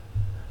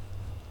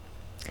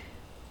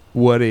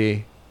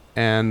Woody,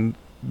 and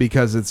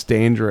because it's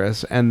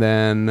dangerous. And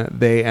then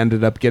they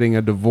ended up getting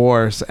a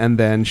divorce, and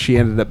then she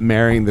ended up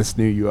marrying this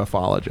new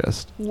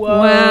ufologist.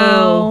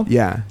 Wow.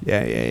 Yeah.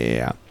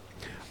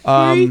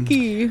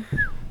 Freaky.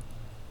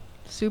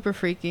 Super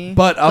freaky.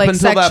 But up like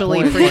until that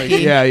sexually point, freaky.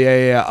 like,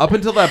 yeah. Up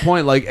until that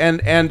point, like,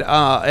 and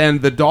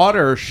the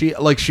daughter, she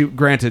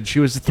granted she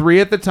was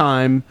 3 at the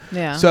time,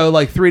 Yeah. so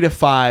like 3 to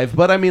 5.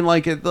 But I mean,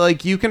 like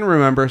you can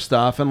remember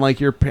stuff, and like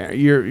your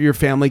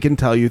family can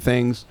tell you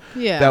things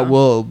Yeah. that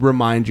will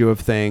remind you of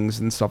things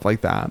and stuff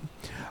like that.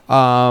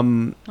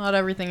 Not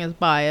everything is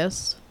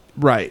biased.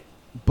 Right.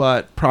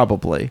 But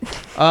probably,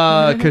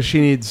 because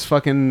she needs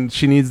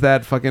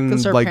that fucking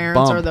Because her like parents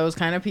bump. are those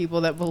kind of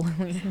people that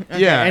believe. Okay,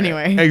 Yeah.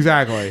 Anyway.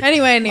 Exactly.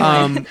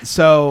 Anyway.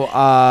 So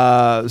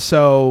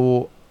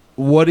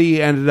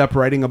Woody ended up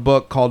writing a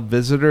book called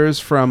Visitors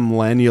from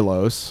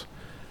Lanulos,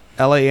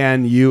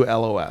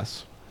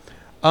 Lanulos.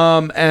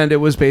 And it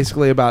was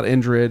basically about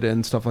Indrid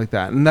and stuff like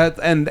that.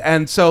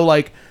 And so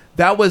like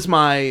that was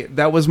my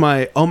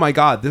oh my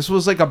god, this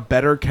was like a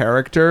better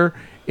character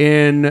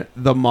in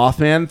the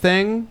Mothman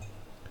thing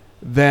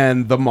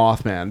than the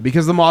Mothman,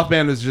 because the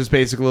Mothman is just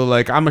basically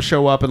like, I'm gonna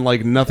show up and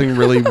like nothing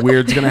really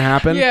weird's gonna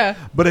happen. Yeah.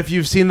 But if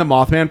you've seen the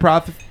Mothman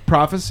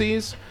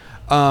prophecies,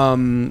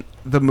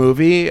 the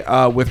movie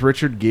with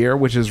Richard Gere,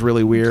 which is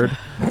really weird.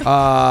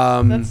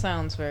 That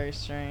sounds very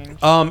strange.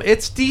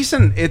 It's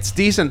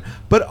decent.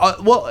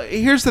 But well,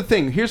 here's the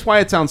thing. Here's why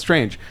it sounds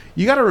strange.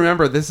 You got to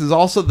remember, this is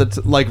also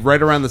like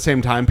right around the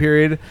same time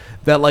period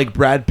that like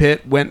Brad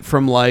Pitt went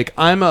from like,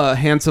 I'm a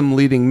handsome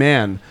leading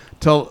man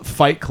to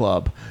Fight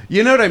Club.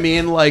 You know what I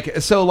mean? Like,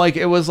 so like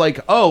it was like,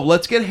 oh,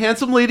 let's get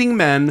handsome leading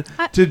men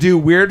to do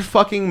weird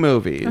fucking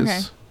movies. Okay.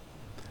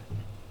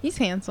 He's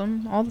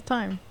handsome all the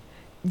time.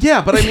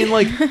 Yeah, but I mean,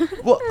 like,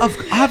 well,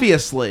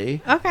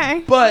 obviously.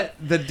 Okay. But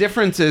the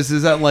difference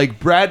is that like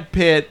Brad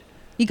Pitt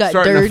He got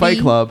starting dirty. a Fight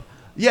Club.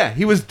 Yeah,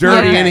 he was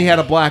dirty Okay. and he had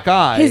a black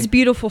eye. His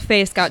beautiful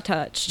face got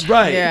touched.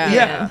 Right. Yeah.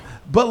 Yeah.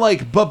 But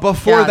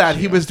before Got that,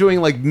 you. he was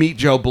doing like Meet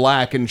Joe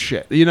Black and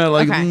shit. You know,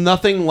 like Okay.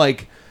 nothing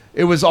like,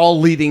 it was all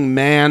leading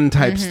man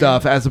type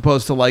stuff as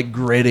opposed to like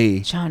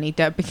gritty. Johnny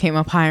Depp became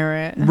a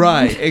pirate.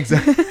 Right.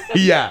 Exactly.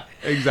 Yeah.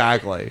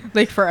 Exactly.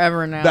 Like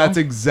forever now. That's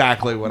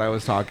exactly what I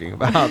was talking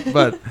about.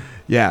 But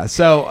yeah,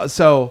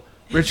 so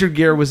Richard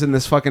Gere was in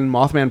this fucking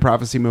Mothman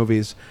prophecy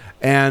movies,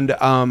 and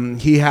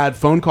he had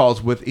phone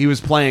calls with. He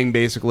was playing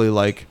basically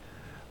like,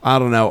 I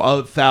don't know,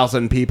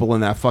 1,000 people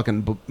in that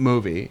fucking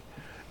movie,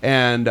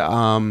 and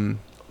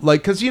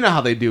like, cause you know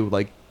how they do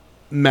like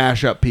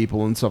mash up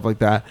people and stuff like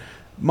that.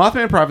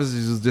 Mothman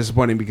prophecies is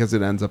disappointing because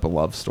it ends up a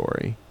love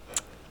story,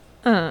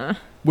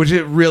 which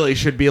it really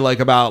should be like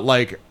about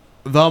like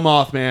the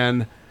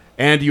Mothman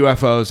and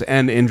UFOs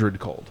and Indrid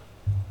Cold.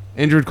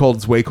 Indrid Cold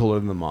is way cooler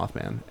than the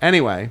Mothman.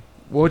 Anyway,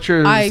 what's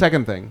your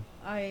second thing?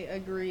 I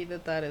agree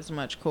that is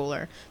much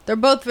cooler. They're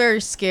both very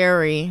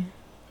scary.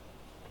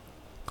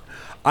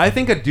 I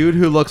think a dude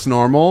who looks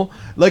normal,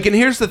 like, and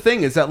here's the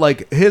thing, is that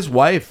like his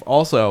wife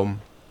also,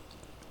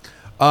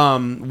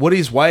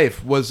 Woody's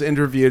wife was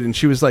interviewed and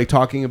she was like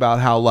talking about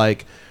how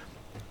like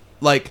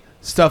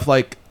stuff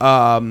like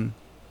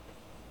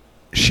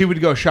she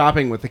would go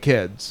shopping with the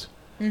kids,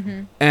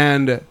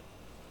 and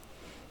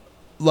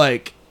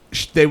like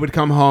they would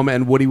come home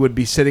and Woody would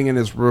be sitting in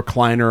his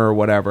recliner or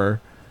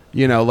whatever,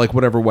 you know, like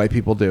whatever white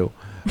people do.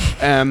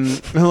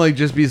 And like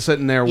just be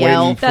sitting there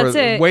Yell.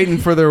 waiting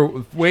for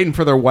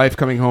their wife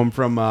coming home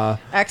from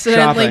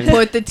Accidentally shopping.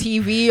 put the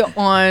TV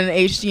on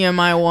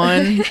HDMI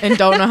 1 and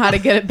don't know how to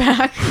get it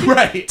back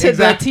Right, to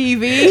exactly.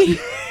 the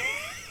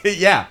TV.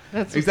 Yeah,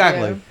 That's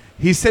exactly. yeah.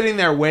 He's sitting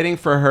there waiting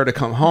for her to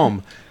come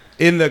home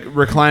in the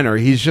recliner.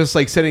 He's just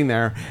like sitting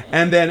there,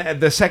 and then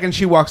the second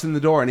she walks in the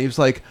door, and he was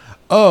like,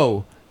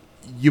 "Oh,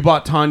 you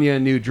bought Tanya a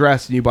new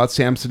dress and you bought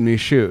Samson new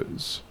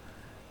shoes."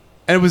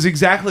 And it was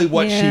exactly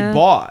what she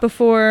bought.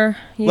 Before,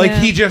 Like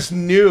he just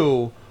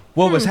knew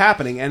what was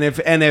happening. And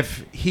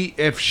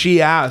if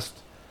she asked,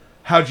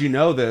 "How'd you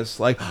know this?"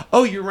 Like,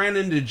 "Oh, you ran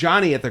into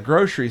Johnny at the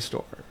grocery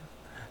store."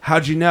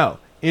 "How'd you know?"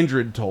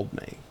 "Indrid told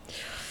me."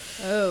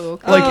 Oh,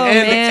 okay. Like,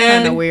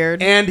 Kind of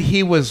weird. And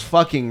he was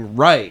fucking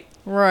right.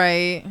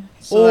 Right.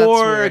 So that's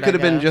Or weird, it could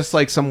have I been guess. just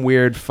like some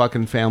weird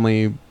fucking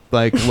family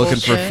like looking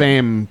for Bullshit.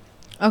 fame.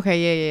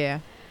 Okay,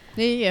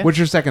 yeah. What's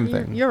your second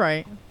thing? You're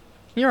right.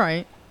 You're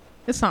right.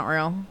 It's not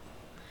real.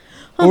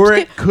 Or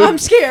it could- I'm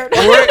scared.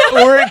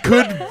 or it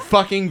could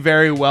fucking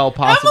very well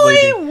possibly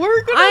Emily, be.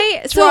 we're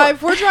gonna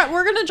drive.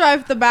 We're gonna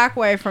drive the back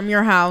way from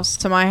your house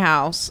to my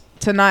house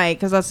tonight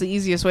because that's the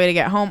easiest way to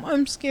get home.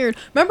 I'm scared.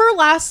 Remember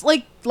last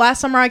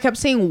summer I kept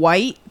seeing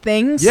white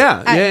things. Yeah,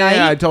 at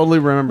night, I totally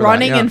remember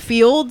running that, yeah. in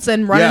fields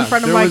and running Yeah, in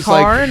front of there my was,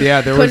 like- car. And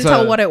yeah, there couldn't was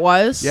tell a- what it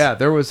was. Yeah,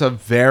 there was a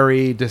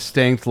very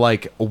distinct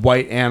like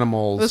white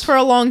animals. It was for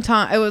a long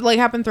time. It would like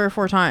happen 3 or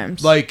 4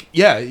 times. like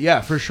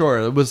yeah, for sure.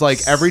 It was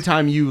like every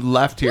time you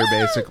left here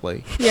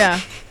basically.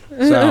 yeah.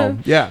 So,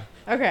 yeah.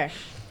 Okay.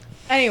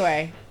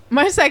 Anyway,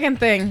 my second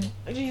thing.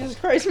 Jesus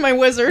Christ, my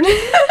wizard.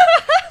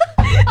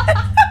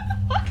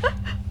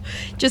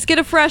 Just get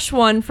a fresh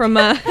one from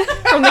the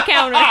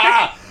counter.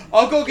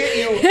 I'll go get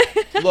you.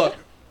 Look,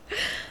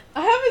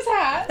 I have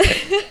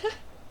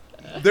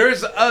his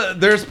hat.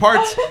 there's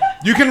parts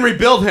you can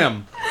rebuild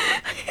him.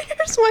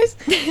 Here's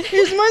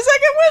my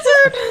second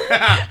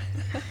wizard.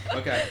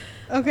 Okay.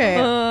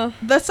 Okay.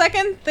 The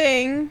second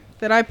thing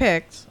that I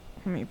picked.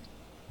 Let me.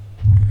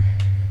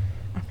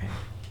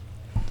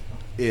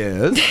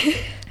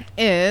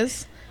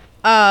 Is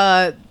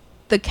the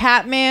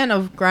Catman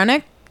of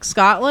Greenock,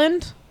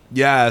 Scotland.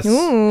 Yes.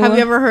 Ooh. Have you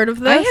ever heard of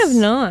this? I have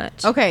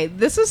not. Okay,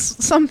 this is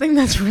something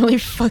that's really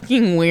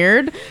fucking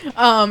weird.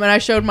 And I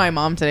showed my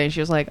mom today. She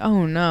was like,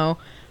 "Oh no."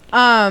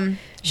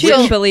 She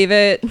didn't believe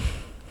it.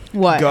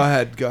 What? Go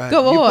ahead. Go,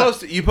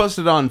 what? You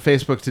posted on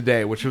Facebook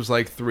today, which was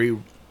like 3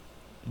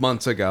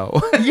 months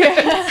ago.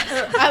 Yeah,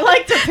 I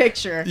liked the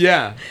picture.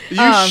 Yeah.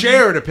 You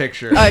shared a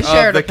picture. I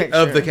shared of a the, picture.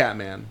 of the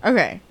Catman.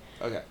 Okay.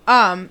 Okay.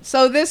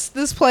 So this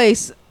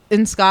place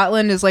in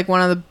Scotland is like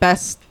one of the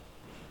best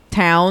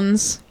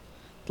towns,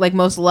 like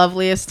most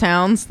loveliest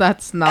towns.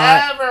 That's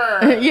not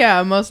ever.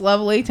 Yeah, most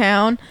lovely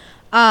town.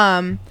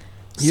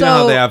 You know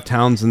how they have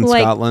towns in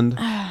like- Scotland?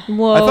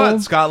 Whoa. I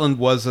thought Scotland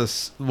was a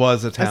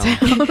town.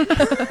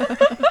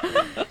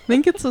 I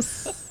think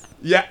it's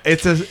Yeah,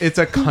 it's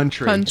a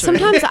country.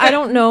 Sometimes I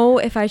don't know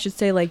if I should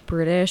say like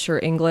British or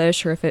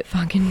English or if it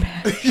fucking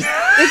matters.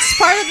 It's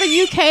part of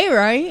the UK,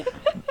 right?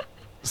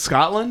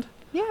 Scotland?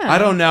 Yeah. I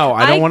don't know.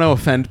 I don't want to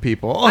offend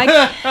people.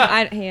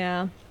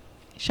 Yeah.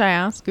 Should I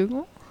ask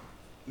Google?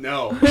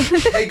 No.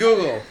 Hey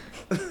Google.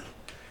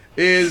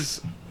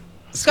 Is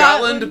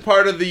Scotland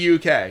part of the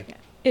UK?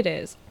 It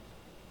is.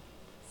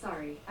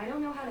 Sorry, I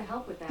don't know how to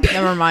help with that.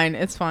 Never mind.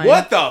 It's fine.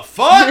 What the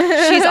fuck?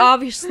 She's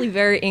obviously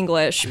very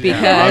English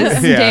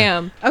because Yeah.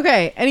 damn.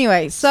 Okay.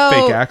 Anyway, so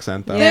Fake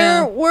accent though.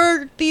 there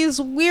were these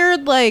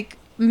weird like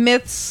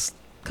myths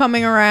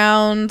coming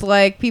around,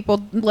 like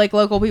people, like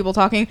local people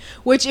talking.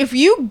 Which, if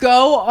you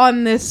go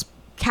on this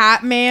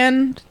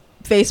Catman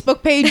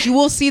Facebook page, you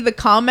will see the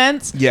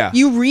comments. Yeah.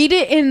 You read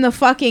it in the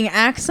fucking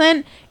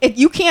accent.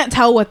 You can't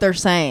tell what they're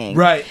saying.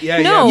 Right.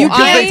 Yeah. No, yeah. You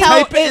can't They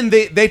tell type in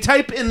they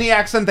type in the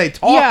accent they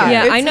talk Yeah. in.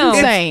 Yeah, it's I know.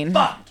 Insane.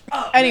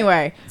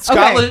 Anyway.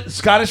 Okay.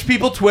 Scottish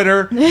people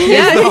Twitter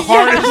Yes. is the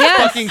hardest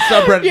Yes. fucking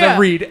subreddit Yeah. to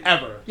read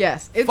ever.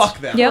 Yes, it's Fuck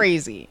them. Yep.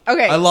 crazy.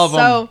 Okay, I love 'em,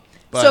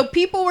 So but-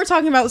 people were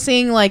talking about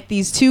seeing like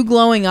these two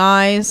glowing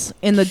eyes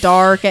in the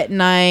dark at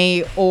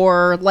night,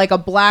 or like a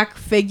black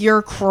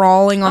figure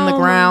crawling on the Oh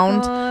my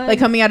ground, God. like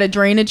coming out of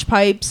drainage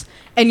pipes.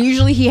 And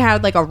usually he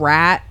had like a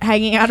rat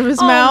hanging out of his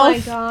Oh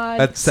mouth. my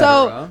god.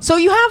 So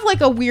you have like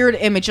a weird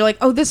image. You're like,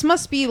 oh, this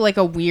must be like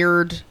a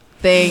weird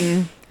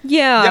thing,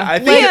 yeah. Yeah,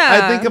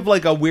 I think of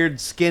like a weird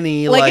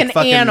skinny like an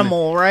fucking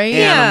animal, right?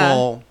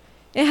 Animal.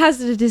 It has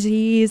the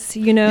disease,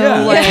 you know.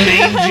 Yeah.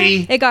 Like,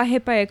 Mangy. it got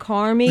hit by a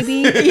car,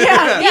 maybe.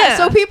 Yeah.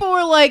 So people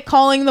were like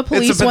calling the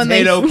police It's a when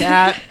they potato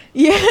cat.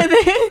 Yeah,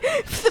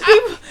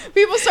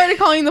 people started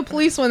calling the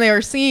police when they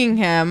were seeing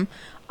him,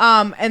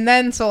 and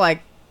then so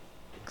like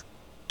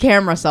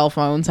camera cell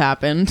phones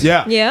happened.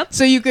 Yeah. Yep.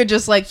 So you could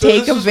just like So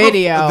take this a was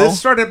video. This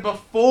started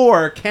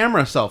before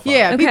camera cell phone.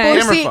 Yeah, Okay.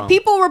 Camera phone.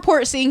 people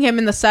report seeing him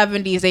in the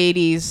 70s,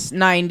 80s,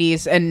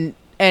 90s, and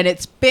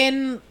it's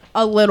been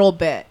a little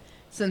bit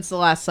since the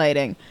last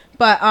sighting.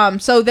 But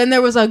so then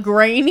there was a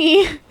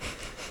grainy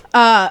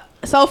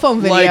cell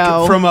phone video.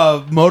 Like from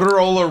a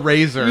Motorola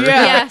Razr.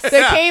 Yeah. Yes.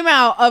 That came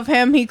out of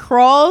him. He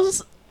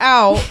crawls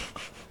out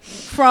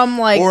from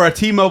like Or a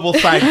T-Mobile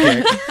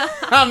sidekick.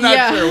 I'm not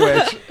Yeah. sure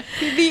which.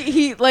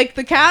 he like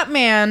the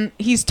Catman.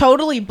 He's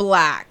totally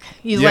black.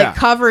 He's Yeah. like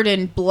covered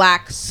in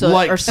black soot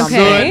Like or something.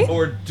 Okay. soot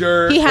or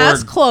dirt. He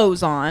has or,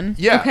 clothes on.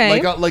 yeah, Okay.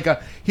 like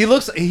a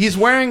he's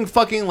wearing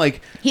fucking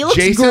like He looks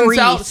Jason's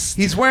greased.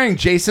 He's wearing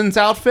Jason's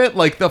outfit,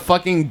 like the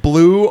fucking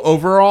blue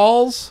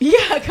overalls.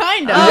 Yeah,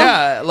 kind of.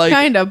 Yeah, like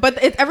kind of. But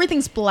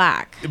everything's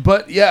black.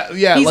 But yeah,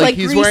 He's, like,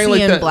 he's wearing like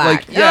greasy and the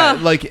black. like yeah,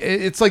 Ugh. like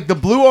it's like the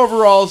blue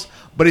overalls,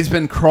 but he's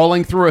been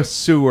crawling through a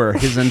sewer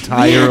his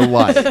entire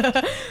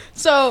life.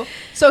 So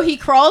he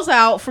crawls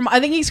out from. I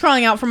think he's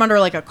crawling out from under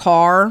like a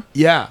car.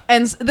 Yeah.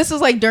 And this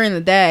is like during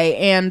the day,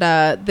 and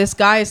this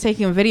guy is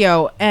taking a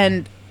video,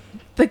 and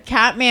the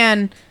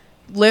Catman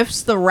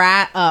lifts the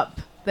rat up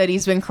that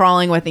he's been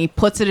crawling with, and he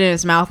puts it in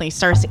his mouth, and he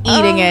starts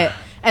eating it,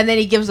 and then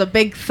he gives a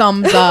big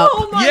thumbs up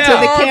Oh my to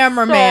God. the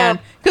cameraman,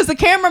 Stop. because the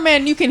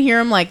cameraman, you can hear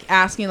him like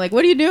asking, like,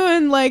 "What are you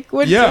doing? Like,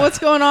 Yeah. what's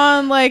going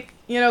on? Like,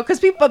 you know, because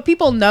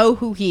people know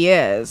who he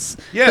is,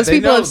 Yeah, because they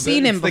people know have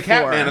seen that him it's before.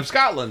 the Catman of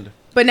Scotland.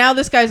 But now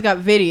this guy's got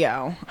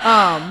video.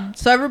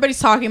 So everybody's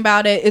talking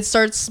about it. It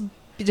starts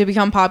to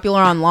become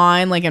popular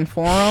online, like in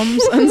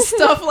forums and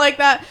stuff like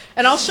that.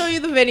 And I'll show you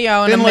the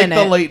video in a like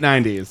minute. the late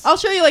 90s. I'll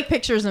show you like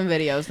pictures and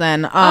videos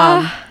then.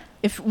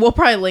 If we'll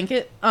probably link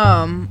it.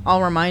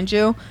 I'll remind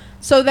you.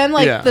 So then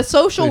like Yeah, the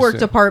social please work do.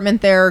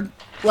 department there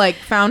like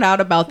found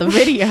out about the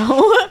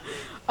video.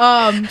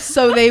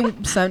 So they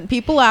sent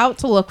people out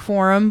to look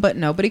for him, but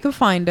nobody could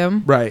find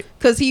him. Right.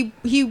 Because he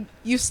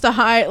used to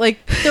hide, like,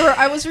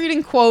 I was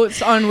reading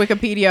quotes on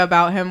Wikipedia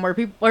about him where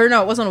people, or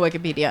no, it wasn't on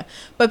Wikipedia,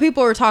 but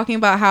people were talking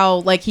about how,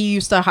 like, he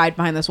used to hide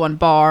behind this one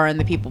bar and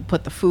the people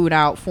put the food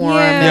out for him.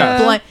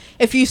 Yeah. And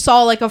if you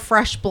saw, like, a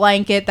fresh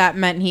blanket, that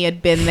meant he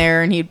had been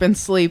there and he'd been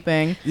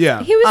sleeping.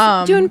 Yeah. He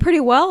was doing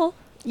pretty well.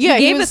 Yeah,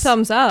 he he gave was- a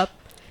thumbs up.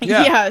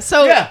 Yeah,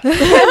 so Yeah.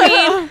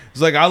 I mean,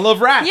 He's like, I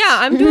love rats. yeah,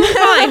 I'm doing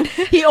fine.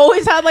 he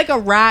always had, like, a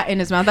rat in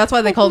his mouth. That's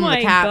why they called him my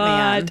the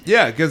Catman. God.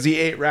 Yeah, because he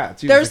ate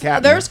rats. He was a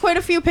Catman. There's quite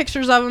a few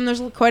pictures of him.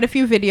 There's quite a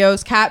few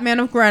videos. Catman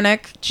of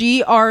Greenock,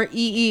 Greenock.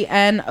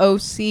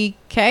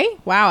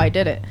 Wow, I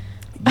did it.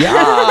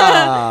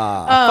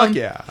 Yeah. Fuck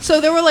yeah.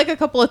 So there were like a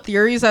couple of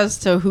theories as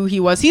to who he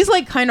was. He's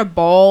like kind of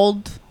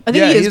bald. I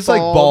think Yeah, he is he's like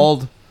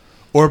bald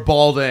or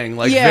balding,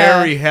 like Yeah.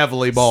 very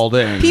heavily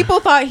balding. People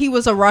thought he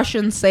was a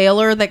Russian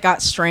sailor that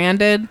got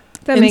stranded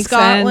That in makes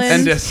Scotland.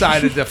 and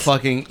decided to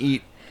fucking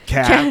eat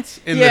cats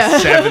in Yeah.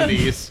 the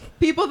 70s.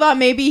 People thought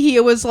maybe he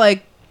was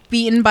like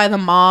beaten by the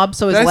mob,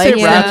 so his Did I say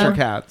legs. rats Yeah. or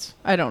cats?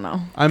 I don't know.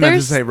 I meant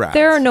to say rats.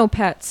 There are no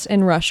pets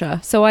in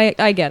Russia, so I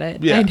get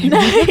it. Yeah. I do.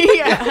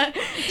 Yeah,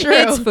 true.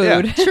 It's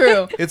food. Yeah.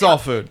 True. It's all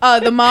food.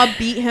 The mob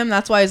beat him.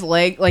 That's why his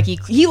leg, like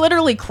he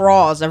literally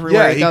crawls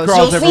everywhere Yeah, he he goes.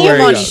 crawls You'll see everywhere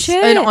him he on, goes.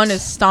 and on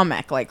his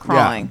stomach, like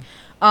crawling.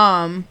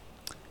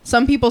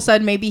 Some people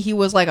said maybe he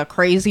was like a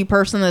crazy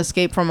person that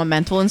escaped from a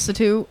mental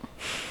institute.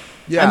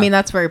 Yeah. I mean,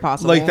 that's very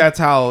possible. like that's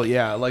how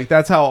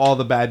all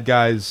the bad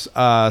guys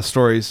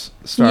stories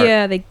start.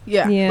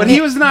 Yeah. But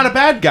he was not a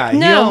bad guy. He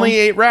No. only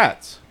ate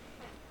rats.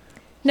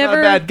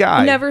 Never a bad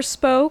guy. Never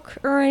spoke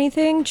or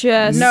anything.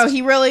 Just No,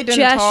 he really didn't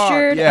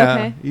gestured. Yeah.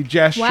 Okay. He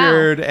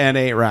gestured and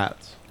ate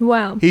rats.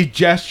 Wow. He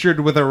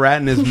gestured with a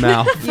rat in his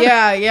mouth. talk.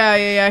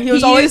 Yeah. He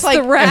was He always used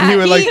like the rat. And he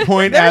would like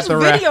point There's at the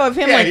rat. video of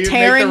him Yeah, like he would make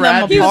tearing the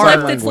them rat do apart. He sign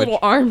left its language. little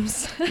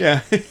arms.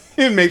 Yeah.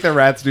 He'd make the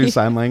rats do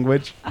sign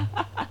language.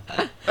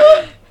 Are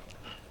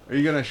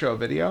you gonna show a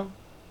video?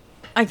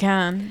 I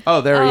can.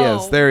 Oh, there he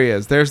is. Oh. There he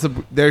is. There's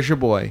your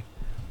boy.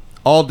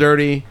 All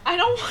dirty, I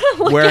don't want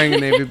to look wearing at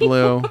a navy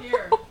blue.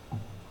 Here. Oh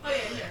yeah,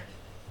 here.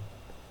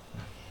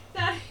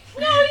 No,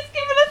 he's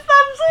giving a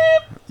thumbs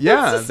up.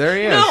 Yeah, there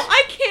he is. No,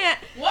 I can't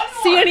One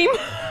see more. anymore.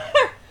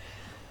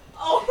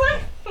 Oh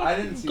my I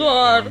didn't see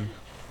God. that one.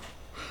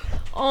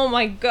 Oh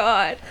my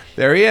god.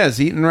 There he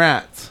is, eating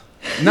rats.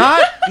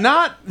 Not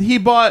he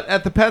bought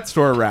at the pet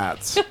store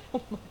rats.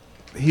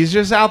 He's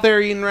just out there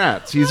eating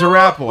rats. He's a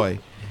rat boy.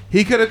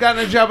 He could have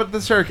gotten a job at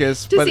the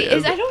circus, but I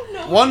don't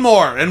know. one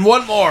more and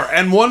one more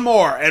and one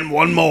more and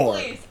one more.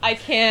 Please, I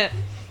can't.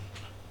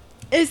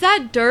 Is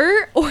that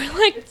dirt or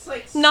like It's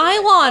like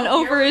nylon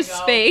oh, here over we his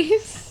go.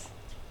 face?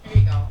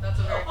 Here you go. That's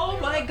a very Oh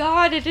clear my one.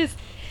 god, it is.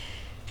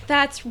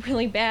 That's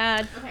really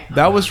bad. Okay.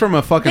 That was from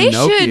a fucking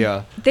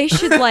Nokia. They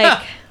should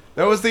like.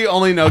 That was the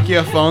only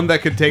Nokia phone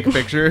that could take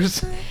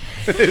pictures.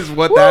 Is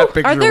what that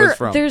picture Are there? was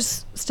from.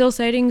 There's still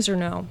sightings or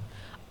no?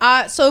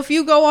 So if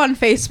you go on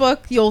Facebook,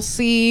 you'll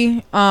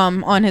see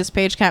on his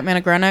page, Catman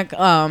Agrenic,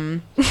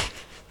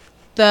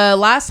 the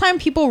last time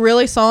people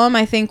really saw him,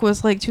 I think,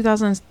 was like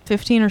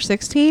 2015 or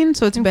 16.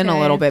 So it's been a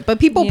Okay. little bit. But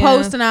people Yeah.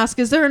 post and ask,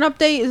 "Is there an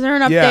update? Is there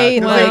an Yeah, update?" 'cause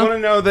And they like, want to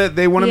know that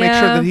they want to make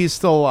sure Yeah. that he's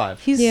still alive.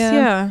 he's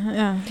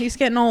Yeah. he's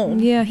getting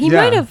old. Yeah, he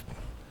Yeah. might have.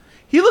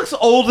 He looks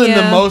old in the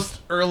Yeah. most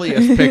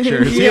earliest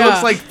pictures. He Yeah.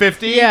 looks like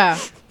 50 Yeah,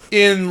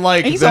 in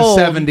like He's the old.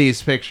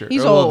 70s picture.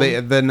 He's Well, old.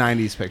 the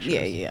 90s pictures.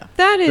 yeah.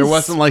 That is. There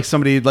wasn't like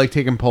somebody like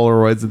taking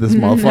Polaroids of this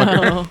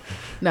motherfucker.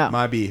 No,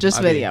 My B. just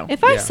my B. video.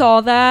 If I Yeah.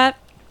 saw that,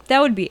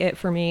 that would be it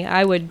for me.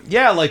 I would.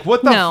 Yeah, like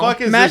what the No. fuck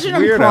is Imagine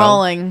this him weirdo?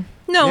 crawling.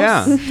 No,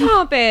 Yeah.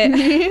 stop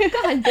it.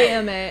 God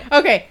damn it.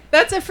 Okay,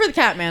 that's it for the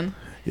Catman.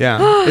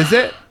 Yeah. Is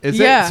it? Is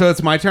Yeah. it? So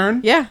it's my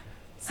turn Yeah,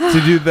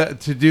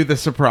 to do the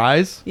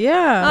surprise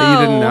yeah. that you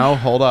didn't Oh. know.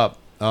 Hold up.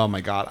 Oh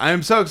my god. I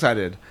am so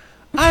excited.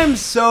 I'm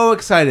so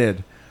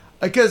excited.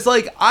 Because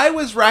like I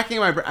was racking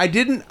my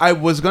brain. I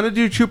was going to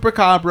do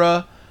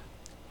Chupacabra.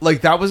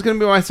 Like that was going to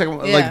be my second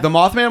one. Yeah. Like the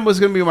Mothman was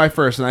going to be my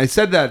first, and I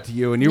said that to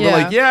you, and you were Yeah.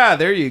 like, "Yeah,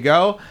 there you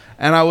go."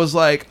 And I was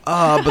like,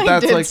 but I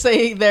that's did like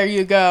say, "There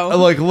you go."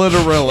 like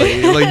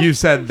literally like you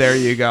said, there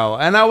you go.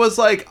 And I was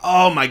like,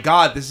 oh my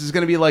god, this is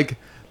gonna be like,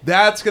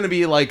 that's gonna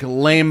be like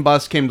Lame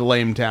Bus Came to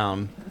Lame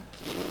Town.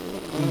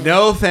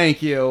 No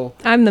thank you.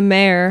 I'm the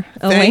mayor.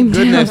 of Thank Lame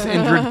goodness Town.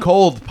 Injured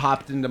Cold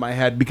popped into my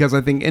head because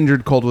I think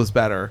Injured Cold was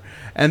better.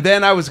 And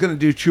then I was gonna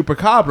do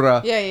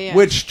Chupacabra, Yeah.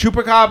 which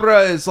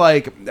Chupacabra is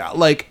like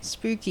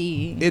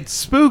Spooky. it's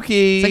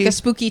spooky. It's like a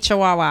spooky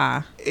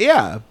chihuahua.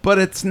 yeah, but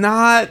it's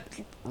not.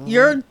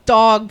 Your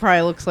dog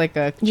probably looks like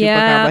a chupacabra.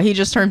 Yeah. He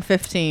just turned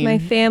 15. My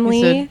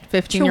family. He's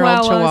a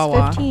 15-year-old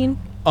chihuahua. 15.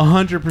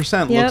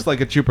 100% Yep. looks like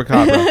a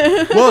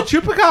Chupacabra. Well,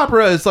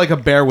 Chupacabra is like a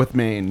bear with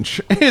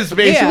mange. Is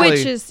basically.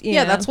 Which is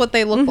Yeah, that's what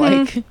they look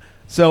like.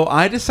 So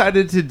I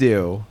decided to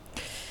do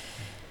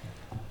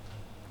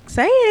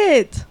Say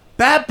it.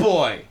 Bat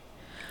Boy.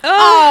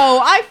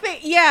 Oh, I think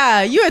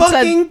yeah. You had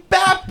Fucking said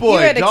Bat Boy, you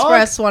had dog.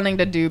 expressed wanting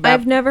to do.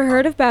 I've never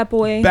heard of Bat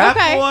Boy. Bat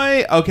Okay.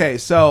 Boy. Okay,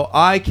 so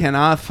I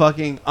cannot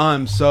fucking.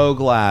 I'm so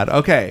glad.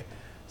 Okay,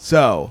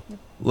 so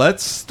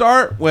let's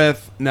start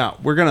with. No,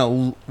 we're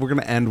gonna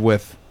end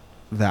with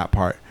that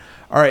part.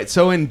 All right.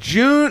 So on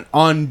June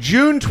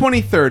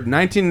 23rd,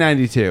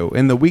 1992,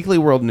 in the Weekly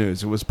World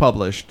News, it was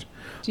published.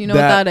 Do you know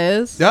what that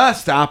is?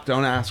 Stop!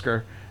 Don't ask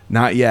her.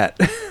 Not yet.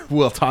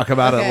 We'll talk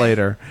about it Okay.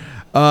 later.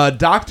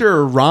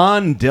 Dr.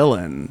 Ron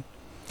Dillon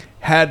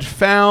had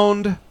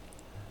found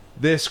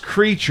this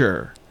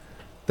creature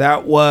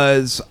that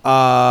was,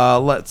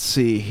 let's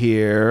see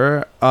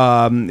here.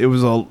 It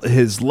was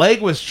his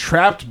leg was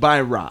trapped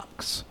by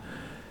rocks.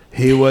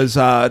 He was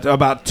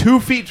about 2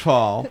 feet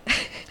tall.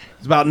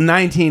 He's about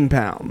 19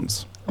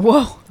 pounds.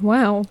 Whoa,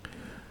 Wow.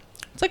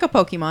 it's like a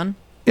Pokemon.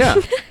 Yeah,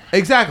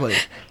 exactly.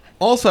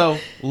 Also,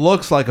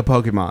 looks like a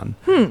Pokemon.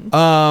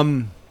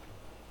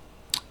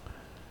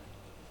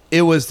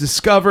 It was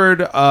discovered,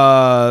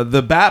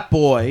 the Bat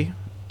Boy,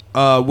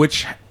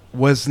 which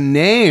was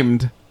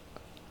named,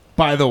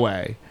 by the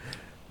way.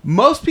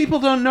 Most people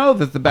don't know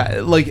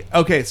that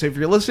okay, so if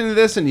you're listening to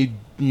this and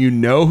you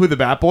know who the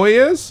Bat Boy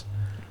is,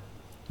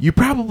 you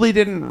probably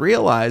didn't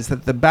realize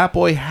that the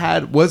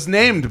Batboy was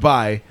named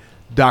by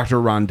Dr.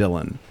 Ron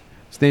Dillon.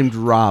 It's named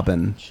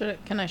Robin.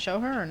 Can I show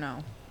her or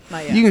no?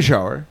 Not yet. You can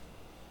show her.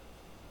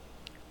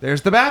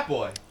 There's the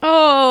Batboy.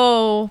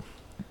 Oh.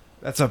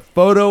 That's a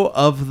photo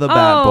of the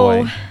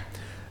Batboy.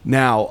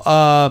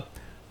 Now,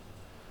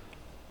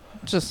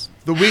 Just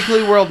the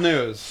Weekly World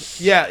News.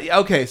 Yeah,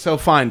 okay, so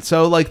fine.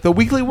 So, like, the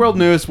Weekly World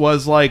News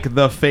was, like,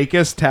 the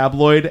fakest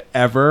tabloid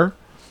ever.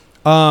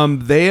 They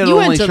had You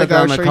went only to the shut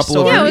down a grocery couple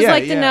store. of... Yeah, it was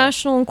like the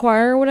National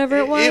Enquirer or whatever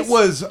it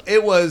was.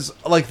 It was,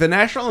 like, the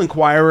National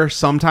Enquirer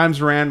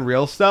sometimes ran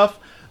real stuff.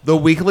 The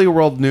Weekly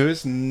World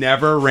News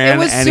never ran It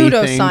was anything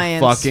pseudoscience.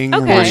 fucking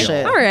Okay. real.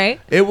 Bullshit. All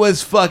right. It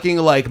was fucking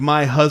like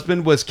my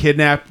husband was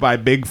kidnapped by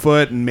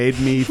Bigfoot and made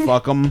me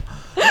fuck him.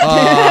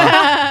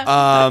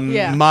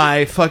 Yeah.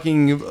 My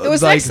fucking it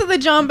was like, next to the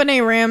John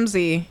Benet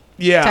Ramsey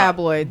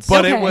tabloids.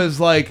 but Okay. it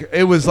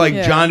was like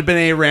Yeah. John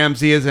Benet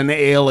Ramsey as an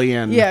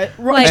alien. Yeah,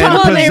 Like-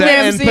 John And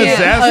Benet possessed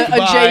Ramsey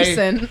by-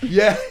 adjacent.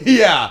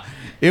 Yeah.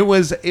 It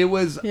was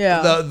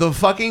Yeah. the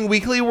fucking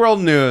Weekly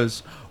World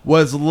News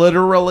was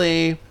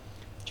literally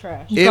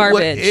Trash.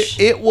 Garbage.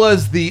 It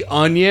was the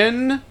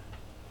Onion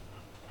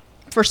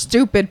For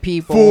stupid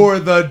people. for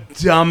the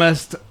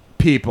dumbest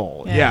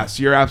people. Yeah. Yes,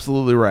 you're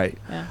absolutely right.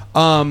 Yeah.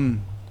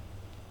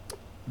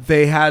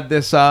 They had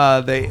this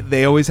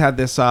they always had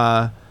this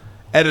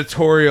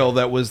editorial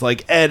that was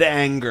like Ed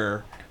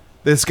Anger.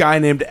 This guy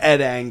named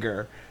Ed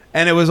Anger.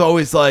 And it was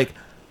always like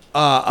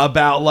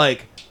about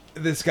like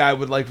this guy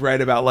would like write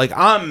about like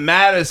I'm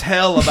mad as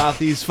hell about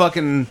these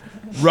fucking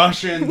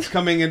Russians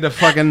coming into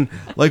fucking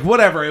like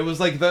whatever. It was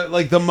like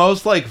the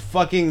most like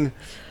fucking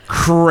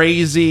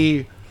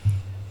crazy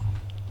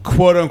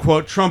quote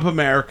unquote Trump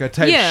America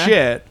type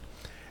shit.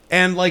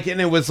 And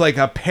it was like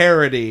a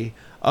parody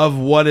of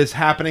what is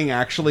happening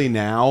actually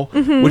now,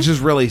 which is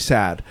really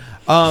sad.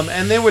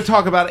 And they would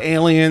talk about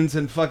aliens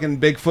and fucking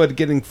Bigfoot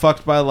getting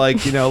fucked by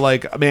like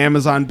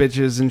Amazon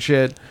bitches and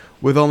shit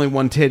with only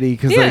one titty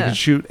because they could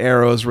shoot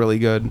arrows really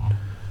good.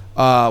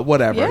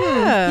 Whatever.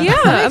 Yeah. Yeah,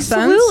 That makes sense.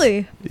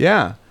 absolutely.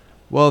 Yeah.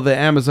 Well, the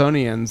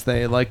Amazonians,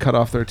 they like cut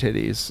off their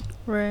titties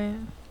Right.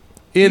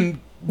 in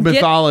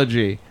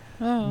mythology.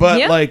 Oh. But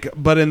Yeah.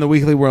 but in the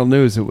Weekly World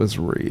News it was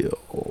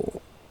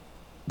real.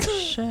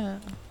 Shit.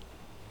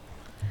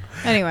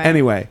 Anyway.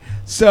 Anyway,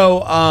 so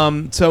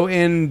on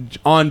June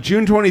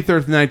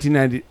 23rd,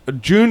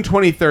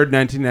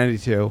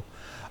 1992,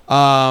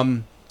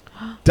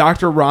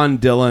 Dr. Ron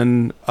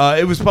Dillon,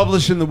 it was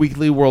published in the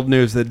Weekly World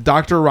News that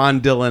Dr. Ron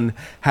Dillon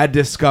had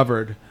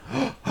discovered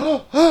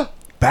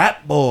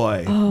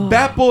Batboy.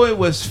 Batboy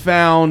was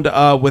found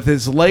with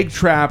his leg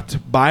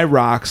trapped by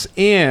rocks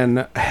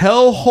in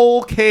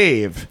Hellhole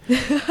Cave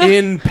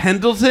in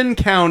Pendleton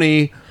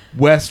County,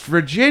 West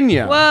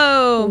Virginia.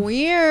 Whoa.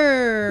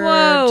 Weird.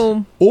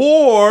 Whoa.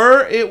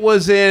 Or it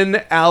was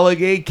in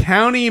Allegheny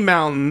County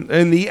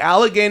in the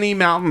Allegheny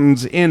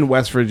Mountains in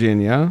West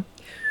Virginia.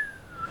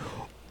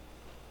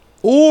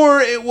 Or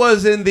it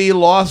was in the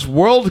Lost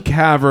World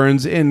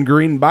Caverns in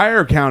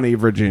Greenbrier County,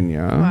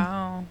 Virginia.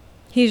 Wow.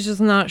 He's just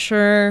not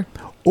sure.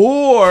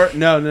 Or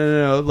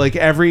no. Like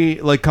every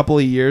couple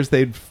of years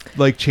they'd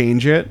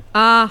change it.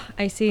 Ah,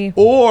 I see.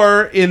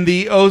 Or in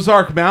the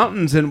Ozark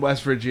Mountains in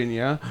West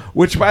Virginia,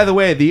 which by the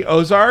way, the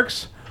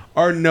Ozarks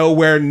are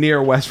nowhere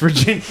near West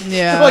Virginia.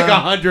 Yeah. Like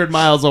 100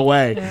 miles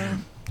away.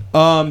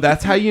 Yeah.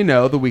 That's how you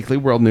know the Weekly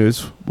World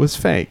News was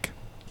fake.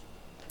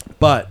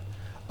 But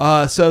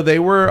so they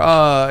were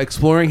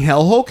exploring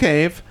Hellhole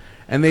Cave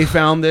and they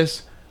found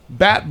this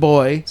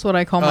Batboy. That's what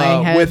I call my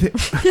head.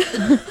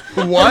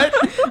 What?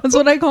 That's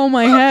what I call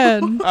my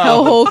head.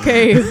 Hellhole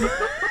Cave.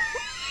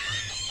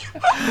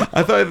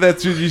 I thought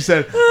that's what you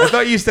said. I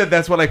thought you said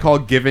that's what I call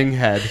giving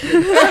head.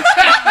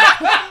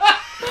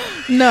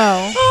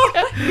 No.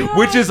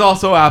 Which is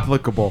also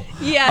applicable.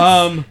 Yes.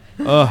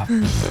 All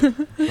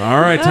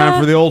right, time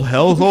for the old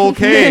Hellhole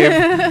Cave.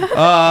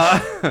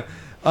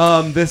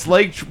 This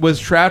lake was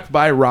trapped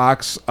by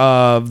rocks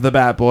of the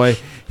Batboy.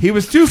 He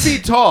was 2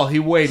 feet tall. He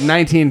weighed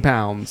 19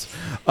 pounds.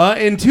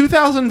 In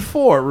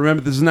 2004,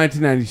 remember this is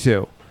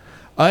 1992.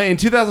 In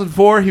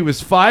 2004, he was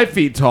 5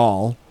 feet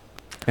tall,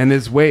 and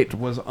his weight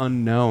was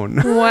unknown.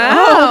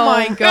 Wow. Oh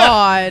my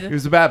god. He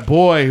was a bat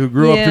boy who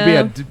grew up to be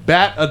a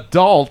bat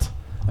adult.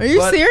 Are you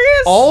but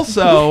serious?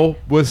 Also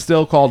was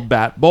still called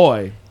Bat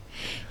Boy.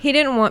 He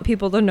didn't want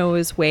people to know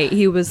his weight.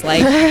 He was like,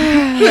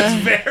 He's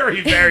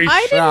very, very shy.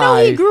 I didn't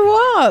know he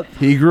grew up.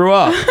 He grew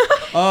up.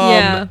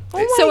 yeah.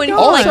 Oh So my in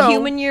God. like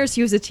human years,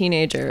 he was a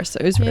teenager. So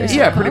it was very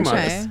Yeah, small. pretty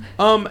Okay.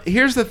 much.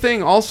 Here's the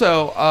thing.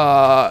 Also,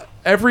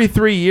 every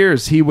 3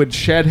 years he would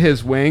shed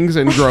his wings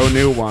and grow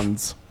new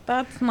ones.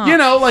 That's not. You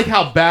know, like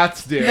how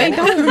bats do, They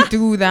don't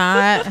do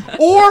that.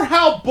 or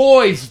how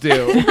boys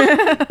do.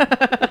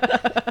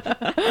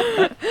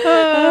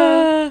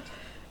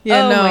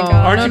 Yeah, Oh no. my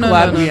God. Aren't No, you no,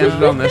 glad no, we no, ended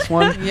no. on this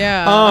one?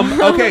 Yeah.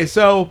 Okay,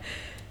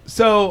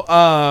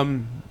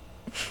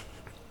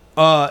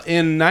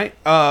 in night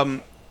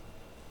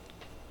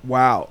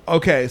wow.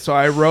 Okay, so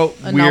I wrote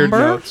A weird number?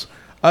 notes.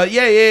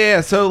 Yeah.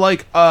 So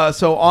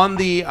on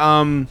the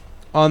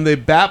on the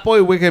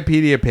Batboy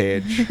Wikipedia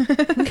page.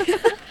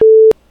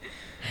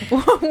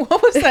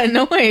 What was that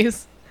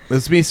noise?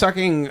 It's me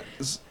sucking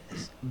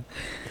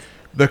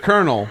the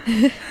Colonel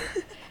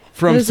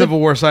from Civil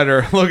War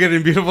Cider, located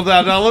in beautiful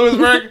downtown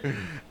Lewisburg,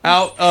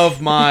 out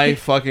of my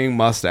fucking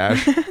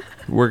mustache.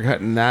 We're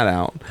cutting that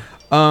out.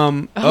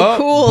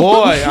 Cool.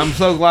 Boy, I'm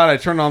so glad I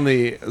turned on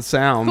the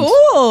sounds.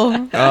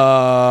 Cool.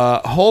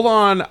 Hold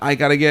on, I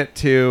gotta get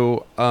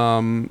to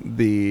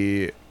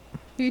the.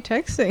 Who are you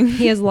texting?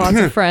 He has lots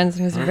of friends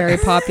and he's very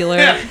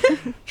popular.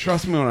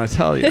 Trust me when I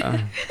tell you.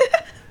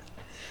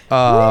 Who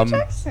are you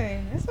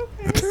texting? It's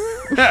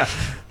okay.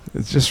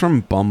 It's just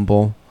from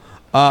Bumble.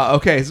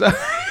 Okay, so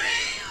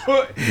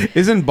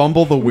isn't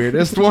Bumble the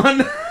weirdest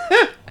one?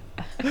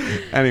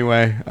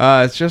 Anyway,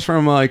 it's just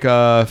from like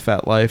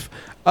FetLife.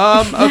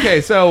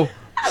 Okay, so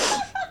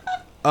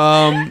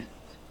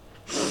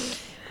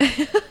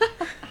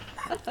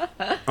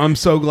I'm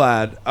so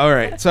glad. All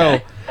right, so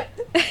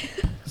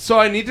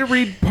I need to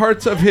read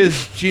parts of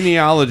his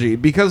genealogy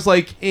because,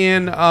 like,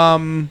 in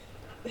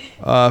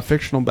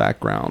fictional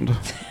background.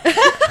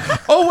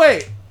 Oh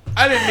wait,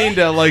 I didn't mean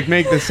to like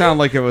make this sound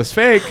like it was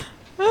fake,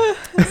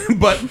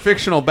 but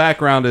fictional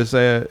background is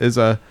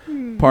a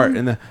part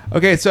in the.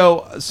 Okay,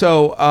 so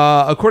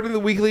according to the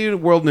Weekly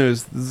World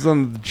News, this is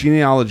on the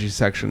genealogy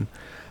section.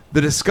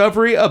 The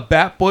discovery of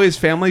Batboy's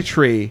family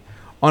tree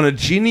on a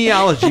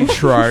genealogy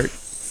chart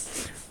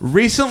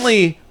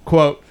recently,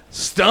 quote,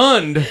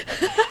 stunned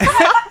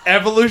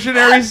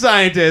evolutionary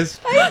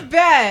scientists I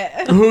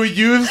bet. who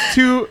used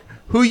to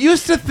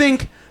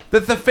think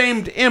that the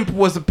famed imp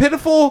was a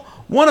pitiful,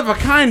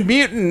 one-of-a-kind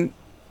mutant,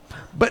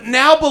 but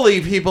now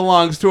believe he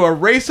belongs to a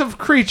race of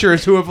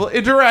creatures who have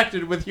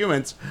interacted with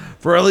humans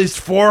for at least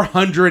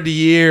 400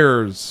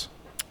 years.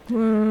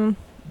 Blah,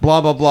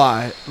 blah,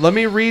 blah. Let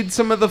me read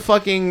some of the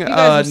fucking You guys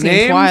have seen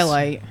names.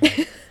 Twilight.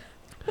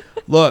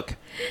 Look,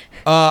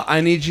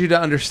 I need you to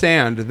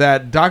understand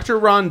that Dr.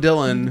 Ron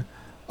Dillon,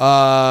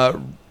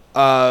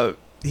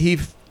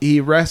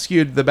 he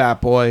rescued the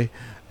Batboy,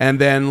 and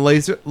then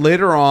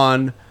later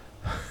on,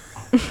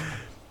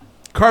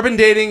 carbon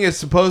dating is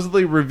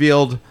supposedly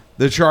revealed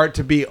the chart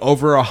to be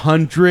over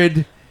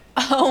 100.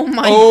 Oh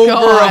my over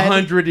god.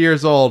 100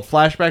 years old.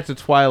 Flashback to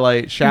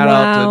Twilight. Shout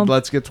out to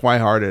Let's Get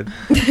Twi-Hearted.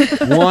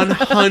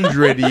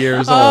 100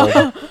 years old.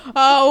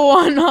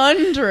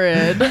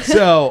 100.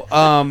 So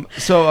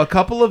a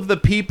couple of the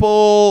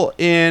people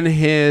in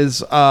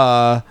his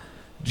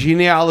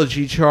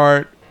genealogy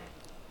chart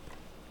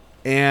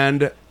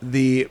and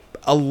the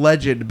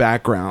alleged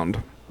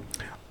background.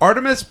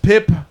 Artemis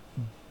Pip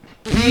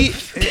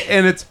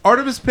and it's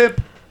Artemis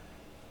Pip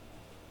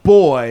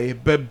Boy,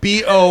 but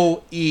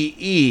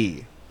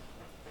Boee.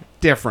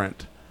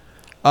 Different.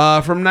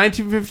 From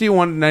 1951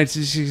 to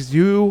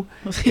 1962,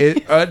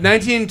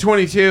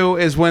 1922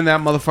 is when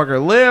that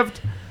motherfucker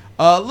lived.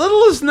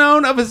 Little is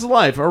known of his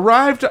life.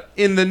 Arrived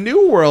in the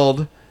New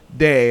World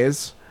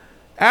days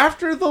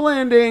after the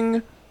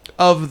landing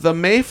of the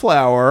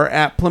Mayflower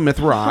at Plymouth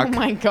Rock. Oh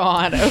my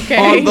god. Okay.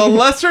 On the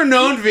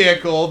lesser-known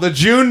vehicle, the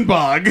June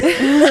Bug,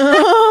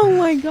 Oh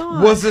my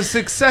god. was a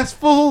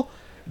successful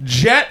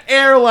jet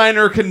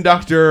airliner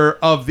conductor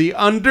of the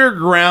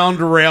Underground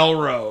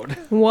Railroad.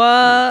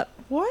 What?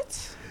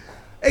 What?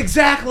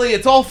 Exactly.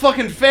 It's all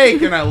fucking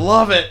fake, and I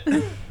love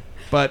it.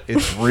 But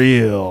it's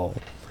real.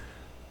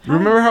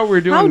 Remember how we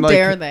were doing How like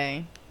dare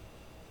they?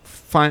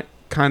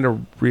 kind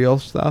of real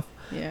stuff?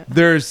 Yeah.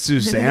 There's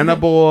Susanna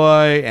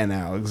Boy and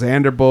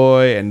Alexander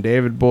Boy and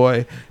David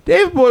Boy.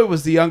 David Boy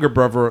was the younger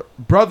brother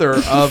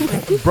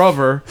of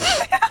brother.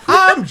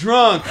 I'm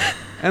drunk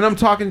and I'm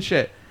talking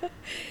shit.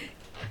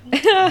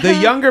 The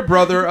younger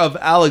brother of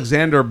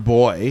Alexander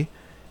Boy.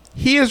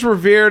 He is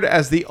revered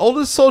as the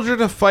oldest soldier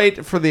to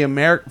fight for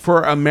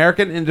for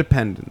American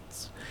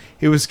independence.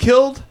 He was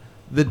killed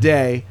the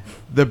day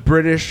the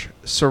British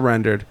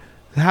surrendered.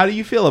 How do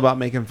you feel about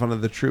making fun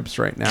of the troops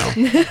right now?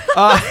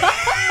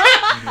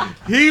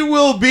 He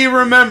will be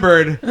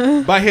remembered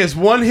by his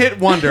one-hit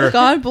wonder,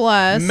 God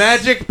bless.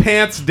 Magic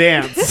Pants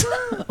Dance.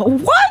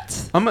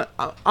 What?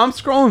 I'm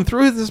scrolling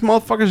through this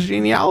motherfucker's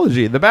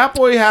genealogy. The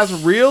Batboy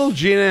has real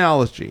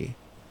genealogy.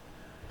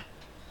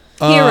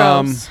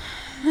 Heroes.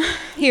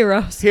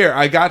 Heroes. Here,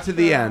 I got to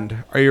the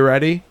end. Are you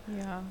ready?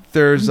 Yeah.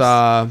 There's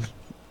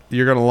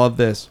you're gonna love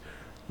this.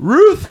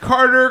 Ruth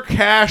Carter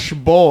Cash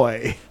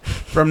Boy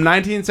from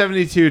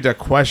 1972 to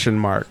question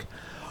mark.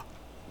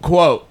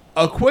 Quote,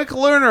 a quick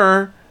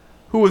learner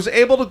who was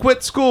able to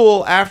quit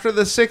school after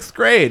the 6th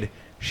grade.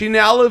 She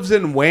now lives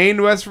in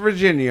Wayne, West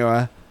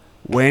Virginia,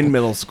 Wayne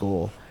Middle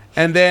School.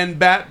 And then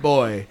Bat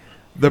Boy,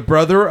 the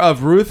brother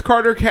of Ruth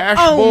Carter Cash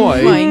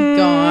Boy. Oh my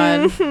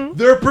god.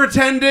 They're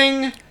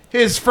pretending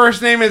his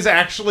first name is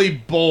actually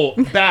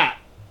Bat.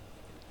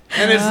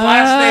 And his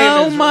last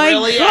name is my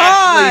really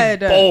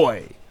God. actually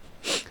Boy.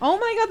 Oh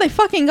my god, they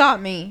fucking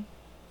got me.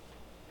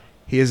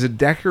 He is a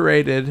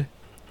decorated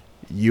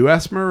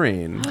U.S.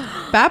 Marine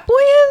Bat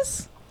Boy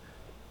is?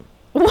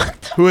 What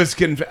the? who is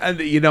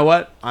you know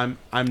what? I'm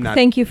not.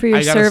 Thank you for your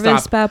I gotta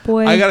service, stop. Bat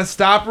Boy. I gotta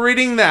stop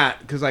reading that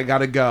because I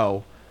gotta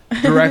go.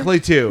 directly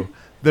to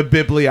the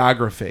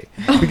bibliography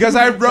because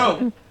I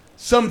wrote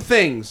some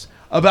things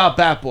about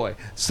Bat Boy.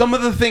 Some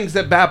of the things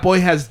that Bat Boy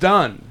has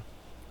done,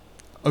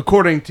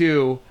 according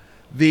to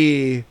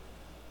the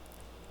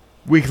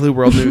Weekly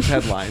World News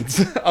headlines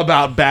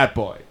about Bat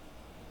Boy.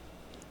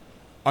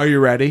 Are you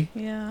ready?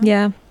 Yeah.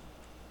 Yeah.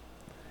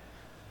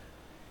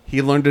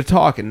 He learned to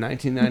talk in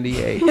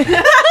 1998.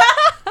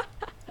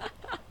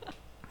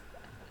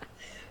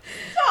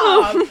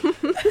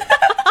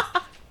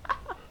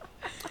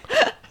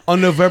 On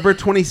November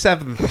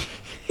 27th,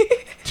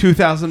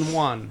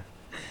 2001,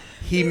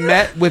 he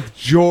met with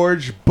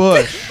George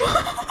Bush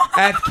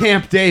at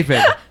Camp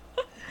David.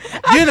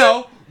 You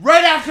know,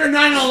 right after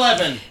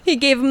 9/11. He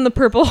gave him the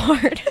Purple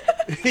Heart.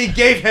 He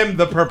gave him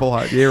the Purple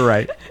Heart. You're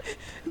right.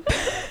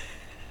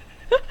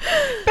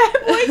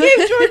 I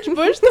gave George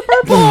Bush the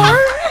Purple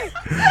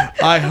Heart.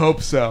 I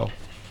hope so.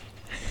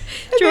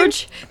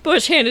 George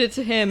Bush handed it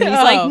to him, and he's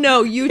No. like,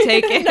 "No, you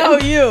take it." No,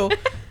 you.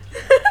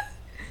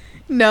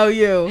 No,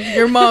 you.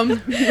 Your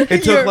mom. It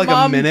your took like a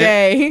mom minute.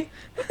 Gay.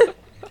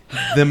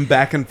 Them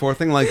back and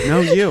forthing like,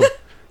 no, you.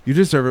 You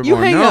deserve it You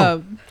more. hang No.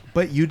 up.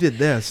 But you did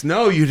this.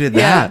 No, you did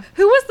Yeah. that.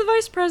 Who was the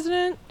vice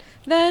president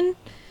then?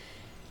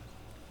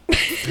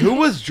 Who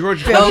was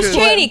George Bill Bush's?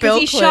 Cheney, Bill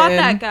because he shot Clinton.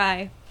 that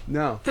guy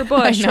No. for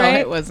Bush, I know right?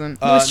 it wasn't.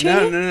 Was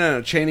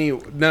No, Cheney?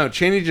 no.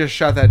 Cheney just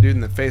shot that dude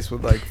in the face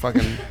with like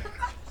fucking.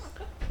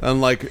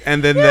 And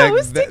then Yeah, it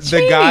was Dick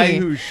the guy Cheney.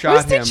 who It shot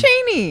was him. Dick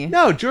Cheney.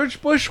 No,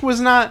 George Bush was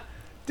not.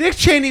 Dick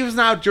Cheney was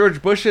not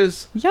George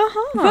Bush's. Yeah.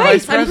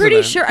 Vice I'm pretty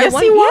president. sure. Yes,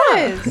 I he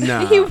yeah. was.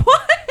 No. He was.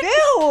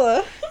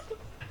 Bill.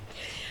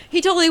 He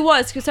totally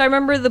was, because I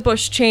remember the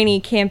Bush Cheney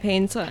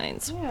campaign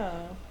signs. Yeah.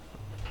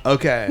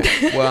 Okay.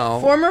 Well,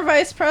 Former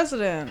vice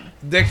president.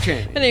 Dick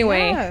Cheney.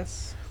 Anyway,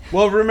 Yes.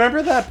 Well,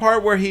 remember that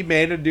part where he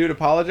made a dude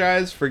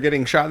apologize for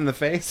getting shot in the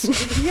face?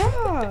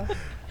 Yeah.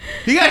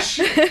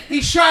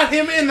 He shot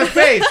him in the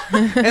face,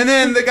 and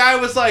then the guy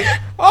was like,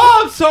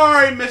 "Oh, I'm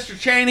sorry, Mr.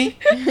 Cheney.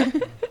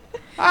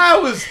 I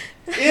was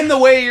in the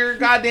way of your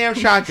goddamn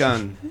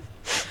shotgun."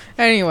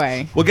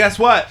 Anyway. Well, guess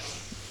what?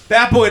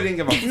 Bat Boy didn't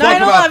give a fuck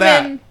about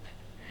that 9/11.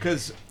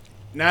 because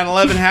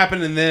 9/11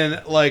 happened, and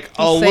then like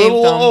a He saved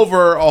little them.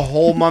 over a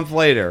whole month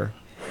later,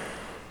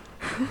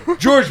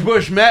 George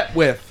Bush met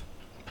with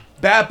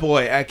Bat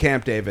Boy at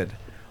Camp David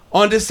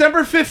on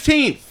December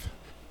 15th.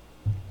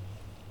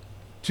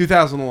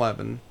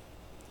 2011.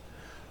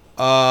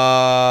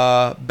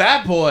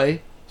 Bat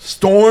Boy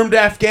stormed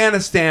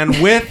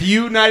Afghanistan with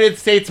United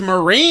States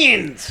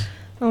Marines.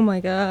 oh my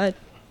God,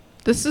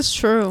 This is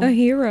true. a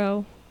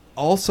hero.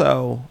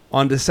 Also,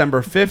 on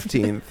December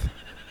 15th,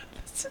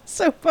 This is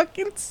so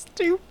fucking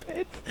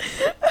stupid.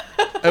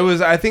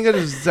 I think it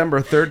was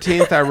December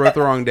 13th. I wrote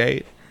the wrong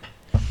date.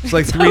 It's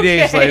like 3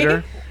 days Okay.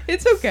 later.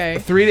 It's okay.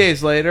 3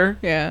 days later,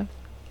 Yeah.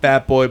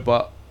 Bat Boy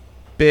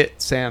bit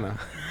Santa.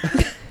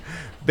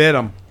 Bit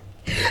him.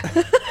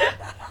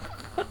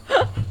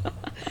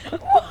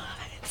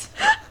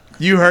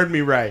 You heard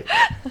me right.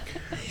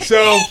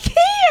 So,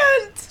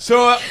 Can't.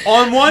 so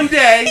on one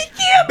day,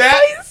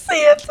 Bite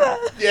Santa.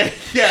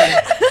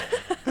 Yeah.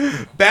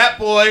 Bat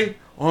Boy,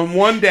 on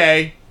one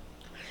day,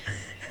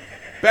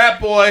 Bat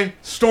Boy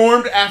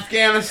stormed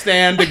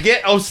Afghanistan to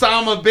get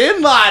Osama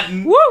bin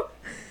Laden Woo.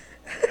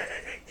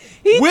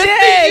 He with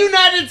did. the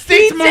United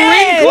States He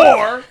Marine did.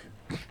 Corps.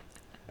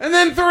 And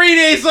then 3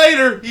 days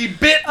later, he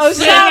bit Santa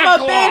Osama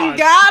Claus. bin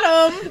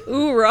got him.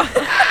 Hoorah.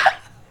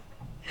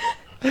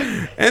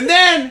 And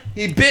then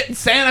he bit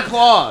Santa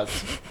Claus.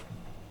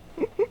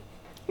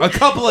 A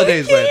couple of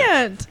days later.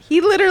 Can't.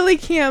 He literally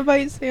can't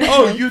bite Santa.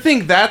 Oh, you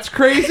think that's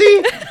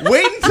crazy?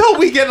 Wait until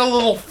we get a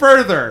little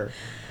further.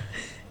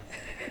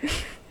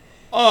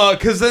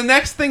 Because the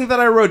next thing that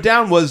I wrote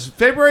down was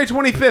February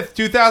 25th,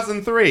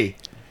 2003.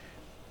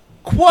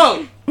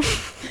 Quote,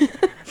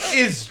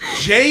 is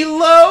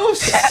J-Lo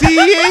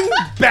seeing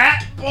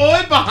Bat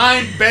Boy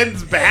behind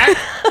Ben's back?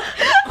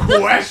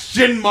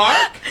 Question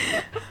mark.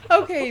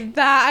 Okay,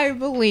 that I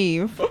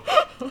believe.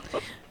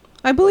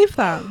 I believe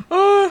that.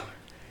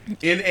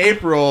 In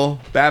April,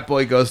 Bat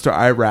Boy goes to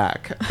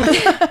Iraq.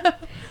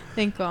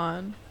 Thank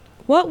God.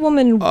 What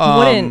woman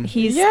wouldn't?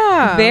 He's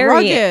yeah, very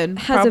rugged,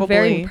 has a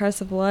very probably.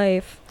 impressive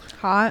life.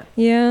 Hot.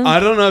 Yeah, I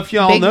don't know if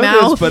y'all Big know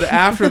mouth. this, but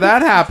after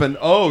that happened,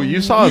 oh,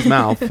 you saw his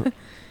mouth.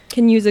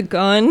 can use a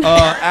gun.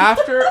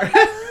 After,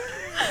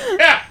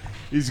 yeah,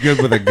 he's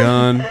good with a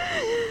gun.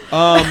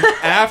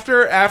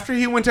 After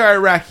he went to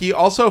Iraq, he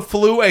also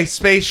flew a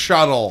space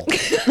shuttle.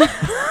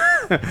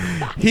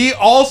 He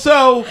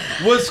also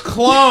was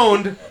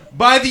cloned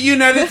by the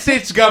United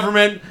States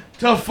government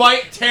to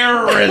fight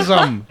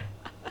terrorism.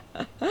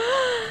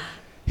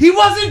 He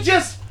wasn't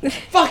just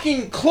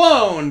fucking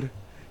cloned.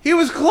 He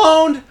was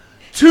cloned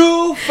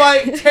to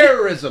fight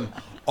terrorism.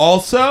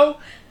 Also,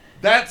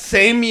 that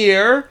same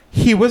year,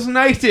 he was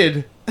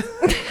knighted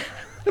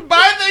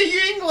by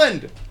the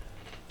England.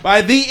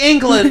 By the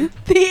England.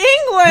 The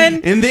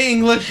England. In the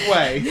English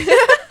way.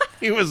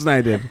 He was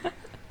knighted.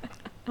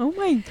 Oh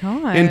my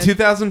God. In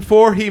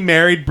 2004, he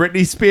married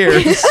Britney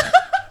Spears.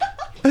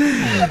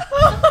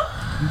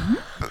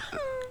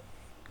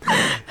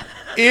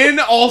 In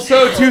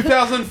also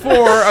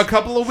 2004, a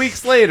couple of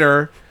weeks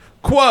later,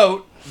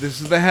 quote,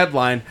 this is the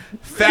headline,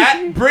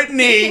 Fat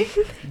Britney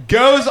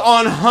goes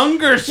on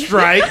hunger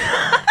strike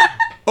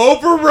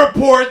over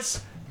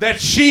reports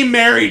that she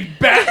married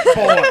Bat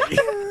Boy.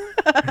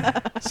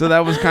 So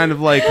that was kind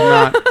of like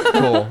not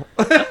cool.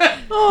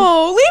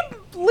 Oh,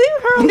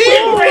 leave her alone.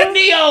 Leave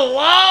Britney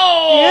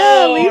alone!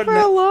 Yeah, leave her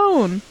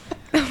alone.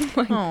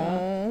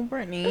 Oh,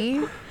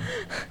 Brittany.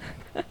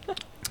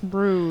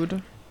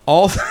 Rude.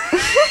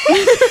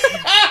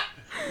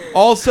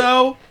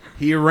 Also,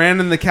 he ran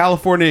in the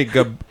California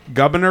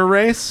governor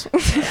race.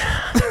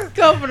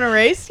 Governor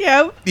race,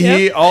 yep.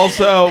 He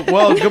also,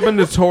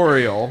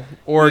 gubernatorial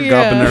or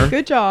governor.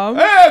 Good job.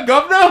 Hey,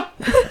 governor!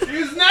 He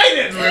was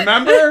knighted,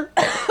 remember?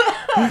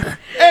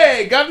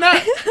 Hey, governor!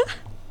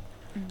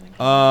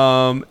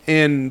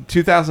 In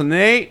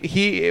 2008,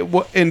 he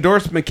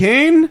endorsed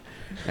McCain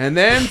and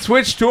then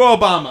switched to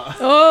Obama.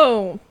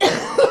 Oh.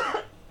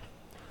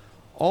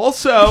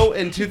 Also,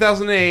 in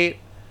 2008,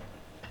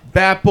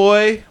 Bat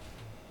Boy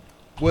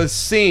was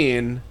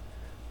seen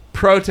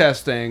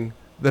protesting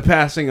the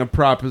passing of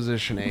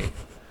Proposition 8,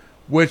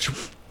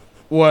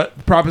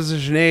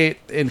 Proposition 8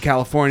 in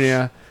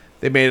California,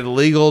 they made it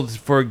illegal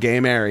for gay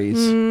marries.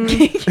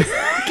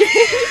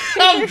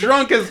 I'm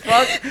drunk as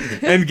fuck,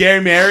 and gay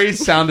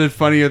marries sounded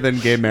funnier than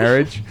gay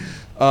marriage.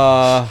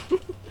 Yeah.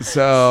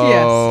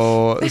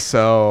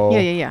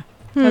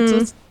 That's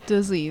a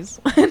disease.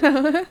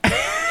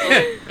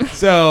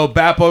 So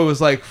Bat Boy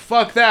was like,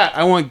 "Fuck that!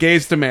 I want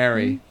gays to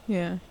marry."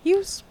 Yeah, he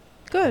was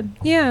good.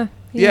 Yeah.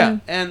 Yeah,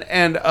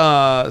 and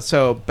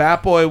so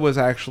Bat Boy was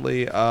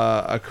actually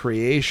a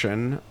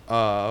creation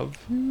of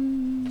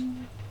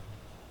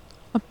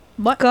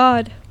What?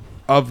 God.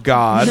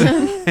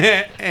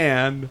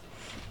 and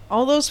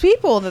All those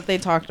people that they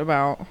talked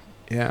about.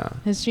 yeah,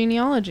 His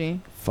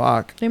genealogy.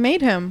 fuck. They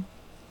made him.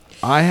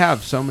 I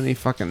have so many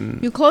fucking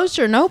You closed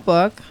your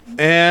notebook.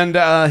 and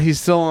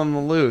he's still on the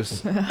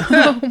loose.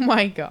 Oh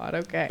my god.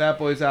 Okay. Bat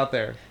Boy's out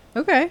there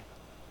Okay.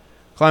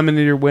 climbing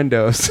in your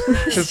windows,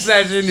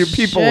 snatching your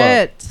people up.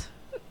 Shit.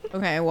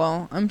 Okay,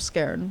 well, I'm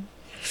scared.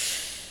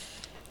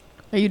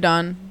 Are you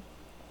done?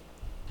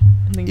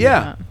 I think you're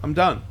Yeah, done. I'm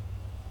done.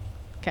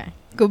 Okay.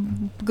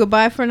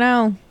 Goodbye for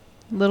now,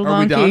 little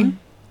Are we donkey. done?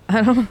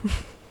 I don't.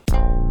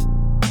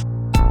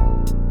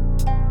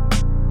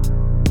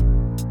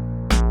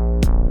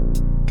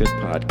 Good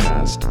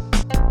podcast.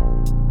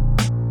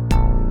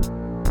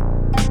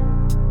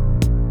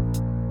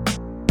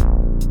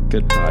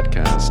 Good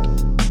podcast.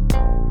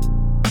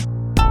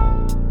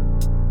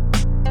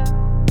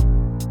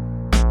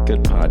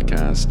 Good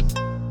podcast.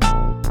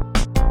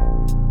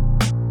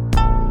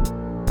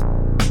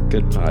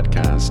 Good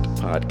podcast.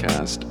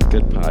 Podcast.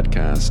 Good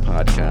podcast.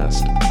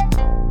 Podcast.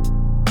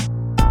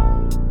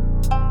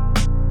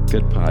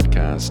 Good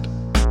podcast.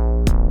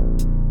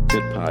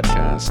 Good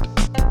podcast.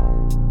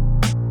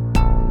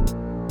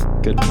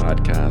 Good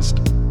podcast.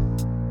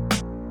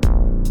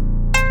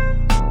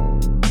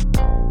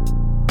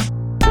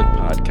 Good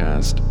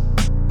podcast.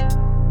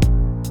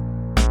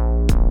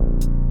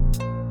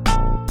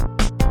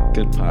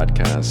 Good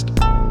podcast.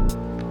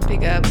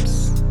 Big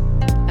ups.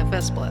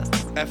 FS Plus.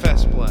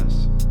 FS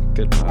Plus.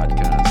 Good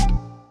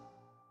podcast.